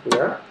time. I think we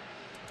are.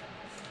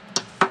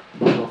 I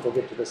don't know if we'll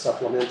get to the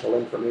supplemental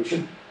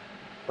information,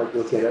 but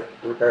you'll get it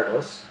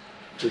regardless.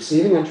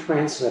 Receiving and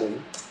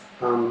transmitting.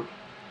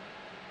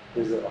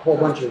 there's a whole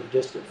bunch of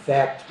just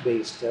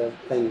fact-based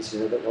things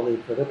here that we'll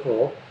leave for the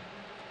pool.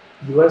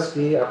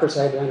 USB, upper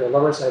sideband or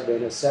lower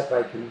sideband, is set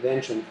by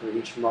convention for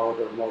each mode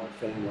or mode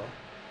family.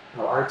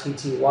 Now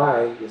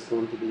RTTY is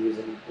going to be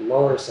using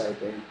lower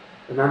sideband.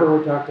 Remember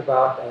we talked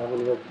about when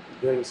we were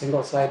doing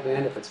single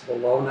sideband, if it's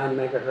below 9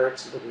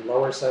 megahertz, it'll be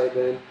lower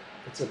sideband.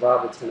 If it's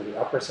above, it's going to be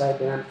upper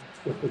sideband.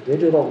 With the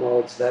digital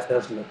modes, that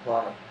doesn't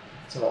apply.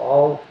 So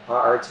all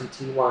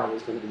RTTY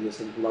is going to be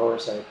using lower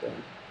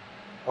sideband.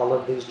 All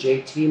of these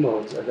JT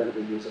modes are going to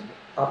be using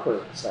upper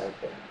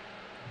sideband.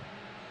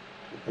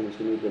 The things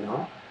you need to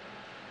know.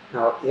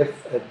 Now,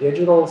 if a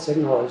digital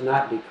signal is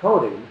not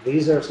decoding,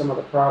 these are some of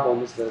the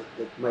problems that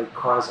might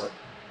cause it.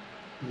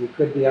 You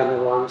could be on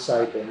the wrong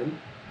sideband,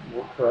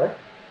 won't correct,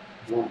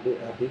 won't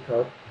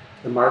decode.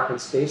 The mark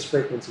and space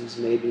frequencies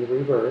may be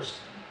reversed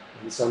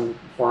in some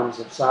forms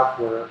of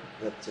software.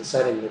 That's a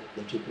setting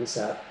that you can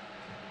set.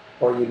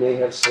 Or you may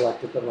have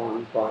selected the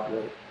wrong baud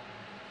rate.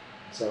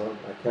 So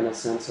I kind of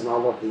sense in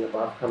all of the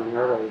above coming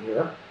our way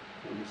here,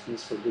 for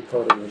instance, for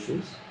decoding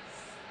issues.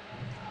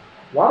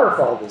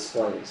 Waterfall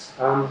displays.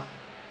 I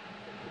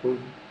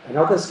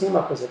know this came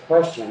up as a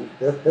question.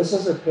 This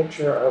is a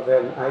picture of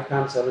an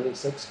Icon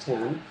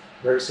 7610,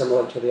 very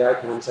similar to the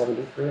Icon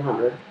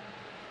 7300.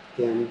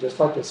 Again, we'd just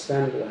like to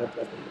spend a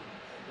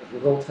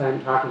little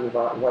time talking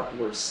about what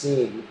we're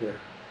seeing here.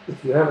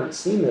 If you haven't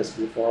seen this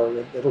before,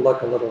 it'll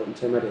look a little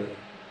intimidating.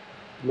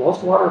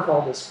 Most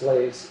waterfall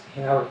displays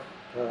have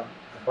a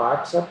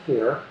box up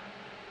here,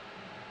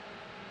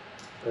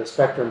 or a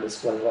spectrum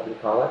display, let me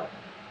call it,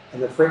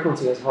 and the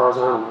frequency is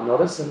horizontal. Now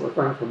notice that we're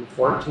going from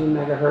 14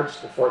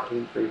 megahertz to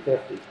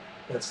 14350.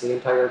 That's the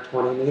entire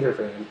 20 meter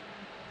band.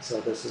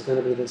 So this is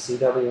going to be the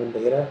CW and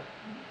data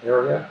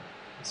area.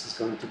 This is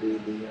going to be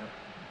the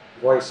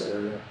voice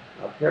area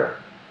up here.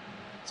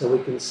 So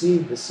we can see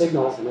the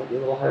signals. It might be a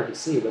little hard to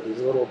see, but these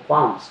little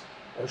bumps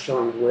are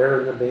showing where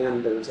in the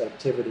band there's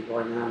activity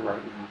going on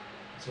right now.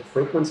 So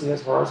frequency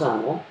is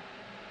horizontal.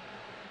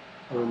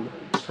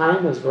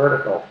 Time is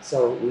vertical.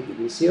 So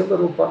we see a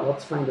little bump.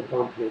 Let's find a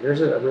bump here.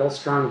 Here's a real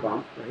strong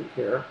bump right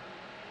here.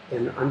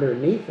 And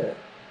underneath it,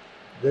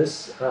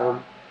 this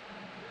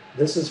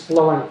is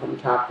flowing from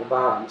top to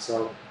bottom.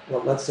 So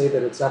let's say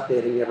that it's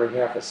updating every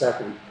half a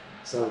second.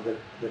 So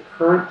the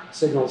current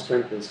signal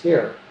strength is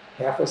here.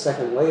 Half a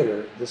second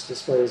later, this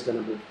display is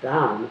going to move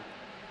down,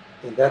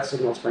 and that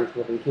signal strength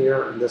will be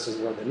here, and this is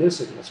where the new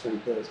signal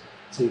strength is.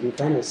 So you can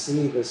kind of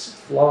see this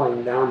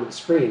flowing down the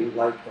screen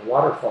like a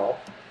waterfall,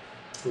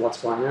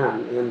 what's going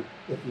on. And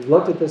if you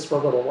looked at this for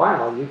a little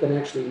while, you can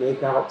actually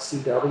make out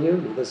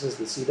CW. Now, this is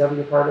the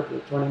CW part of the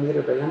 20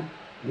 meter band.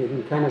 And you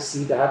can kind of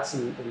see dots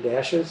and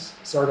dashes,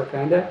 sort of,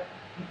 kind of,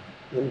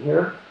 in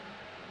here.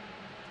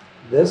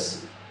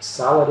 This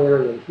solid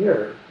area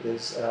here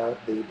is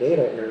the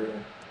data area.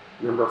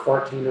 Number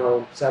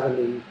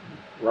 14070,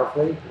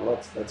 roughly. Well,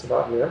 that's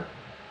about here.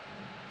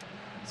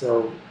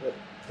 So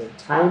the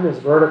time is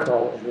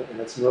vertical, and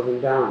it's moving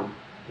down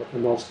with the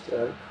most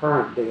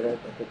current data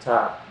at the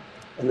top.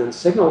 And then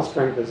signal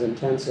strength is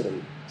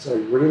intensity. So a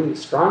really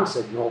strong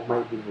signal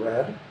might be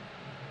red.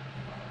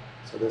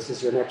 So this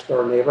is your next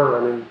door neighbor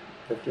running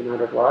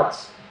 1500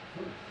 watts.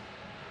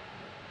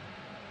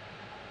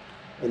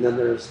 And then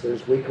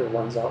there's weaker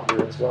ones out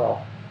there as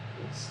well.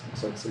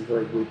 Looks like some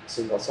very weak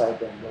single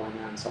sideband going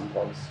on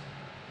someplace.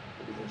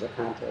 Maybe there's a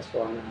contest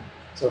going on.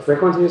 So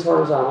frequency is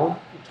horizontal,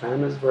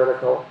 time is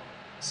vertical,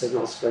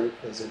 signal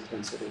strength is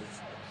intensity.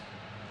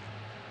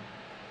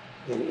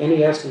 In any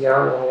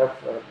SDR will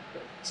have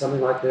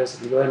something like this.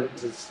 If you go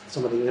into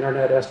some of the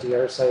internet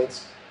SDR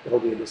sites, it'll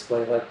be a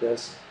display like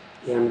this.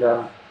 And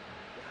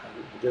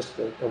just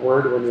a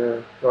word when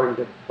you're going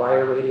to buy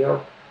a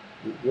radio,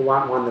 you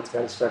want one that's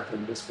got a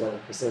spectrum display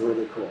because they're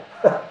really cool.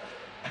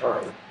 All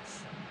right,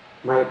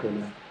 my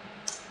opinion.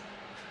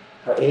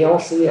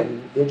 ALC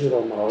and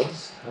digital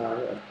modes,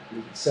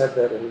 we said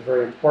that it was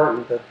very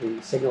important that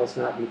the signals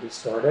not be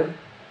distorted.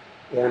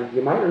 And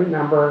you might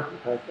remember,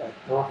 I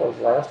don't know if it was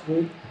last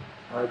week,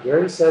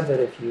 Gary said that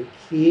if you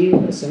key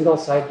a single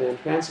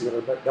sideband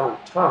transmitter but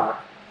don't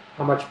talk,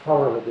 how much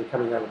power will be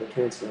coming out of the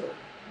transmitter?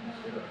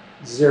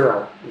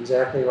 Zero,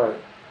 exactly right.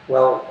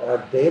 Well,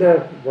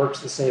 data works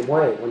the same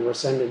way. When we're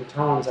sending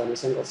tones on a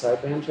single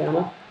sideband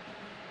channel,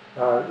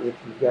 if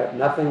you've got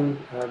nothing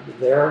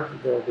there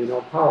will be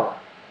no power.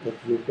 If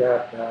you've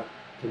got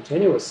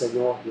continuous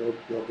signal,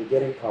 you'll be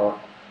getting power.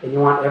 And you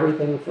want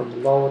everything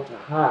from low to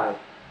high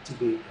to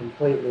be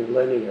completely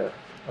linear.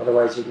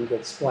 Otherwise, you can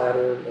get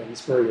splatter and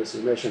spurious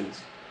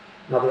emissions.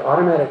 Now, the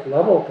automatic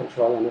level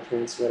control on the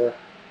transmitter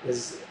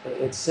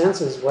it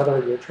senses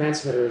whether your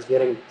transmitter is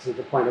getting to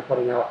the point of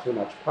putting out too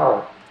much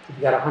power. If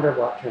you've got a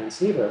 100-watt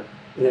transceiver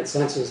and it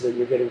senses that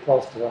you're getting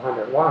close to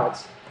 100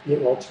 watts,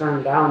 it will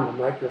turn down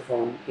the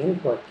microphone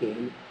input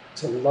gain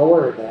to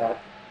lower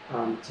that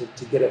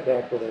to get it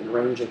back within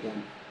range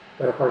again.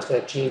 But of course,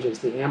 that changes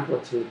the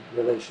amplitude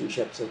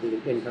relationships of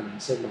the incoming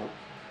signal.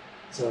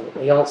 So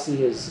ALC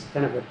is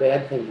kind of a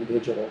bad thing in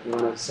digital. You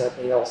want to set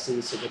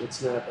ALC so that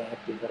it's not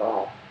active at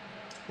all,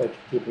 but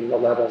keeping the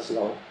levels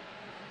low.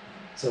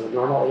 So the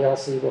normal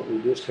ALC will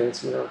reduce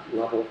transmitter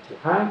level too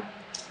high.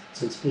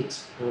 Since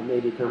peaks may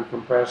become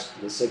compressed,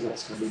 the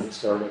signals can be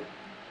distorted.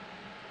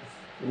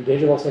 And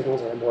digital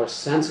signals are more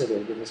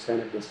sensitive to this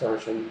kind of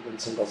distortion than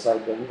single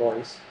sideband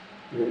voice.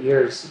 Your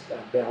ears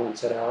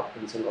balance it out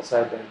in single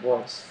sideband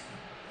voice.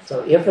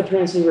 So if a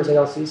transceiver's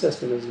ALC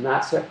system is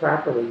not set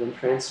properly when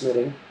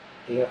transmitting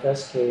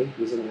AFSK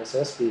using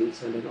SSB,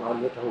 sending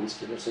audio tones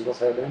to your single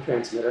sideband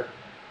transmitter,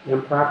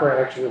 improper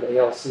action of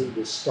ALC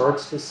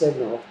distorts the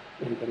signal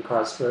and can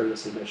cause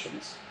spurious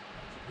emissions.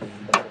 And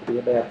that would be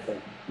a bad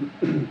thing.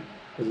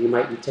 Because you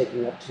might be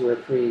taking up 2 or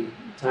 3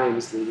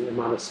 times the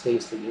amount of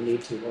space that you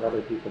need to where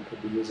other people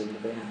could be using the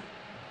band.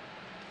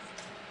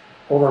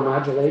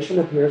 Overmodulation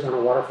appears on a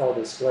waterfall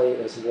display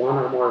as one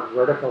or more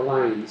vertical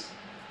lines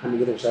on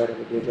either side of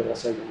a digital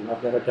signal. And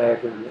I've got a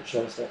diagram that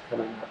shows that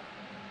coming up.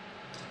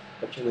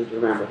 But you need to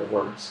remember the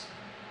words.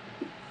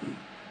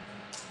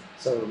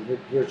 So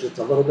here's just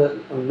a little bit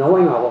of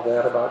knowing all of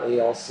that about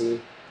ALC.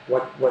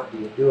 What do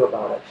you do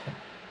about it?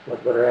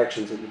 What are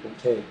actions that you can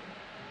take?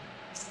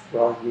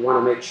 Well, you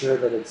want to make sure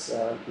that it's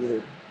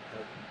either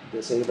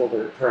disabled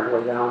or turned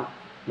way down.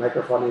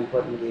 Microphone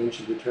input and gain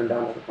should be turned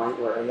down to the point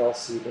where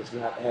ALC does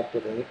not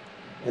activate.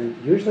 And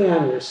usually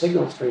on your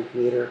signal strength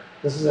meter,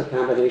 this is a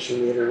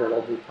combination meter where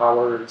it'll do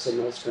power and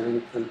signal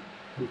strength and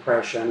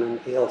compression, and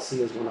ALC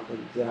is one of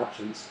the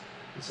options.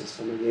 This is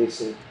from the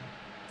AC.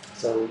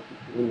 So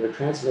when you're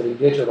transmitting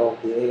digital,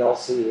 the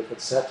ALC, if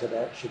it's set to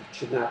that,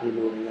 should not be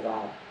moving at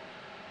all.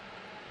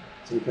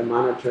 So you can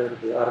monitor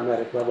the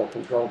automatic level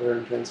control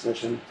during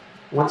transmission.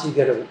 Once you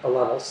get a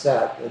level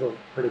set, it'll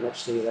pretty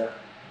much stay there.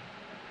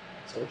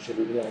 So it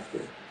shouldn't be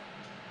accurate.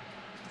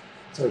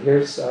 So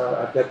here's,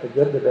 I've got the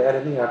good, the bad,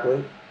 and the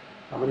ugly.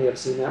 How many have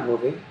seen that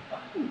movie?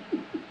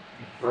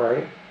 All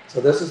right. So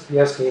this is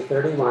PSK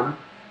 31.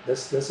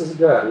 This is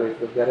good.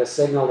 We've got a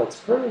signal that's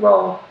pretty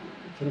well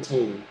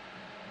contained.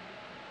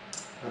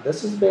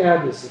 This is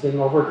bad. This is being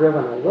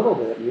overdriven a little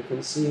bit. You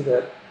can see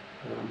that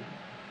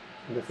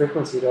in the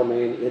frequency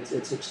domain,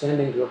 it's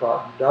extending to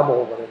about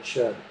double what it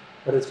should,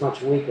 but it's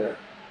much weaker.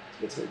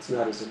 It's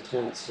not as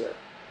intense here.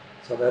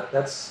 So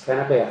that's kind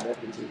of bad.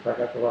 That means you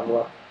probably have to level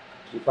up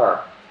too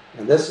far.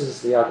 And this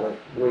is the ugly.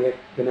 We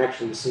can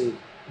actually see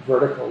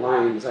vertical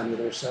lines on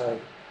either side.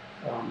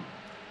 And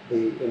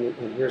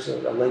here's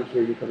a link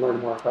here. You can learn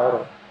more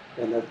about it.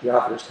 And the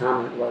author's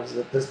comment was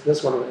that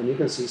this one, and you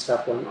can see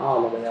stuff going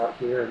all the way out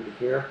here and to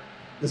here.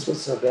 This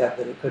was so bad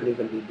that it couldn't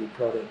even be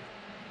decoded.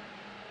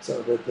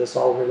 So that this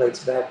all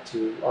relates back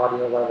to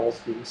audio levels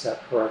being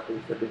set correctly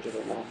for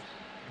digital modes.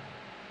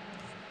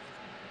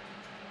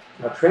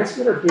 Now,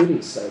 transmitter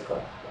duty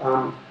cycle.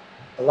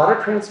 A lot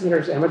of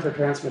transmitters, amateur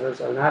transmitters,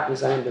 are not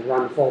designed to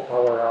run full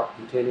power out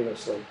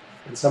continuously.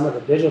 And some of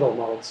the digital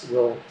modes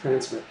will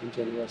transmit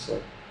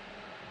continuously.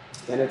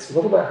 And it's a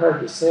little bit hard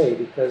to say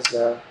because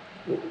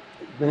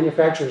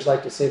manufacturers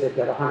like to say they've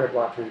got a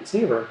 100-watt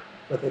transceiver,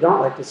 but they don't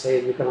like to say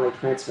you can only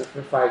transmit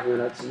for 5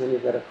 minutes and then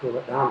you've got to cool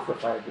it down for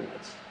 5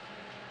 minutes.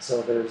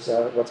 So there's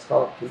what's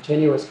called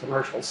continuous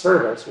commercial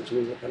service, which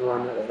means it can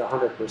run at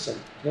 100%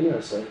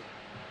 continuously.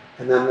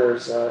 And then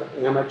there's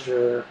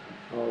amateur,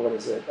 what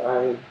is it?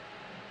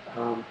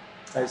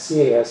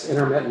 ICAS,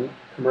 intermittent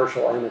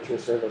commercial amateur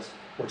service,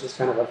 which is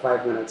kind of a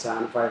 5 minutes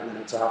on, 5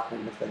 minutes off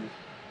kind of thing.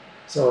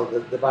 So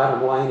the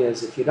bottom line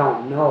is if you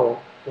don't know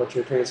what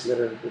your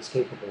transmitter is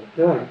capable of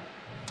doing,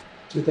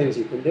 2 things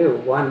you can do.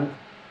 One,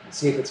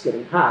 see if it's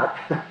getting hot,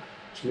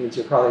 which means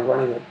you're probably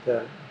running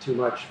at too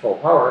much full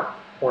power,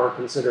 or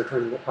consider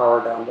turning the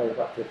power down by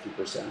about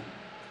 50%.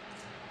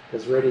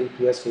 Because rating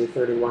PSK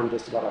 31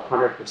 just about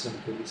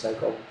 100% duty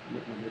cycle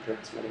when you're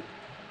transmitting.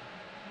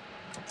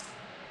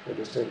 So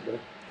just take the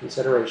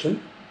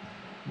consideration.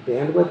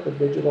 Bandwidth of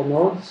digital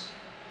modes.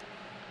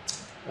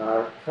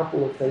 A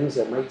couple of things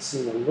that might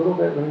seem a little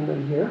bit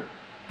random here.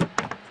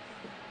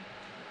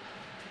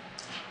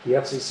 The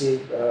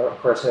FCC, of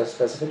course, has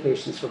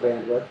specifications for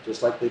bandwidth,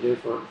 just like they do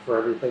for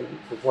everything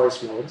for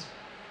voice modes.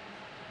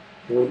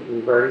 And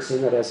we've already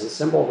seen that as the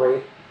symbol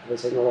rate of a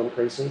signal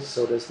increases,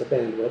 so does the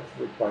bandwidth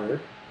required.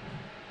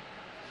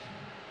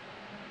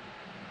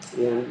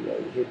 And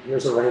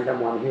here's a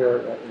random one here,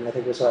 and I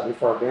think we saw it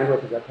before.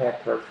 Bandwidth of a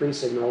PAC Part3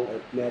 signal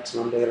at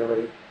maximum data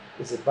rate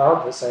is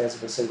about the size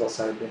of a single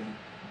sideband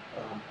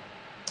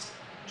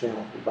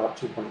channel, about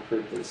 2.3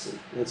 kc.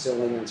 And it's the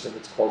only answer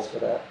that's close to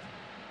that.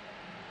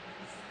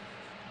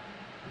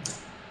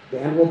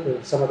 Bandwidth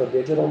of some of the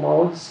digital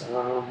modes,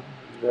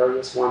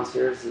 various ones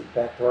here is the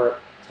Factor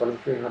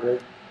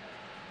 2300,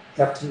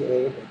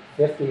 FTA at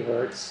 50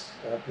 hertz,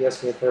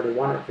 PSK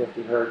 31 at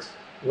 50 hertz,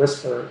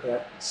 Whisper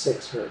at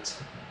 6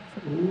 hertz.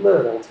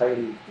 Little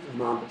tiny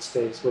amount of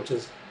space, which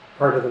is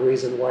part of the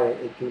reason why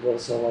it can go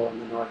so low in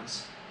the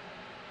noise.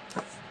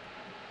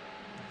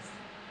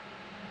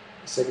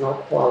 Signal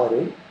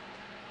quality.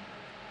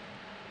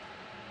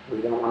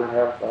 We don't want to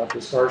have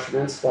distortion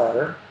and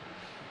splatter.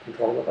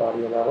 Control with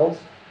audio levels.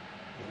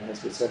 And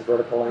as we said,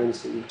 vertical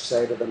lines to each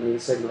side of the main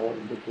signal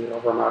indicate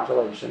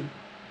overmodulation.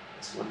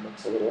 This one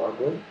looks a little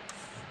ugly.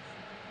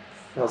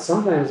 Now,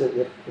 sometimes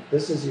if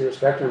this is your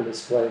spectrum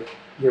display,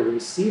 your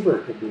receiver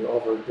could be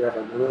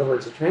overdriven. In other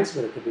words, the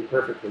transmitter could be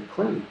perfectly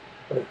clean,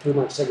 but if too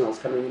much signal is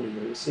coming into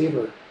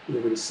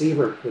your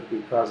receiver could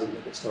be causing the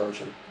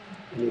distortion.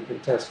 And you can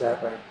test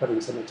that by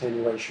putting some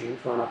attenuation in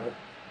front of it.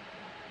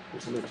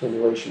 There's some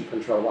attenuation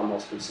control on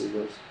most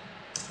receivers.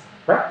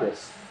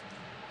 Practice.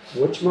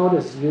 Which mode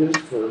is used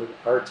for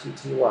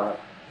RTTY?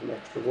 Some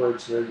extra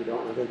words here you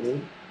don't really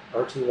need.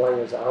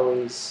 RTY is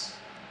always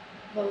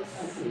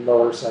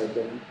lower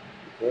sideband.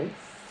 Okay.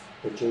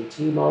 The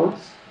JT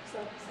modes,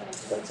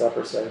 that's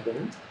upper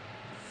sideband.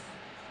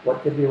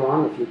 What could be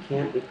wrong if you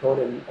can't decode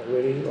a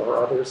RTTY or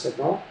other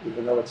signal,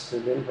 even though it's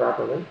tuned in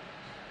properly?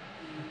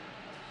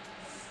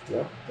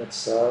 Yep,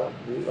 that's all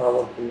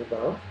of the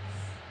above.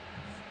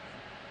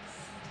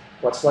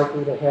 What's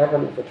likely to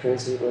happen if the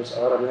transceiver's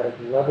automatic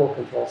level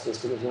control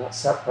system is not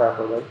set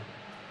properly?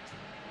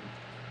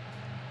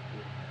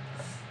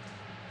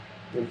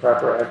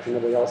 Improper action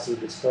of the LC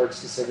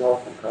distorts the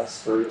signal and causes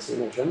spurious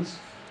emissions.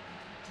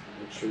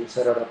 Make sure you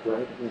set it up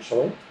right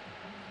initially.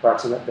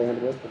 Approximate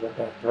bandwidth of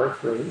effector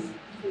 3.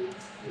 You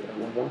don't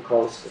want one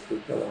close to 3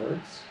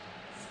 kilohertz.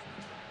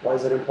 Why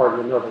is it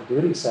important to know the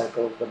duty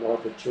cycle of the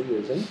mode that you're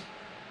using?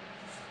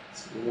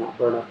 So you won't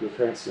burn up your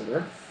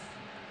transmitter.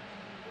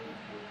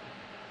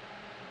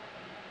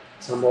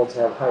 Some modes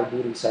have high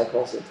duty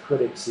cycles that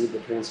could exceed the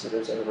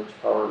transmitter's average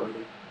power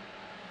rating.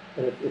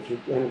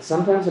 And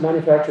sometimes the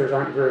manufacturers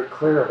aren't very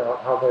clear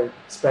about how they're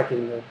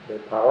speccing the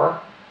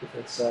power, if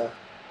it's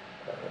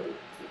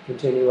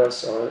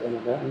continuous or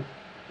intermittent,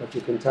 but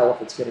you can tell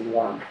if it's getting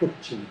warm. You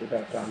need to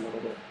back down a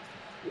little bit.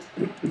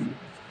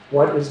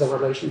 What is the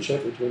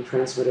relationship between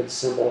transmitted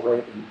symbol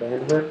rate and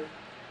bandwidth?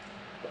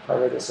 The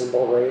higher the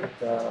symbol rate,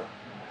 the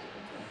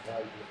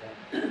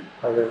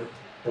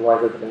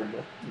wider the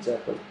bandwidth.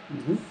 Exactly.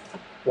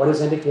 What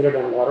is indicated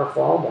on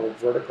waterfall by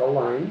vertical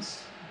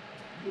lines?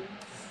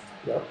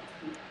 Yep.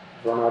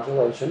 For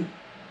modulation.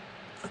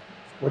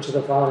 Which of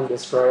the following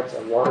describes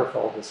a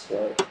waterfall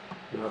display?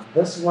 Now,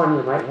 this one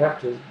you might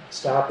have to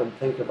stop and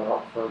think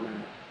about for a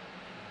minute.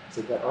 So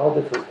you've got all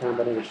different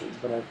combinations,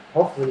 but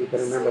hopefully you can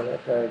remember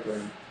that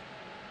diagram.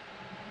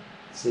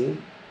 See?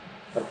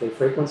 Okay,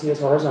 frequency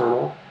is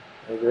horizontal.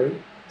 I agree.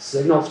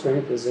 Signal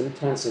strength is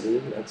intensity.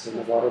 That's in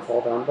the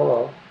waterfall down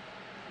below.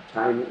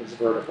 Time is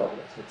vertical.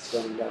 It's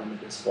going down the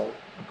display.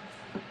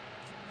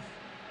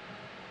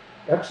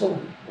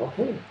 Excellent.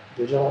 Okay.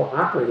 Digital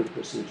operating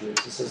procedures.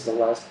 This is the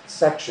last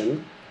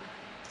section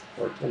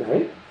for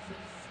tonight.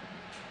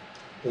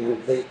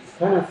 And they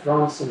kind of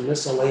thrown some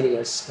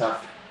miscellaneous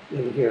stuff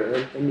in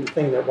here.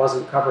 Anything that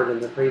wasn't covered in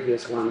the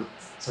previous one,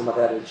 some of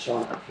that is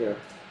shown up here.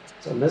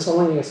 So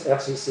miscellaneous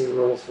FCC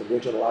rules for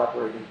digital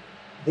operating.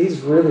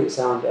 These really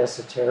sound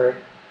esoteric.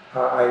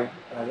 I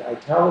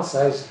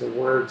italicized the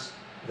words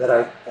that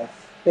I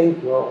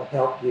think will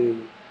help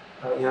you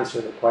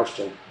answer the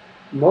question.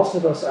 Most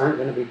of us aren't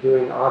going to be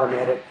doing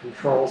automatic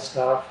control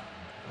stuff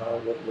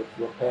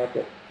with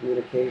packet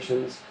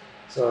communications.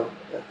 So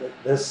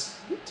this,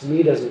 to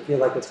me, doesn't feel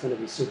like it's going to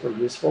be super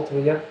useful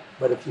to you.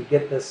 But if you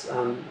get this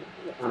on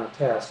a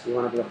test, you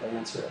want to be able to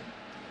answer it.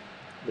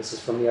 This is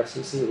from the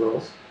FCC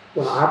rules.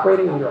 When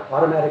operating under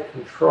automatic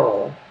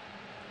control,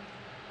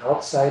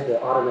 outside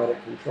the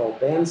automatic control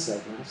band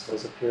segments,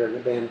 those appear in the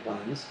band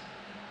plans,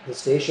 the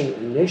station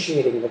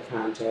initiating the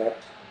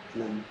contact,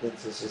 and then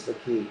this is the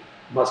key,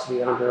 must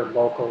be under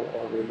local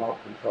or remote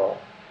control.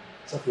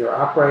 So if you're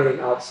operating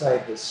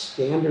outside the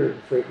standard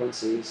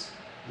frequencies,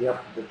 the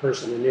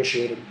person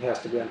initiating has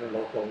to be under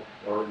local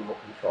or remote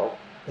control.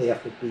 They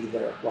have to be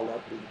there while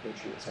that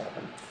communication is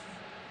happening.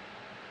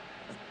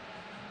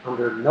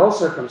 Under no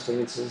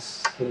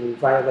circumstances can you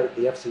violate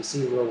the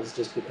FCC rules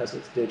just because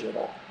it's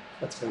digital.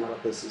 That's kind of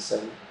what this is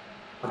saying.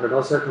 Under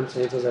no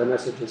circumstances are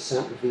messages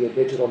sent via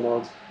digital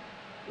modes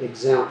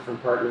exempt from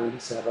Part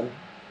 97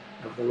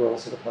 of the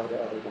rules that apply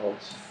to other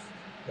modes.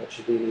 That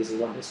should be an easy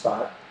one to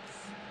spot.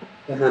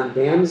 And then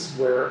bands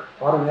where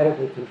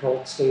automatically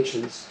controlled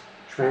stations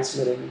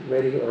transmitting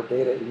radio or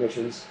data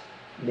emissions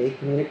may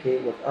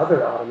communicate with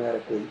other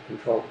automatically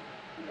controlled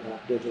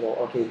digital.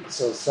 Okay,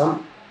 so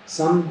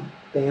some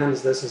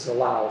bands this is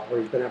allowed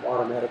where you can have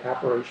automatic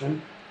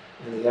operation,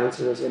 and the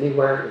answer is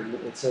anywhere, and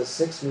it says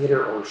 6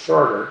 meter or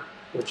shorter,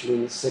 which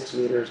means 6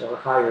 meters or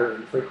higher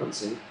in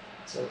frequency.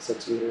 So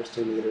 6 meters,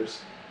 2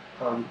 meters,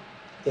 and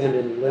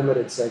in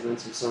limited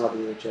segments in some of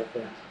the HF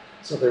bands.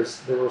 So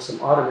there were some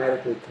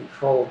automatically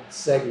controlled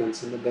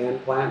segments in the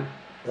band plan.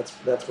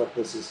 That's what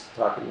this is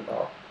talking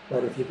about.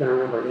 But if you can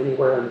remember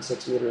anywhere in the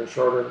 6 meter or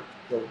shorter,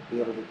 you'll be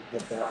able to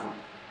get that one.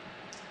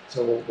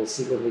 So we'll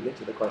see when we get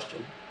to the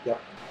question. Yep.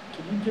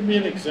 Can you give me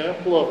an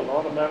example of an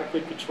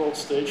automatically controlled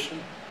station?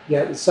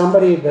 Yeah,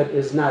 somebody that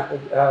is not,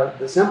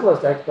 the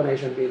simplest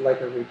explanation would be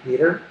like a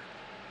repeater.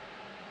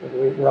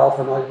 We're all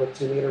familiar with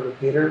 2 meter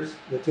repeaters.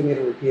 The 2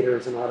 meter repeater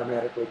is an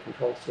automatically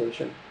controlled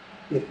station.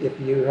 If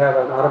you have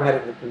an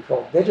automatically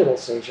controlled digital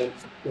station,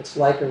 it's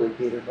like a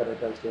repeater, but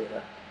it does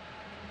data.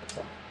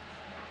 So.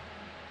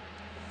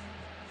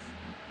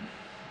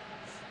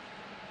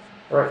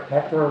 All right,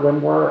 Hector or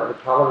Winmore are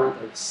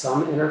tolerant of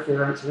some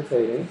interference or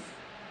fading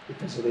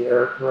because of the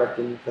error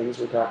correcting things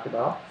we talked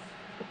about.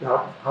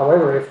 Now,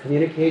 however, if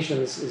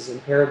communications is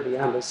impaired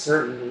beyond a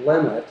certain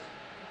limit,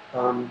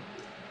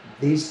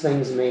 these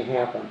things may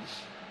happen.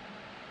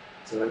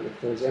 So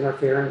if there's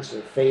interference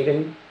or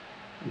fading,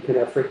 you can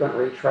have frequent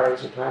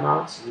retries or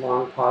timeouts,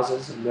 long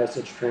pauses in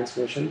message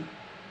transmission,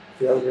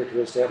 failure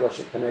to establish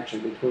a connection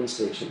between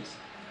stations.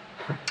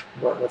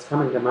 What's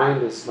coming to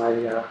mind is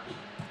my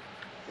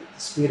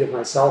speed of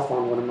my cell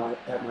phone when I'm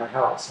at my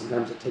house.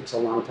 Sometimes it takes a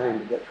long time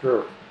to get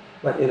through.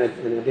 But in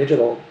a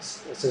digital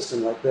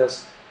system like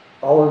this,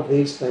 all of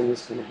these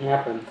things can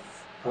happen.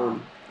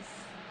 And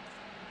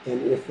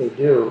if they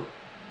do,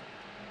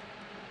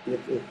 if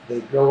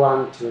they go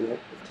on to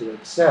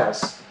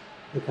excess,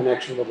 the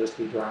connection will just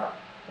be dropped.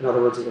 In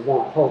other words, it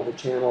won't hold the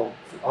channel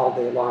all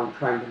day long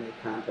trying to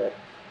make contact.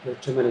 If there are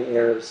too many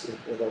errors,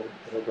 it'll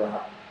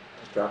drop.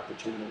 Just drop the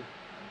channel.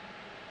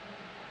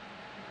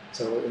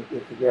 So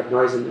if you have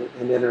noise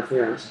and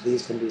interference,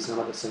 these can be some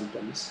of the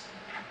symptoms.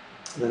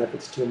 And then if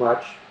it's too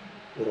much,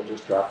 it'll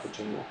just drop the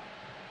channel.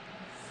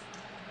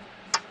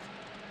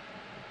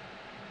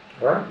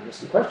 All right, here's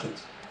some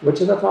questions.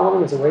 Which of the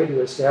following is a way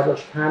to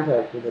establish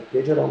contact with a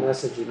digital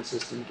messaging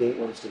system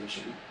gateway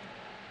station?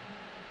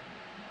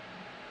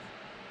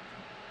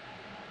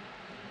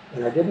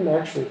 And I didn't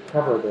actually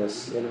cover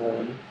this in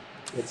our,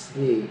 it's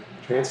D,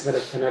 transmit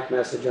a connect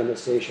message on the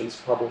station's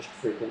published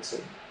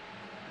frequency.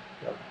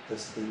 The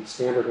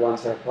standard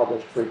ones have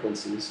published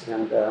frequencies,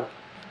 and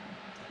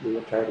we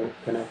will try to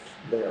connect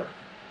there.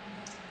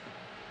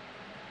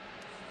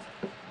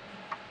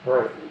 All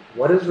right,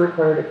 what is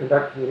required to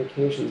conduct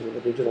communications with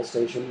a digital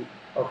station?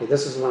 Okay,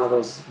 this is one of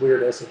those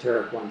weird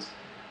esoteric ones.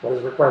 What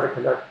is required to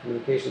conduct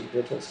communications with a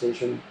digital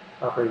station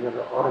operating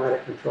under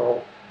automatic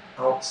control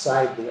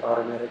outside the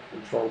automatic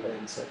control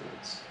band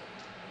segments?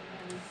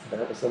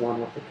 That was the one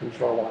with the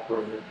control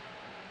operator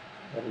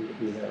having to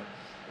be there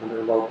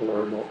under local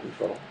or remote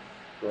control.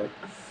 Right.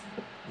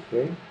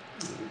 Okay.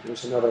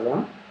 Here's another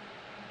one.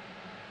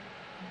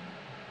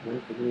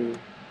 When can you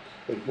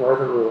ignore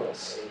the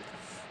rules?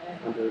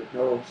 Under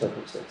no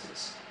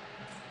circumstances.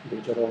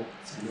 Digital,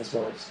 same as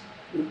voice.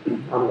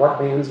 On what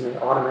bands may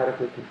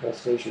automatically control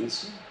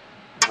stations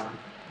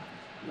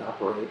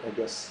operate? I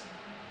guess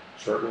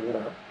shortening it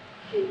up.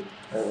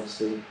 That was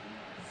the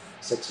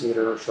 6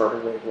 meter or shorter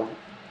wavelength.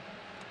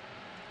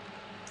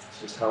 It's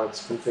just how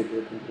it's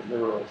configured in the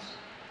rules.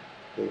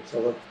 Okay,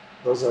 so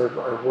those are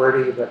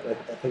wordy, but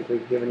I think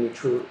we've given you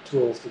true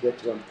tools to get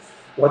to them.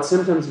 What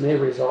symptoms may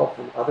result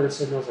from other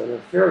signals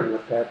interfering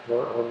with Hector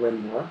or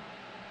Winmore?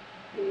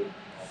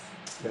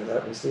 Yeah,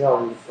 that was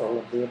all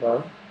of the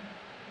above.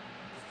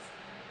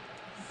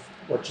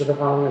 Which of the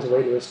following is a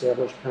way to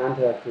establish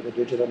contact with a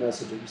digital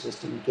messaging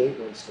system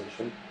gateway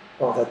station?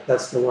 Oh,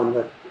 that's the one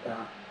that,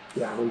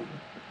 yeah, we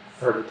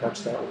already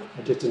touched that one.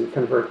 I just didn't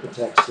convert the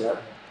text yet.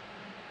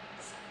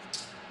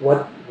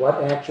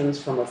 What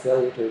actions from a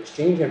failure to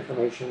exchange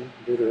information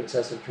due to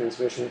excessive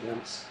transmission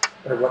attempts,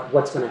 or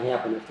what's going to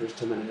happen if there's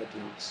too many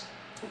attempts?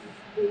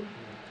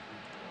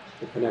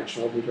 The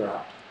connection will be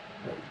dropped.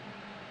 Right.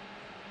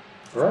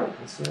 All right,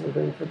 let's see what we're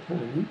doing for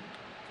time.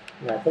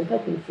 Yeah, I think I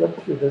can flip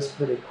through this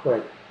pretty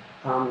quick.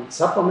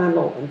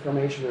 Supplemental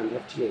information on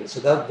FTA.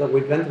 So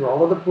we've been through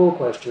all of the pool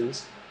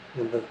questions,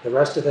 and the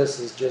rest of this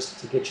is just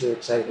to get you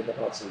excited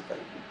about something.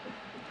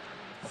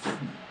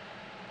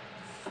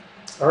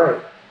 All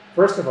right.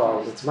 First of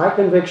all, it's my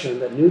conviction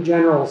that new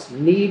generals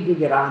need to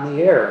get on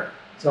the air.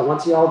 So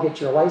once you all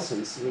get your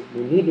license,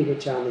 we need to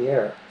get you on the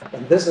air.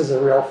 And this is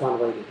a real fun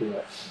way to do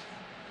it.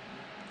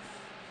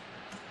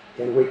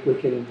 And we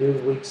can do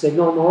weak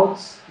signal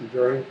modes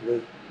during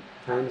the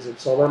times of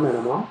solar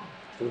minimum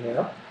we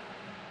have.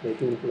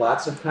 Making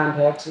lots of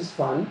contacts is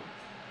fun.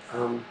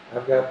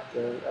 I've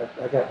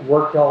got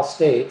worked all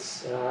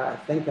states, I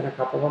think in a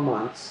couple of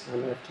months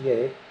on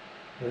FTA.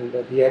 And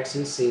the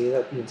XEC,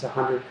 that means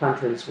 100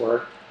 countries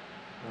work.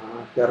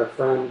 I've got a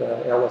friend,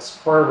 Alice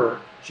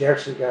Corver. She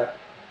actually got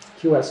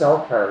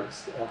QSL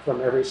cards from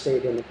every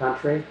state in the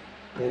country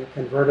and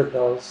converted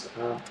those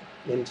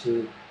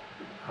into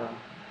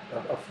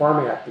a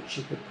format that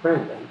she could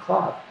print on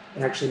cloth,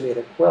 and actually made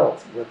a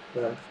quilt with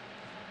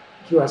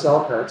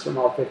QSL cards from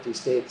all 50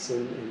 states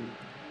in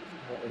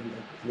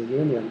the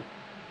Union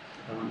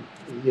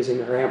using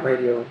her AM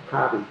radio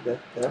hobby.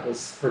 That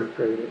was pretty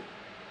creative.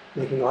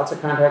 Making lots of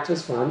contacts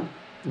is fun.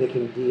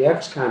 Making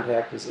DX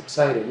contact is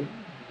exciting.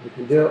 You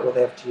can do it with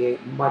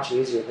FT8 much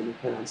easier than you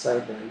can on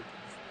sideband.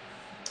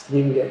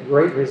 You can get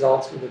great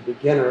results with a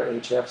beginner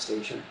HF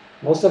station.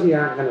 Most of you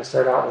aren't going to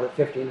start out with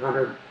a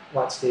 1500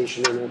 watt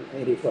station and an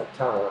 80-foot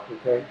tower,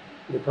 okay?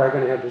 You're probably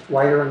going to have just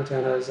wire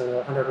antennas and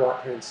a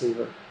 100-watt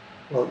transceiver.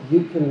 Well,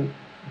 you can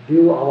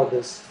do all of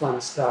this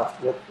fun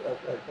stuff with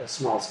a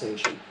small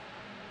station,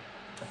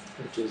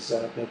 which is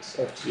makes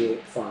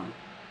FT8 fun.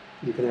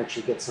 You can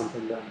actually get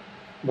something done.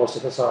 Most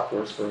of the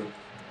software is free,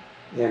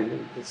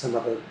 and some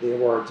of the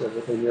awards are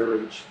within your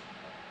reach.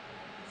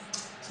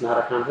 It's not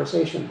a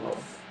conversation mode.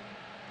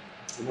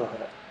 You know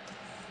that.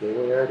 Okay,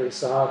 we already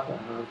saw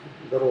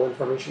little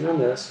information on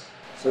this.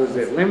 So is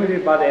it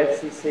limited by the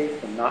FCC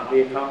to not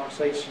be a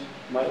conversation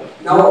mode?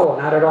 No,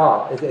 not at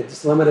all.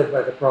 It's limited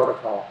by the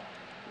protocol.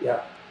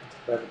 Yeah,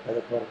 by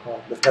the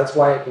protocol. But that's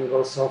why it can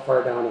go so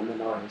far down in the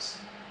noise,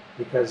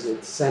 because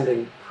it's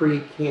sending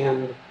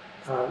pre-canned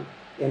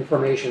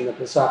information that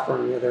the software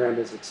on the other end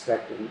is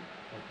expecting.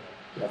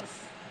 Yep.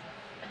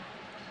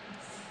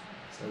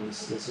 So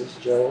this is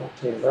Joe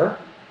Taylor.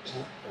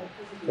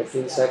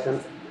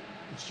 15-second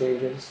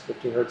exchanges,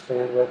 50 hertz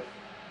bandwidth.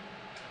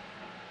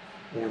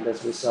 And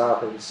as we saw,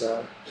 there's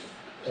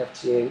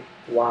FT8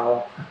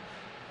 WOW.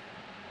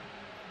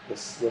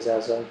 This was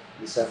as of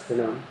this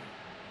afternoon.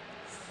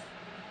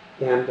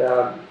 And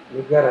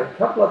we've got a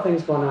couple of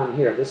things going on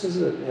here. This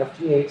is an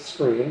FT8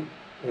 screen.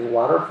 In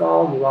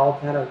waterfall, you all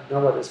kind of know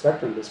what the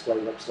spectrum display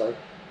looks like.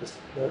 This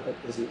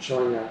isn't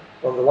showing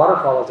well, the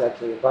waterfall is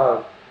actually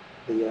above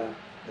the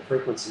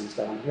frequencies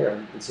down here.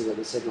 You can see where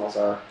the signals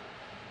are.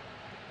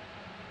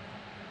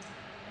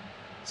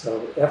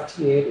 So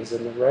FT8 is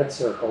in the red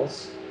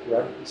circles,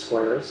 red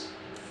squares.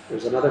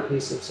 There's another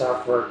piece of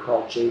software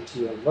called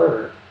JT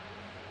Alert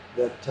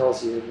that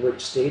tells you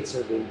which states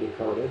are being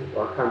decoded,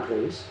 or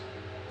countries.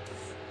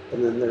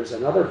 And then there's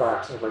another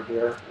box over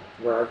here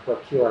where I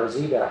put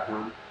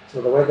QRZ.com.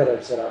 So the way that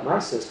I've set up my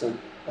system,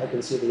 I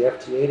can see the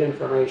FT8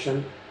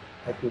 information,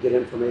 I can get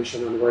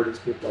information on where these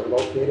people are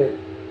located,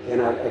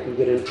 and I can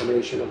get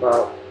information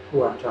about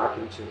who I'm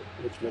talking to,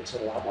 which makes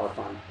it a lot more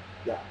fun.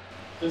 Yeah.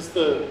 Is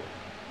the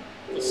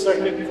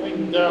second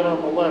thing down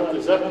on the left,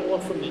 is that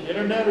one from the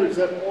internet or is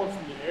that one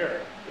from the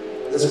air?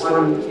 This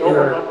one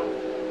here,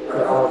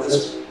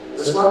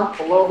 this one?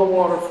 Below the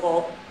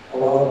waterfall,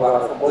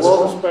 below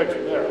the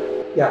spectrum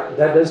there. Yeah,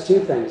 that does two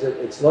things.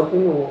 It's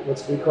looking at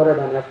what's decoded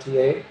on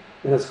FT8,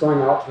 and it's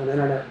going out to an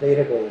internet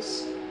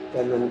database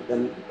and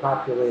then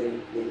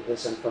populating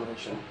this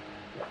information.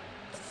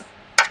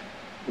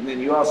 And then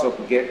you also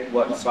can get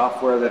what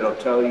software that'll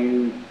tell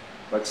you,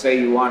 like say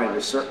you wanted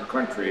a certain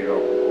country,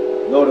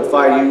 it'll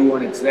notify you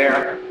when it's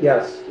there.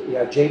 Yes,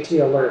 yeah,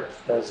 JT Alert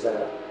does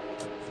that,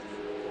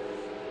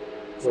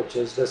 which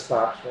is this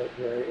box right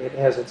here. It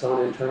has its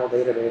own internal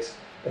database,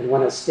 and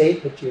when a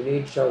state that you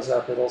need shows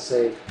up, it'll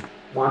say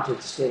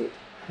wanted state.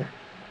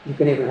 You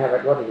can even have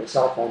it go to your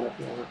cell phone if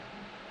you want.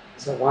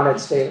 So wanted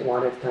state,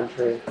 wanted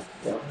country,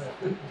 yeah.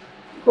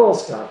 Cool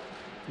stuff.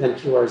 Then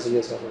QRZ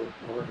is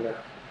over here.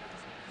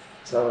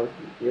 So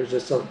here's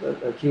just a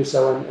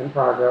QSO in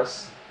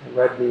progress. And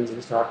red means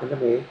he's talking to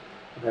me.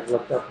 And I've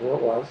looked up who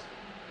it was.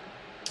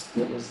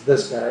 It was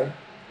this guy.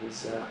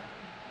 He's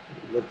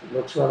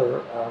looks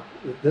rather.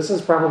 This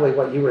is probably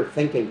what you were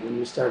thinking when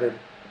you started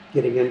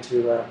getting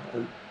into.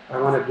 I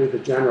want to do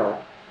the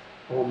general.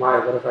 Oh my,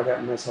 what have I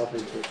gotten myself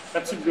into?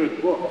 That's a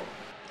good book.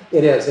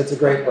 It is. It's a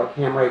great book.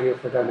 Ham Radio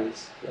for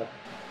Dummies. Yeah.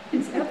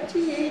 Is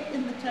FT8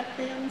 in the tech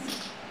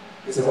bands?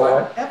 Is it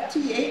what?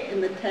 FT8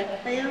 in the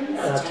tech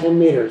bands? 10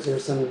 meters.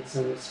 There's some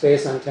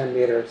space on 10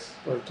 meters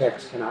where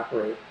text can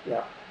operate.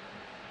 Yeah.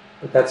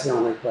 But that's the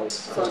only place.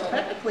 So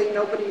technically,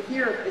 nobody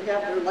here, if they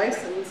have their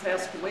license,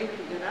 has to wait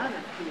to get on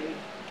FT8.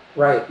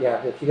 Right.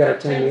 Yeah. If you got a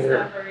 10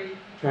 meter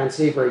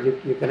transceiver,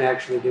 you can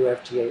actually do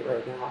FT8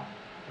 right now.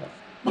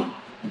 Yeah.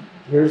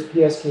 Here's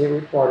PSK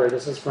Reporter.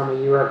 This is from a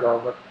year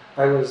ago, but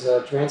I was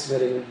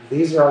transmitting.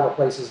 These are all the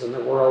places in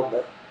the world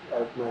that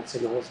my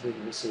signal is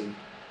being received.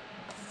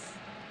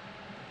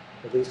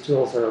 So these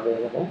tools are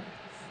available.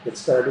 To get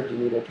started, you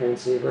need a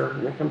transceiver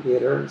and a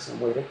computer and some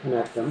way to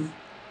connect them.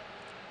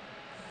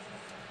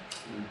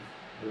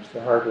 Here's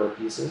the hardware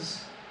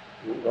pieces.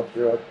 We'll go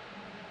through it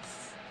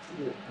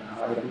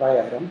item by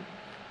item.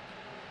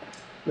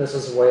 This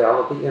is the way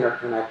all of the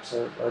interconnects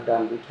are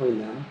done between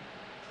them.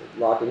 So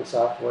logging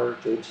software,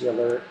 JT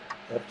Alert,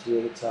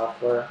 FT8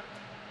 software,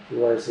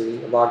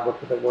 QRZ,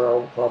 Logbook of the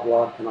World, Club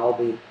Log can all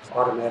be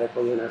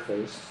automatically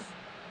interfaced.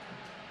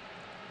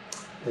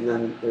 And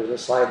then there's a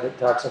slide that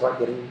talks about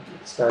getting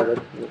started.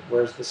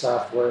 Where's the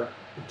software,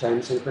 the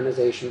time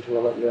synchronization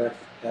tool that you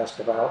asked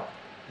about.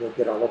 You'll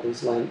get all of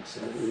these links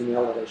in an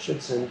email that I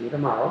should send you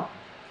tomorrow.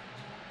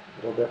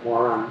 A little bit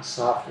more on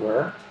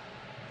software.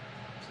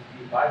 So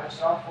do you buy the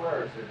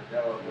software or is it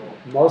available?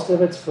 Most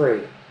of it's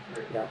free.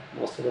 Yeah,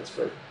 most of it's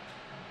free.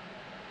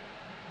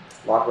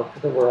 Logbook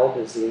of the World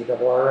is the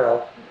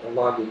ARRL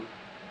logging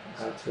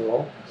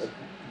tool.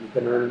 You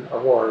can earn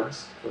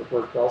awards for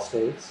work well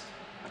states.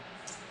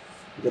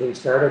 Getting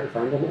started,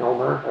 find an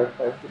Elmer.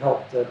 I've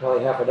helped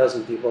probably half a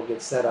dozen people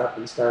get set up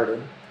and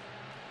started.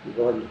 I'm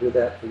willing to do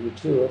that for you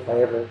too if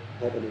I ever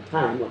have any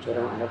time, which I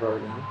don't have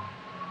right now.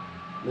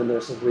 And then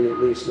there's some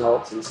release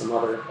notes and some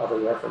other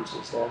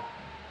references there.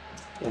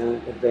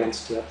 And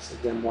advanced tips,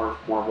 again, more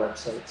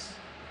websites.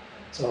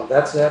 So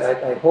that's it.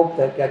 I hope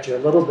that got you a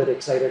little bit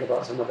excited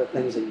about some of the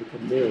things that you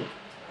can do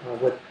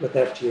with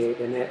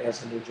FT8 and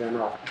as a new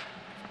general.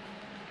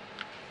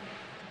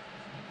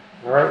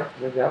 All right,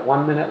 we've got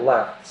 1 minute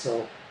left,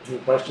 so any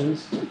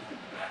questions?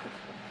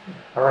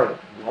 All right,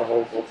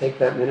 well, we'll take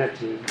that minute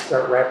to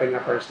start wrapping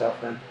up our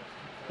stuff then.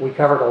 We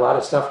covered a lot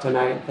of stuff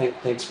tonight.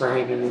 Thanks for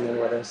hanging in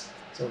there with us.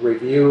 So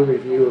review.